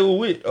that's who they were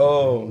with.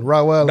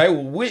 Rottweiler. They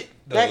were with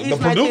That the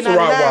East producer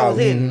 1999 was Rottweiler.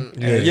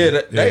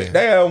 hitting.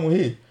 They album was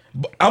hit.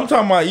 But I'm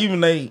talking about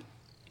even they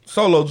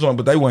solo joint,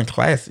 but they weren't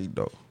classic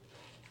though.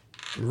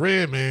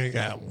 Red Man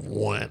got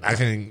one. I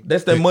can't.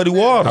 That's that Muddy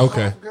Water.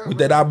 Okay. With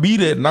that I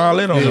Beat It and all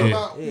that on there.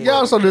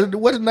 Y'all saw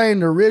what's the name?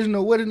 The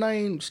original. What the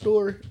name?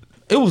 Story.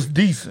 It was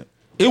decent.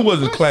 It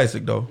was a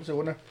classic though. So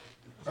what now?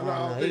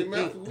 We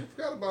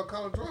forgot about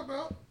College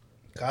Dropout.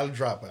 College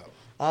Dropout.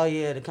 Oh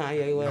yeah, the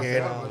Kanye West.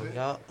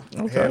 Yeah.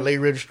 Had late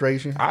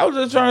registration. I was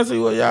just trying to see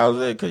what y'all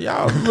was at because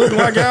y'all was looking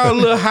like y'all a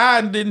little high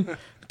and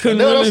couldn't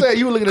No, really I'm saying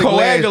you were looking at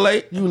coagulate. the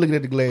glass. You were looking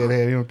at the glass.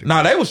 Had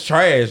Nah, they was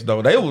trash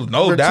though. They was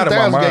no doubt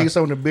about 2000 mine. gave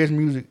some of the best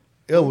music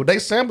ever. They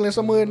sampling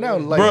some of it now.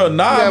 Like, Bro, you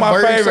nah, got my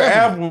Bird favorite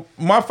sampling. rapper,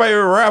 my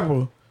favorite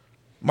rapper,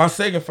 my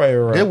second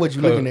favorite rapper. That's what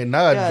you looking at.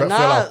 Nas fell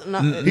off.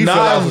 Nas He fell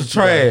off was with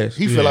trash.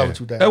 He fell off with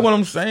 2000. That's what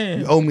I'm saying.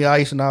 You owe me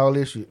ice and all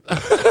this shit.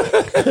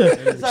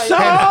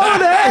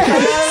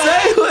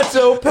 Say what's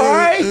your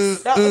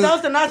price? That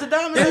was the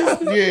Nostradamus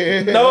album?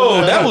 Yeah.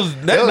 No,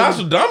 that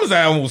Nostradamus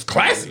album was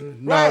classic.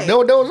 Nah, that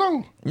was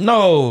on.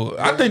 No,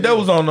 I think that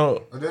was on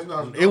the.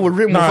 It was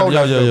written Nah, before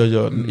that.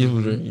 yo. It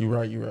was written. You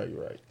right. You're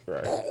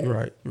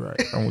right.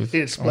 I'm with you.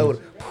 It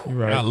exploded. You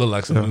right. I look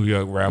like some New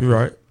York rapper. You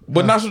right.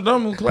 But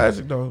Nostradamus was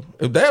classic though.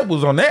 If that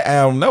was on that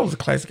album, that was a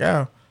classic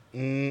album.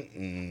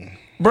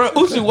 Bro,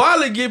 Uchi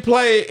Wale get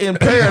played in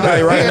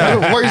Paradise right now.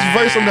 The worst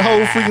verse on the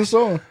whole freaking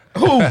song.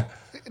 Who?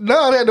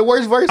 No, they had the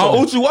worst verse.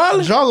 Oh, Uchi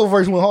Wale? Jungle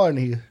verse went hard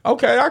in here.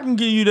 Okay, I can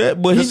give you that,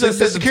 but he The just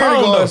set the security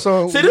tone guard though.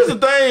 song- See, this is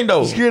the thing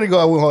though. Security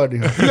guard went hard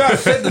in here. You gotta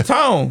set the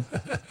tone.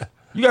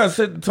 You gotta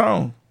set the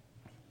tone.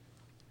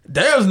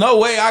 There's no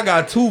way I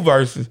got two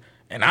verses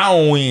and I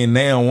don't win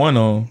now one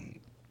on.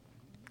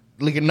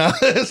 Look at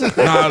Nas.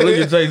 Nah, look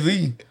at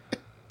Jay-Z.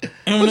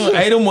 Eminem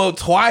ate him up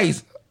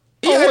twice.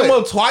 He ate him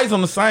up twice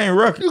on the same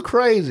record. You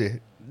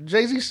crazy.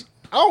 Jay-Z,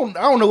 I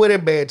don't know where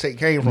that bad take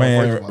came from.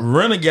 Man, first of all.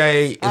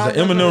 Renegade is an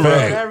Eminem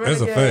record.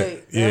 That's a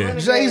fact. Yeah.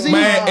 Jay-Z,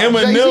 Man, Jay-Z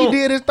Eminem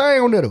did his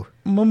thing on that though.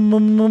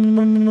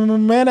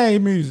 Mayonnaise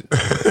music.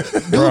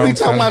 Dude be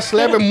talking about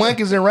slapping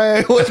monkeys and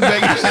riding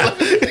horseback and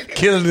shit like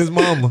Killing his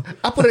mama.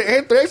 I put an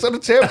anthrax on the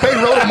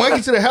tailpipe, rode a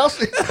monkey to the house.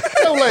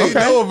 I'm like, You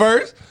know a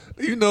verse?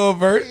 You know a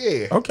verse?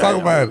 yeah. Okay. Talk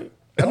about it.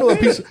 I know a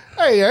piece of,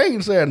 hey, I ain't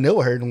gonna say I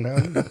never heard him now.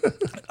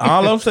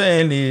 All I'm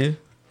saying is,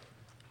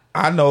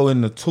 I know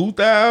in the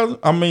 2000s,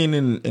 I mean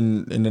in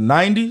the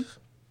 90s,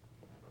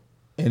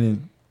 and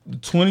in the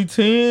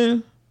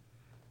 2010,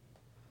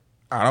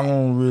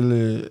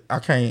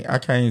 I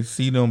can't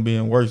see them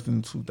being worse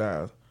than the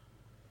 2000s.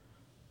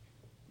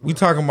 We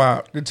talking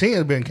about The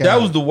 10's been kind that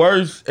of, was the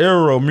worst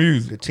era of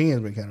music. the 10's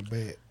been kind of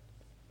bad.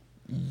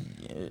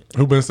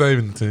 Who been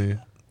saving the team?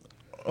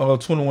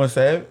 21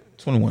 Savage,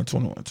 21.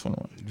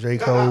 J.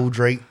 Cole,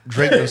 Drake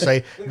don't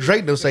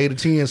say the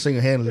 10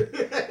 single handedly.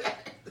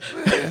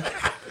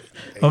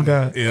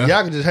 Okay. Yeah.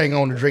 Y'all can just hang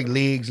on to Drake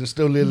legs and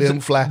still let him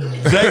fly.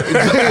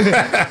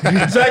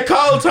 J.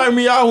 Cole turned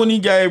me off when he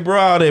gave bro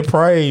all that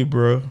praise,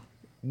 bro.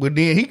 But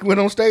then he went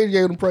on stage and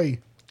gave him praise.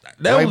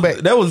 Right back.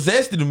 That was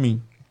zesty to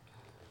me.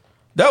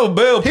 That was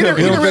bell He didn't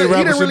pepper. really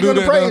rappers should give do him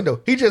that, praise though.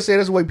 He just said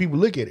that's the way people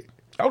look at it.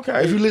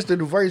 Okay. If you listen to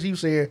the verse, he was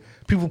saying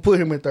people put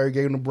him in third,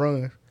 gave him the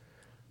bronze.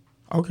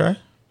 Okay.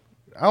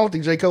 I don't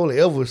think J. Cole will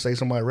ever say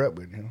somebody rap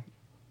with him.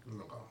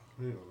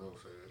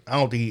 I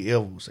don't think he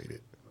ever would say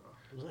that.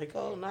 Like,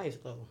 oh, nice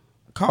though.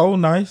 Cole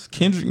nice.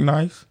 Kendrick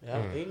nice.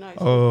 Yeah, he nice.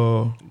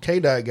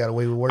 K-Dot got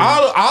away with words.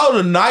 All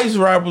the nice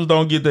rappers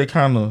don't get that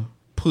kind of Yeah,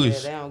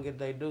 push. they don't get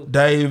they do.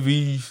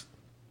 Davies,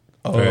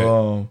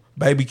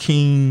 Baby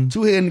King.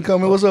 Two head in the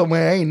comment. What's up,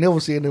 man? I ain't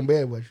never said nothing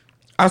bad about you.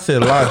 I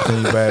said a lot of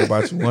things bad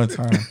about you one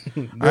time.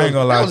 I ain't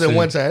gonna lie. That was to at you.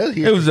 one time.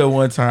 It was at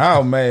one time. I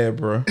was mad,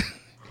 bro.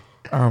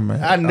 I was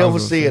mad. I never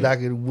was said upset.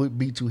 I could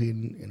beat two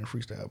hidden in a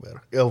freestyle battle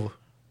ever.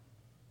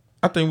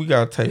 I think we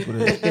got a tape of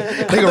that.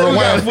 They gonna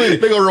rewind.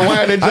 They gonna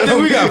rewind that. I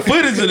think we got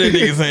footage of that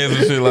nigga saying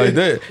some shit like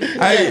that.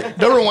 Hey,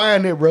 don't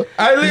rewind it, bro.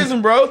 Hey,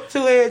 listen, bro. Two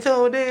head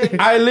tuned in.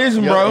 Hey,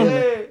 listen, bro.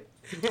 Yeah.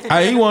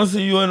 Hey, he want to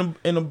see you in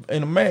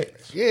a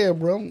match. Yeah,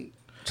 bro. I'm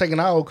taking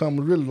all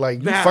coming really like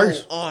you Battle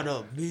first. on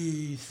the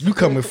beast. You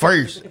coming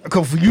first. I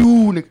come for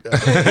you, nigga.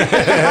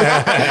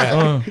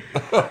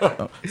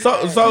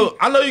 So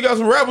I know you got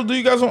some rappers. Do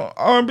you got some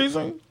R&B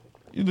singers?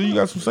 Do you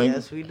got some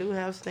singers? Yes, we do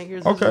have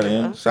singers. Okay, as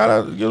then well. shout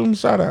out. Give them a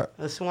shout out.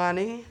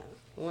 Swanee,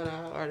 one of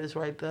our artists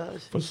right there.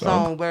 For sure.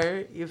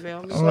 Songbird, you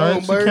feel me? All right,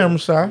 she Songbird. camera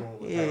shy.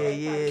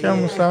 Yeah.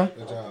 Camera shy.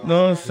 You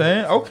know what I'm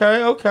saying?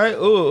 Okay.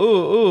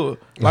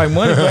 Like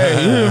money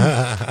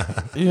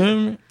bag. You hear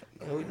me?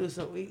 Yeah, we do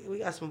some. We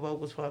got some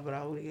vocals for it,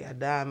 but we got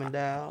Diamond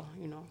Down.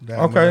 You know.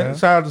 Okay,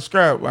 shout out to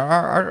Scrap.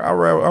 I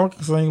rap. I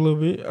can sing a little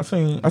bit. I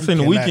sing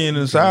The Weekend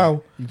in the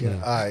shower. You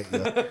can. All right.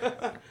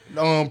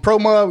 Yeah. Pro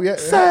Mob. Yeah.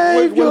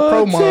 Save your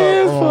Pro Mob,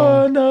 tears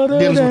for another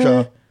deals with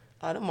y'all.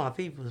 Oh, them my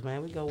peoples,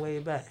 man. We go way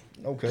back.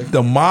 Okay.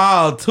 The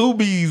mob, 2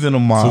 B's in the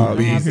mob.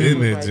 2 B's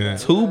in it, John.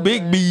 2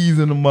 big B's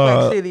in the Black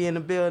mob. City in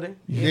the building.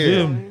 You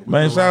feel me?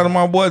 Man, shout out to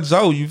my boy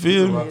Joe. You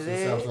feel me?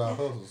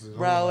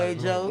 Broadway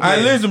Joe.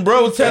 Hey, listen,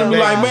 bro was telling me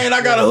like, man,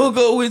 I got to hook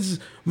up with you.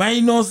 Man,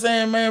 you know what I'm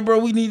saying, man, bro?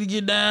 We need to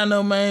get down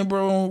there, man,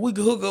 bro. We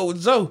can hook up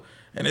with Joe.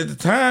 And at the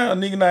time,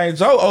 a nigga named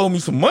Joe owed me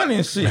some money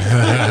and shit.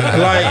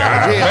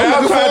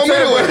 I'm trying to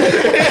tell you.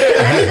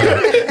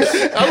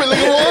 I'm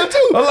really one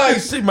too. I'm like,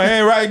 shit,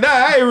 man, right now,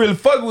 I ain't really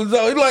fucking with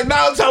Joe. He's like,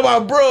 nah, I'm talking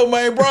about bro,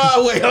 man,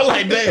 Broadway. I'm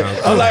like,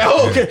 damn. I'm like,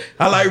 oh, okay.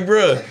 I like,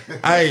 bro.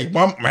 Hey,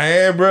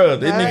 man, bro,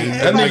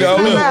 that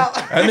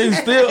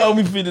nigga still owe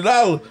me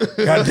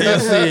 $50. Goddamn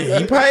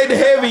shit. He paid the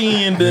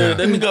heavy end. That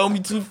nigga owe me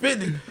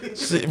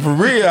 $250. Shit, for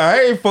real,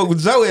 I ain't fuck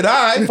with Joe at all.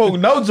 I ain't fuck with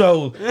no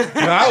Joe.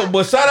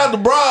 But shout out to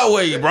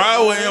Broadway.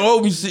 Broadway ain't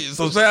owe me shit.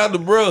 So shout out to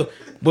bro.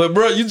 But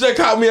bro, you just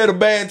caught me at a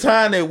bad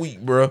time that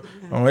week, bro.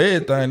 On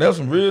everything. That's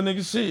some real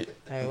nigga shit.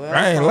 Hey, well,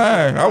 I ain't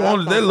lying. I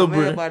wanted that little bit.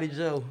 Everybody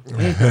Joe.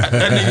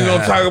 That nigga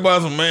gonna talk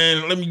about some,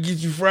 man, let me get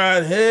you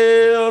fried.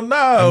 Hell no,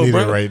 I need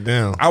bro. it right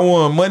down. I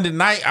want Monday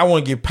night. I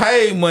want to get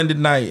paid Monday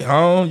night.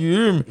 Huh? You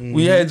hear me?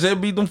 We had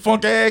just beat them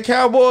funk ass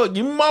Cowboys.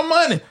 Give me my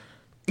money.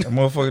 That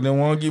motherfucker didn't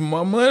want to give me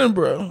my money,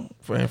 bro.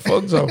 Man,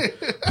 fuck Joe.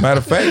 Matter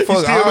of fact,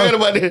 fuck still mad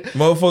about that?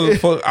 Motherfucker,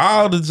 fuck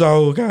all the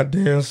Joe.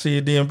 Goddamn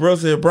shit. Then bro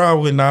said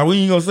Broadway. Nah, we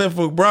ain't gonna say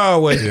fuck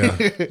Broadway.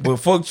 Yeah. But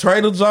fuck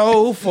Trader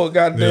Joe. Fuck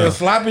goddamn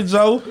Sloppy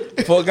Joe.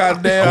 Fuck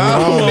goddamn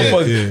all the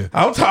motherfuckers.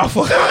 I'm talking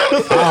fuck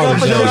all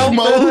Joe.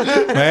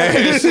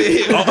 Man,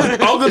 shit.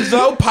 Uncle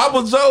Joe,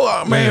 Papa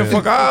Joe. Man,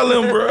 fuck all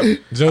them, bro.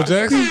 Joe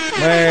Jackson?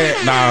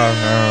 Man, nah,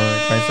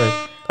 can't say.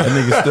 That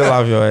nigga still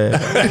off your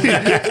ass.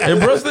 Hey,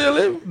 bro still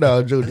living?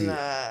 No, Joe did.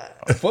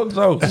 Fuck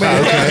Joe. Fuck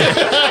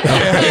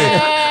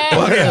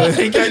him.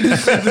 He can't do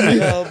shit to me.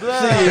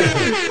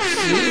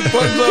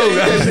 Fuck Joe.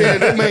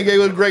 That man gave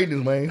us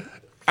greatness, man.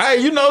 Hey,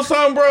 you know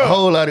something, bro? A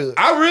whole lot of it.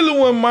 I really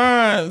wouldn't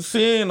mind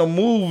seeing a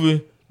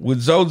movie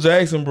with Joe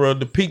Jackson, bro,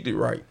 depicted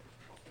right.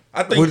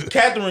 I think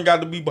Catherine got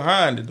to be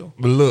behind it, though.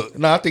 But look.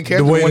 No, I think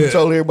Catherine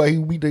told everybody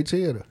he beat their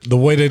tail. The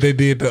way that they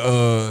did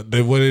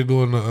the way they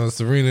doing the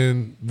Serena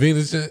and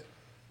Venus shit.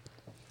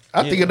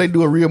 I think if they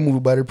do a real movie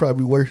about it, it'd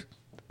probably be worse.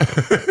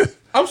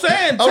 I'm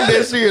saying, I'm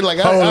dead serious. Like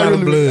I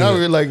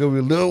really like it a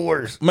little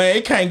worse. Man,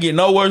 it can't get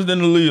no worse than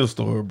the Lil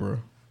story, bro.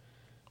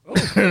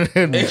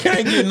 It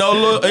can't get no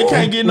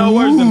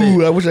worse than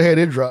that. I wish I had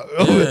it drop.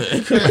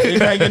 It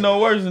can't get no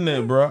worse than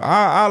that, bro.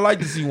 I like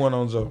to see one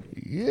on Joe.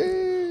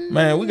 Yeah.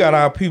 Man, we got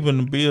our people in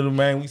the building,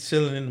 man. We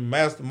chilling in the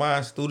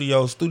Mastermind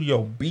Studio,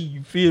 Studio B,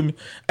 you feel me?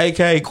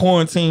 AKA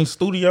Quarantine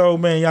Studio,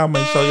 man. Y'all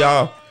make sure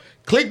y'all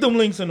click them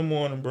links in the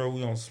morning, bro.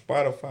 We on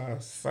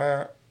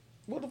Spotify,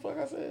 what the fuck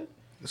I said?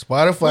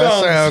 Spotify,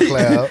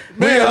 SoundCloud.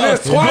 Man,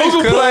 that's twice.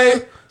 Google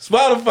Play,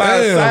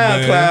 Spotify,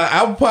 SoundCloud,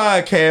 Apple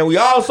Podcast. We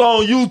also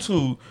on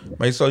YouTube.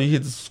 Make sure you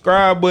hit the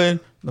subscribe button,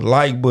 the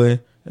like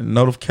button, and the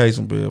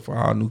notification bell for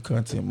all new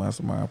content.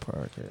 Mastermind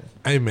Podcast.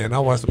 Hey man, I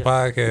watched the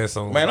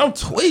podcast on. Man, I'm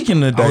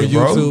tweaking today, on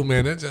bro. YouTube,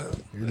 man. That just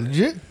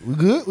legit. We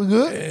good.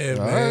 Yeah,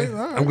 man. All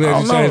right. I'm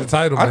glad you changed the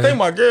title, man. I think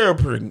my girl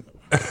pregnant.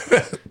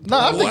 No,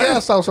 I think I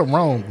saw something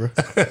wrong, bro.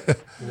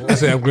 I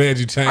said I'm glad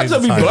you changed. I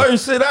just be blurring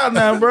shit out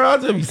now, bro. I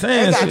just be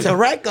saying shit. Got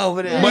Tarek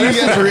over there. But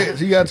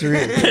you got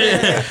Tourette's.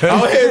 I'm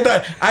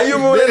here. You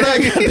remember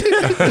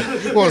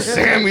that night? Want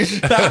sandwich?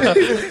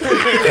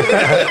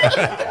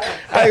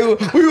 Hey, we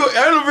were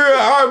interviewing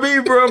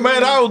R&B, bro.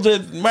 Man,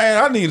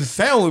 I need a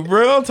sandwich,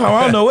 bro. I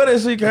don't know where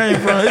that shit came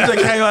from. It just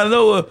came out of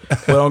nowhere.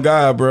 But on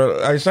God,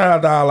 bro. Hey, shout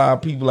out to all our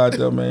people out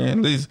there, man.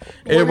 At least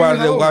everybody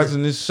that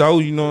watching this show,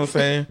 you know what I'm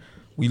saying?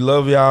 We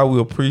love y'all. We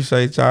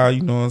appreciate y'all.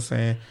 You know what I'm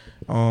saying?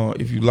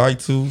 If you like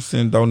to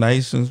send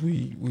donations,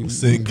 we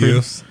send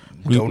gifts.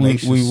 We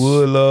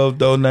would love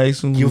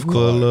donations. We would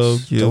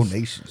love gifts.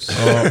 Donations.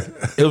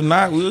 If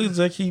not, we'll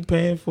just keep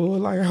paying for it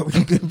like how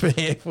we've been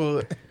paying for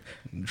it.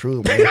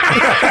 True, man.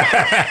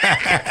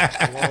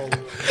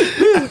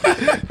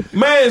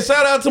 Man,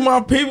 shout out to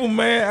my people,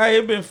 man. Hey,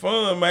 it been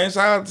fun, man.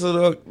 Shout out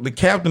to the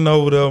captain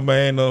over there,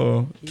 man.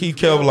 Keith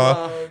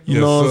Kevlar. You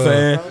know what I'm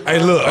saying? Hey,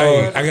 look,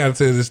 I gotta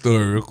tell this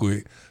story real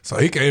quick. So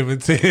he came in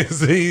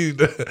Tennessee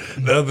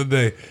the other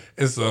day,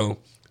 and so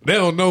they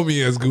don't know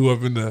me as Goo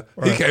up in there.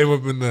 He came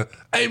up in there.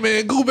 Hey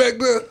man, Goo back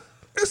there.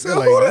 They said,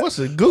 like, what's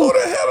a Goo? Who the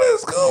hell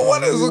is Goo?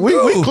 What is a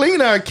Goo? We clean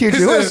our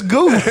kitchen. What's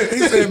Goo?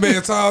 He said,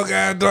 man, tall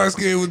guy, dark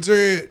skin with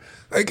dread.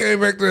 They came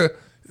back there.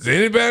 Is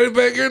anybody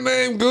back here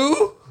named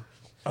Goo?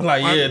 I'm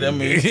like, yeah, that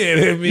means. Yeah,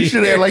 that means. You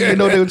should have like you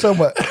know they were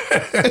talking about.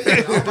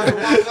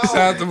 Shout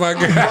out to my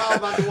guy. I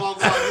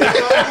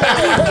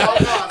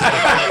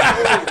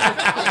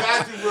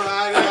got you, bro.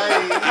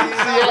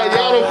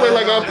 Y'all don't play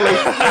play like I play.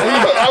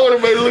 I would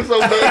have made it look so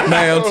bad.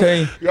 Man, I'm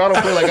telling you. Y'all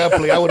don't play like I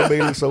play. I would have made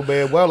it look so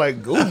bad. Well,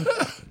 like, ooh,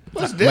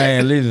 what's that?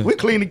 Man, listen. We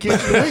clean the kitchen.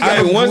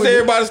 Hey, once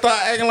everybody start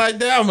acting like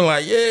that, I'm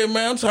like, yeah,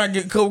 man, I'm trying to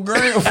get a couple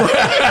grand.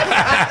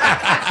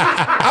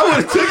 I would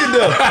have took it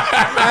though.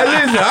 Hey,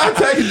 listen, I'll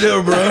take it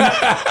though, bro.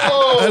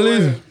 Hey,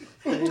 listen.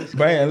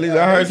 Man, listen,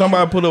 I heard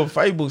somebody put up a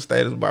Facebook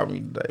status about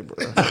me today, bro.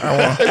 They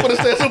put a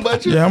status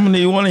about you? Yeah, I'm gonna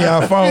need one of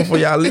y'all phone for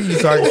y'all leave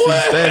so I can see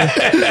the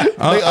status.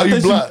 Are you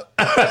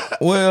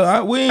blocked?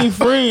 Well, we ain't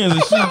friends,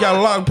 and she got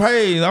a lot of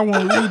page. I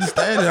want to read the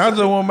status. I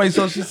just want to make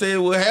sure she said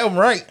we'll have them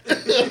right. You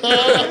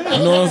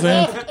know what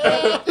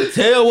I'm saying?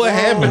 Tell what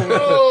happened.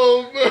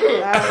 Oh,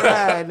 man. All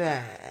right,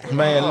 now.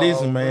 Man,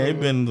 listen, man, it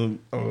been the.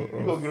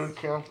 You gonna get a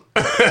counsel?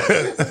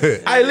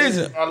 Hey,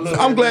 listen,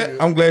 I'm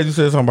glad you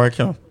said something about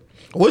counsel.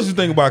 What you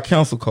think about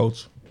counsel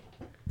culture?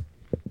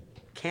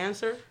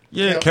 Cancer?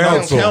 Yeah,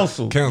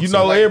 Counsel. You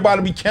know,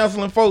 everybody be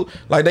counseling folks.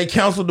 Like they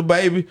counseled the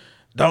baby.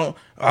 Don't.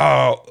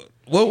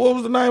 What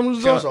was the name of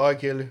the joint? Counsel R.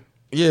 Kelly.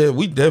 Yeah,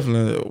 we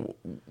definitely.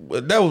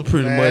 That was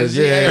pretty much.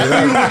 See, Yeah, I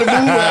knew you with the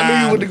move. I knew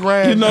you with the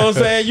grind. you know what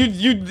I'm saying?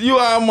 You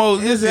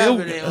almost. He Yeah.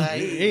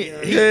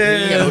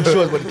 ain't got no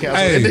choice but to counsel.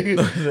 Hey.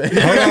 Hold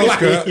on,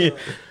 Scott.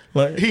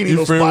 Like, He need You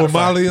no friend with Spotify.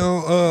 Molly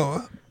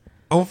on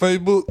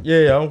Facebook?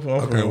 yeah, I'm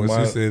Okay, from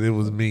well, she said it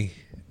was me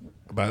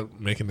about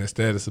making that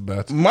status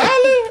about you. Molly,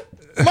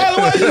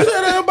 why you said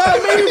that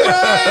about me, bro? I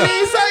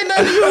ain't say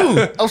nothing to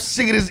you. I'm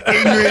sick of this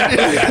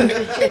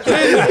ignorant.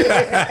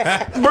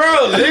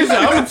 Bro, listen,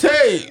 I'm gonna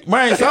tell you,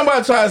 man.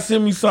 Somebody tried to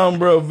send me something,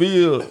 bro,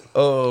 via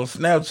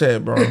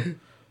Snapchat, bro.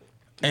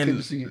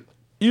 And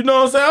you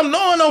know what I'm saying? I'm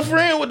knowing I'm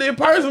friend with this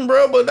person,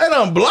 bro, but they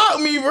done blocked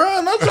me, bro.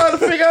 And I'm trying to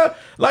figure out,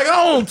 like,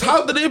 I don't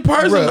talk to this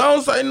person. Bro, I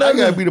don't say I nothing.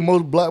 gotta be the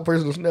most blocked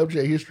person in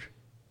Snapchat history.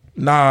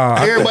 Nah.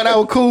 Everybody I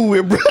was cool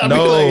with, bro. I No,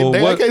 be like, damn,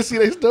 I what- can't see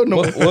they stuff no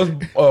more.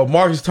 What's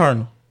Marcus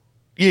Turner?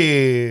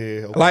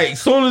 Yeah. Like,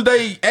 soon as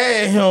they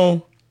add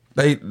him,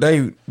 they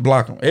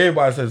block him.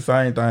 Everybody said the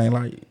same thing.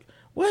 Like,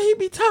 what he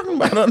be talking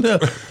about on there?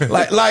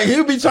 like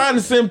he be trying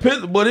to send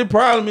pictures, but the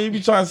problem is he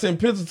be trying to send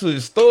pictures to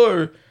his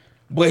story.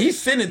 But he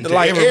sent it to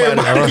like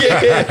everybody,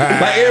 yeah,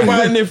 like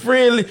everybody in there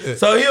friendly.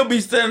 So he'll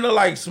be standing there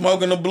like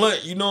smoking a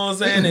blunt, you know what I'm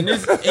saying? And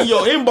it's in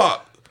your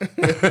inbox.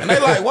 And they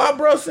like, why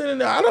bro sitting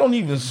there? I don't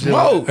even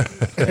smoke.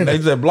 And they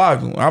just block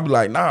him. I'll be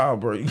like, nah,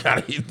 bro, you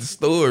gotta hit the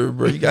story,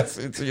 bro. You gotta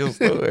send it to your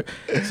story.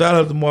 Shout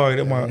out to Mark,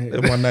 that's my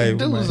neighbor.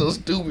 Dude was man. so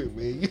stupid,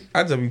 man.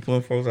 I just be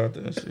putting folks out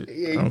there and shit.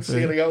 Yeah, you I'm can say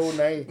saying. their own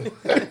name.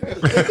 But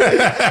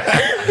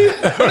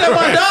that's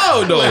my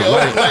dog though.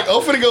 Like,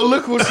 I'm finna go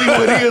look and see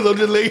what it is. I'm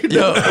just letting you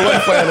know.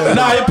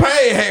 Nah, he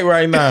paid hey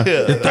right now.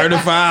 It's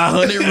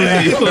 3,500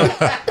 real.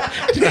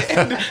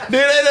 Then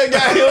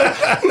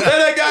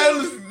that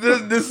guy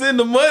to send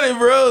the money,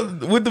 bro,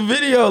 with the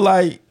video.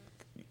 Like,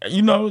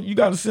 you know, you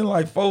got to send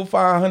like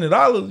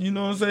 $400-500. You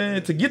know what I'm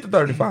saying, to get the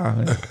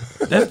 3,500.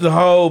 That's the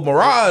whole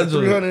mirage.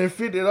 of it.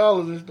 $350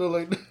 and stuff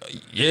like that.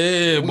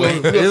 Yeah, We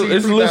but gonna see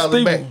it's a little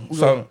 3,000 back.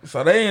 steep.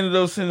 So they ended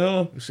up sending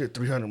him. You said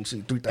 300. I'm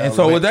seeing 3,000. And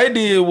so what back. they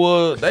did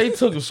was they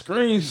took a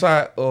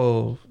screenshot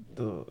of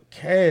the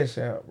Cash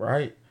App,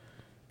 right?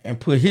 And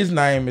put his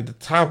name at the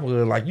top of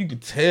it. Like, you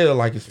could tell,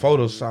 like, it's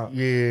Photoshop.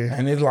 Yeah.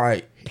 And it's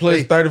like, plus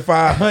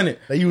 3,500.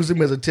 They use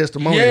him as a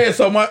testimonial. Yeah,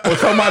 so my dude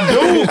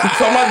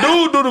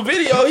do the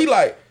video. He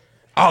like,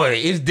 oh,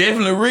 it's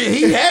definitely real.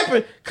 He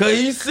happy because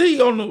he see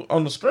on the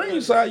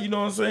screenshot, you know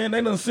what I'm saying?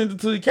 They done sent it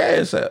to the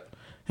Cash App.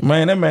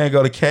 Man, that man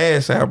go to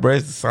Cash App, bro.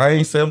 It's the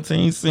same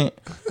 17 cents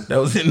that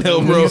was in there,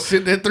 bro. You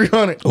sent that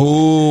 300.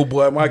 Oh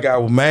boy, my guy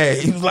was mad.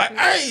 He was like,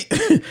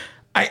 hey,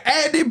 I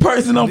add this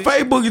person on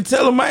Facebook and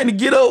tell him man to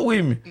get up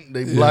with me.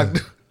 They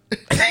blocked.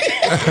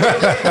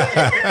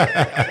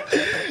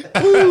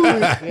 You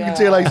can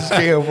tell like it's a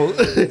scam, folks.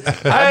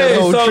 Hey,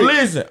 so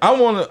listen, I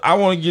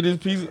wanna get this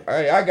piece.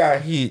 Hey, I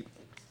got hit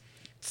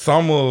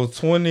summer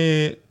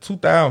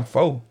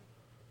 2004.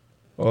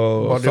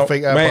 that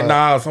fake iPod. Man,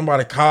 nah,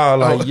 somebody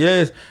called like,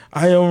 yes,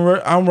 I'm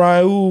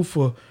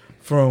Raul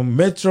from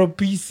Metro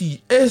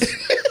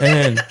PCS,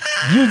 and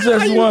you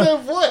just won.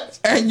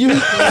 And you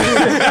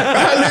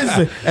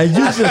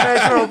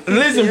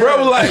listen,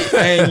 bro, like,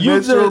 and you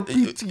Metro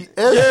just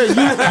PTS.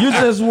 yeah, you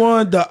just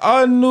won the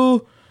all new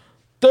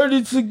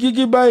 32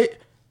 gigabyte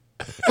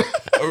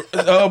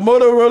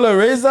Motorola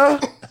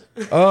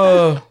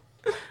Razr.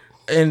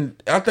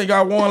 And I think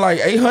I won like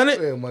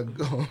 $800. Oh my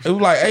god! It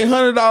was like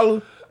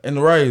 $800 in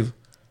the Razr.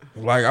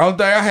 Like, all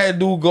thing I had to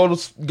do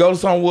was go to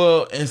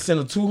somewhere and send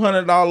a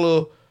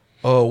 $200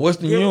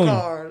 Western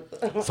Union.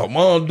 So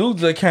mom dude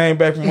just came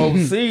back from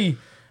overseas.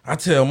 I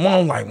tell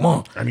mom, like,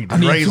 Mom, I need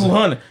Razr.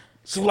 200.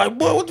 She was like,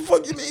 boy, what the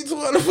fuck you need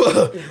 200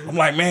 for? I'm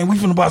like, man, we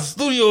finna buy some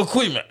studio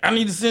equipment. I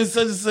need to send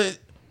such and such.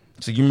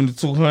 She give me the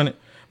 200.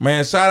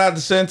 Man, shout out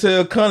to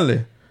Chantel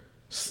Conley.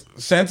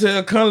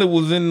 Chantel Conley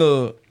was in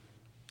the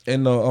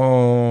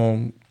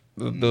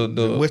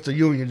The Western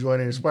Union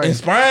joint in Springs. in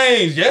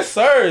Springs, yes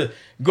sir.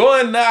 Go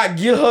in there,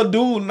 get her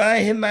dude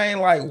name. His name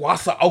like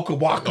Wasa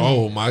Okawaka.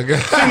 Oh my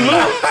god.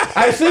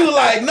 She was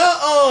like, nah,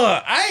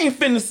 I ain't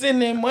finna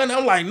send that money.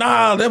 I'm like,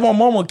 nah, that's my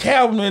mama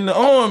Calvin in the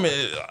army.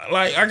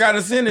 Like, I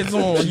gotta send it to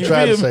him. She You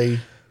tried to feel me?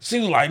 say, She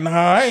was like,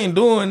 nah, I ain't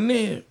doing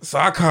this. So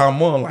I called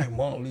Mom, like,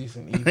 Mom,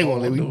 listen, these they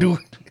won't let me folks do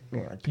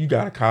it. Like, you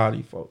gotta call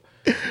these folks.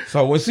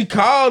 So when she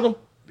called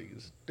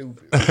them,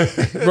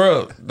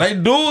 bro, they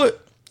do it.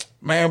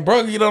 Man,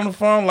 bro, get on the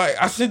phone, like,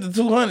 I sent the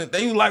 200.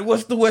 They was like,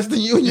 what's the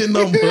Western Union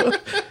number?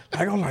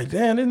 Like, I'm like,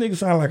 damn, this nigga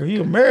sound like he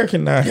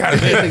American now. I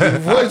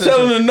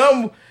tell him the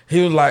number.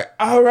 He was like,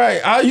 all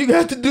right, all you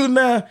got to do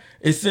now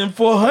is send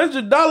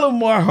 $400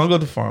 more. I hung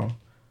up the phone.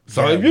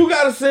 So if you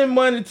got to send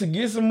money to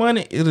get some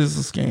money, it is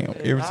a scam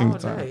every single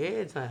time.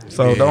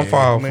 So don't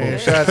fall for man, it.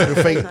 shout out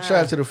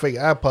to the fake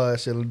iPod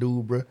selling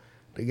dude, bro.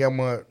 They got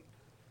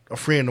a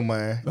friend of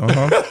mine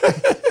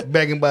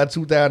back in about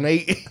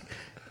 2008.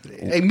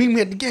 Hey, meet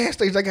me at the gas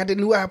station. I got that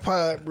new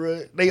iPod,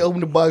 bro. They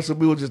opened the box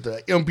up. It was just an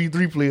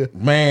MP3 player.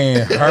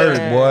 Man, hurt,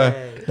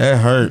 boy. That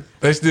hurt.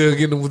 They still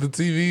getting them with the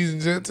TVs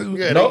and shit too?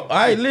 Yeah, Nope.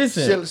 I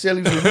listen.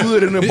 Selling some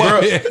wood in the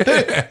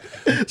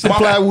box. Some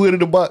plywood in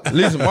the box.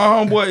 Listen, my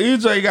homeboy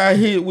EJ got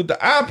hit with the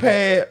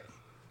iPad.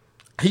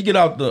 He get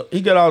out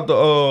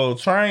the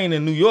train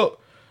in New York.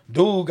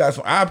 Dude got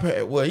some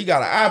iPad. Well, he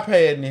got an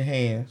iPad in his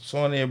hand,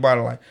 showing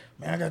everybody like,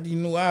 man, I got these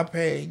new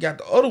iPads. He got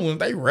the other ones.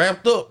 They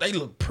wrapped up. They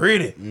look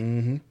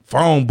pretty.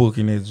 Phone book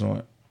in that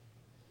joint.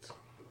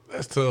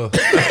 That's tough.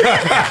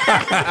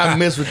 I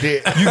mess with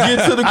that. You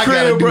get to the I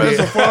gotta crib, do bro. that.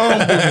 It's a phone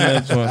book in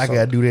that joint. I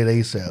gotta do that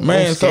ASAP.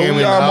 Man, I'm so we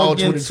scamming all almost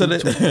getting to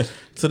 22 that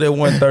to that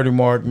 130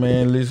 mark,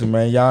 man. Listen,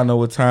 man, y'all know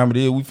what time it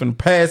is. We finna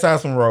pass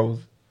out some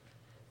roses.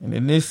 And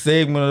in this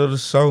segment of the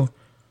show,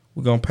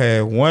 we're gonna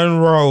pass one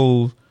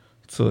rose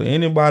to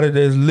anybody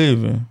that's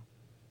living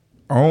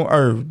on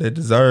earth that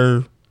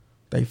deserve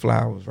they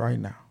flowers right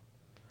now.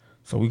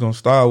 So we're gonna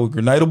start with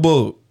Grenada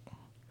Bug.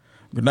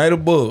 Grenada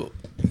Bug,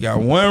 you got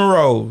one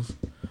rose.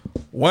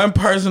 One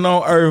person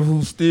on earth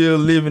who's still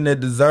living that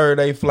deserve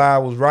they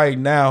flowers right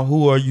now.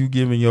 Who are you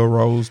giving your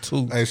rose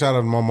to? Hey, shout out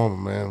to my mama,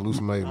 man.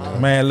 Lucy May,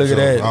 man. Man, look at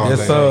that.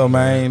 Yes, sir,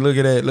 man. Look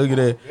at that. Look at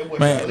that.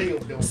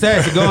 Man,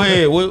 Sassy, go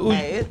ahead.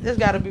 Hey, it's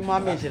got to be my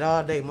mention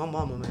all day. My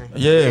mama, man.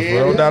 Yeah,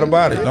 bro. No doubt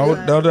about it.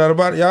 No doubt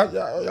about it.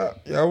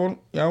 Y'all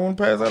want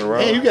to pass out a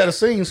rose? Hey, you gotta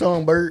sing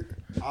song, Bird.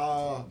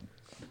 My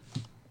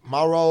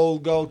role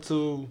go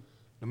to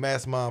the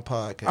Mastermind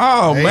Podcast.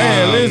 Oh,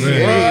 man, listen.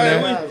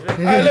 man.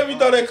 Hey, let me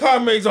throw that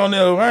CarMax on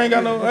there. I ain't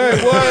got no. Hey,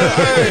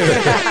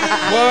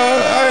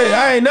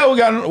 I ain't never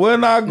got. Well,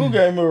 nah, Goo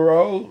gave me a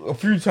rose a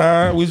few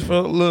times. We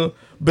felt a little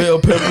bell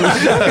pepper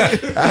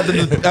after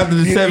the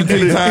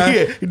 17th time.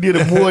 Yeah, he did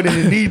it more than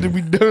it needed to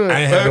be done.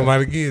 I ain't had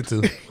nobody to give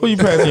to. Who you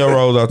passing your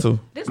rose out to?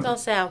 This gonna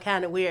sound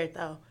kind of weird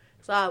though.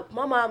 So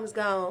my mom is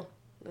gone.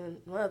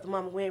 And my other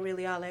mama, we ain't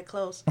really all that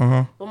close.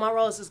 But my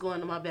rose is going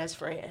to my best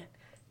friend.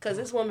 Because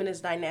this woman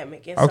is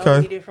dynamic in so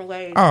many different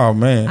ways. Oh,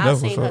 man. I've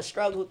That's seen what's her up.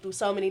 struggle through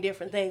so many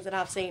different things that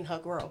I've seen her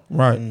grow.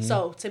 Right.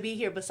 So to be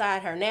here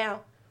beside her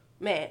now,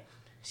 man,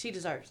 she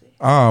deserves it.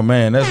 Oh,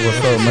 man. That's what's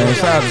up, man.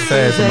 Shout out to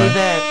Sassy, man.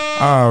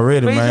 that.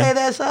 Already, Appreciate man.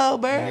 that soul,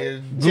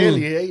 Bird.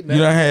 Jelly, You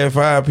done had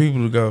 5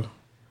 people to go.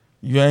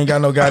 You ain't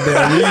got no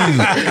goddamn reason.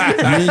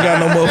 You ain't got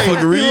no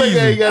motherfucking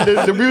reason. You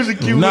got the music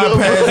cue. Not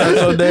pass out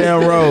your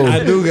damn rose.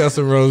 I do got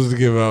some roses to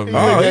give out. Man.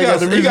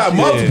 Oh, he got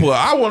multiple.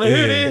 I want to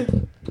hear this.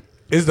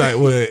 It's like,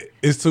 well,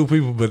 it's 2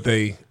 people, but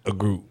they a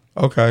group.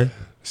 Okay.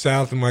 Shout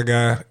out to my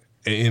guy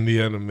in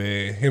Indiana,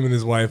 man. Him and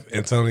his wife,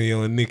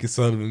 Antonio and Nikki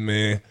Sullivan,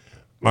 man.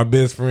 My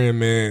best friend,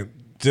 man.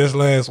 Just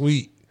last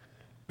week,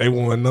 they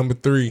won number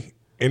 3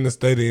 in the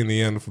state of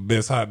Indiana for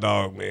best hot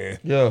dog, man.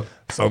 Yeah.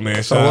 So,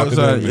 man, shout out to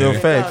them, man. Yo,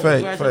 fact.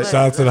 Shout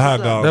out to the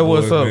hot dog That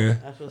boys, what's up.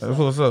 man. That's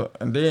what's up.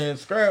 And then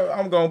Scrap,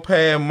 I'm gonna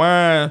pass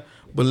mine.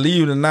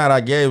 Believe it or not, I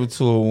gave it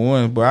to her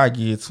once, but I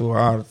give it to her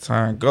all the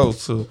time. Go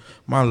to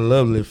my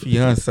lovely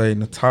fiance,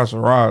 Natasha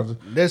Rogers.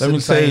 That's Let me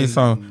the tell you same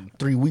something.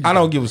 3 weeks. I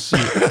don't give a shit.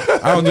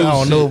 I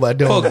don't know about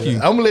that. Fuck you.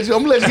 I'm gonna let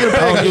you get a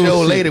pack of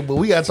your later, but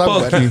we gotta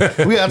talk about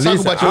you. We gotta talk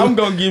about you. I'm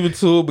gonna give it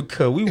to her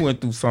because we went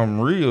through something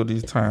real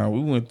this time. We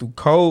went through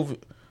COVID,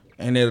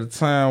 and at a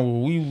time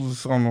where we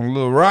was on a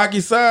little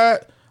rocky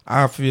side,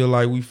 I feel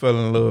like we fell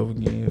in love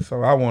again.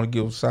 So I want to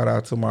give a shout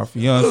out to my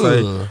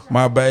fiance,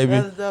 my baby.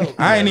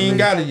 I ain't even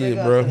got it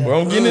yet, bro. But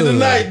I'm getting it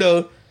tonight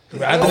though.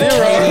 After this,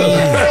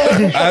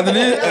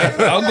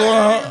 I'm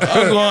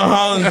going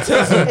home and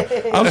tell some.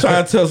 I'm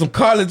trying to tell some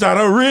college out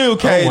of real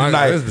cage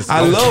tonight.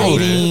 I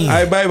love you.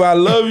 Hey, baby, I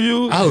love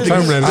you. I hope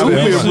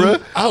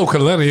Terminator. I hope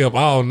Kalani up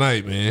all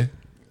night, man.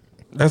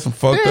 That's some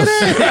fucked up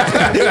shit.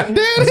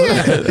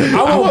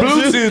 I want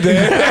Bluetooth,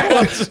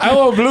 Dad. I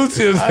want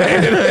Bluetooth,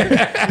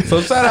 Dad. So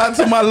shout out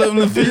to my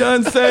lovely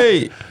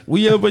fiance.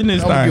 We up in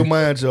this I'm gonna thing. give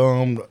mine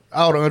to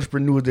all the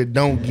entrepreneurs that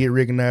don't get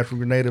recognized from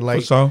Grenada,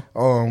 like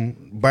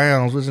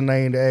Bounds. What's his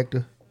name? The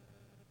actor.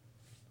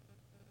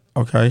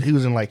 Okay, he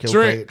was in like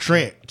Trent.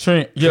 Trent.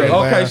 Yeah. Trent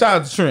okay. Bounds.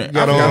 Shout out to Trent.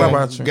 Got I forgot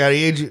about Trent. Got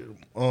Edge.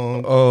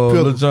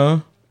 Lil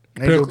Jon.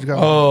 My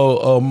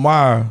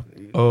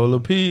Lil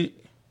Pig.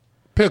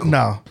 Pickle.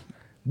 No.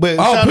 But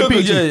Pickle,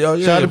 Pig too. yeah.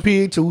 Shout out to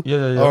Pig too.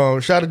 Yeah.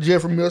 Shout out to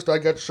Jeffrey Mister. I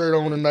got the shirt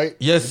on tonight.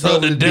 Yes, sir.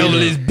 The devil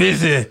is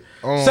busy.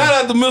 Shout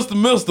out to Mr.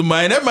 Mister,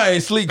 man. That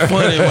man sleek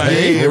funny, man.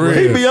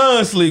 He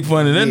beyond sleek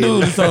funny. That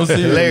dude is so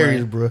serious.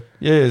 Hilarious, man. Bro.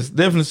 Yes,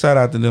 definitely shout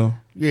out to them.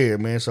 Yeah,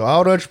 man. So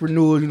all the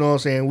entrepreneurs, you know what I'm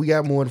saying? We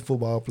got more than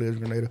football players,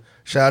 Grenada.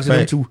 Shout out to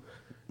them too.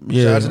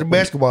 Yeah. Shout out to the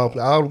basketball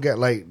players. All got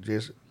like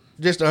just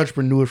the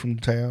entrepreneurs from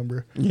the town,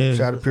 bro. Yeah.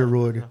 Shout out to Pure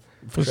Roy.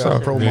 For shout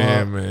out sure. to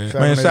Yeah, man.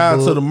 Shout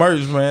out to the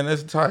merch, man.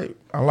 That's tight.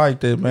 I like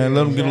that, man.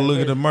 Let them get a look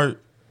at the merch.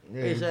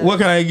 Yeah. Where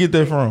can I get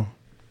that from?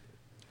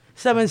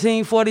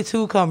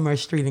 1742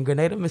 Commerce Street in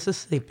Grenada,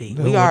 Mississippi.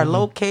 We are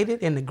located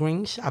in the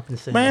Green Shopping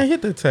Center. Man,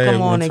 hit the tag.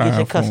 Come on and get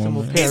your custom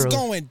apparel. It's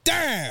going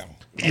down.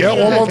 Yeah,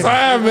 one more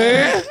time,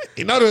 man.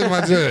 You know this is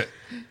my judge.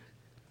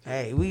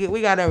 Hey,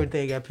 we got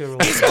everything at Pure Roy.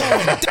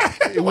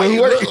 It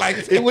wouldn't work.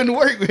 It wouldn't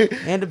work.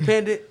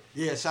 Independent.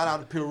 Yeah, shout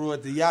out to Pure Roy.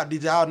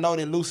 Did y'all know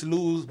that Lucy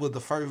Lou's was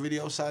the first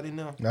video shot in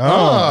there? Ain't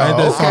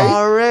that okay.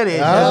 Already.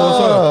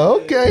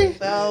 Okay.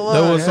 That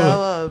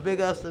was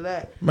big ups to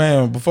that.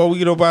 Man, before we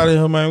get up out of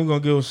here, man, we're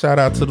going to give a shout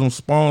out to them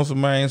sponsors,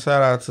 man.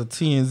 Shout out to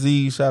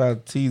TNZ. Shout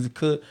out to TZ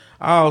Cut.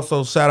 I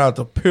also shout out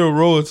to Pure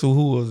Royalty,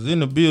 who was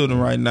in the building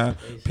right now.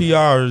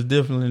 PR is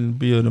definitely in the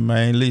building,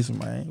 man. Listen,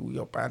 man, we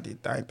up out there.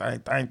 Dang.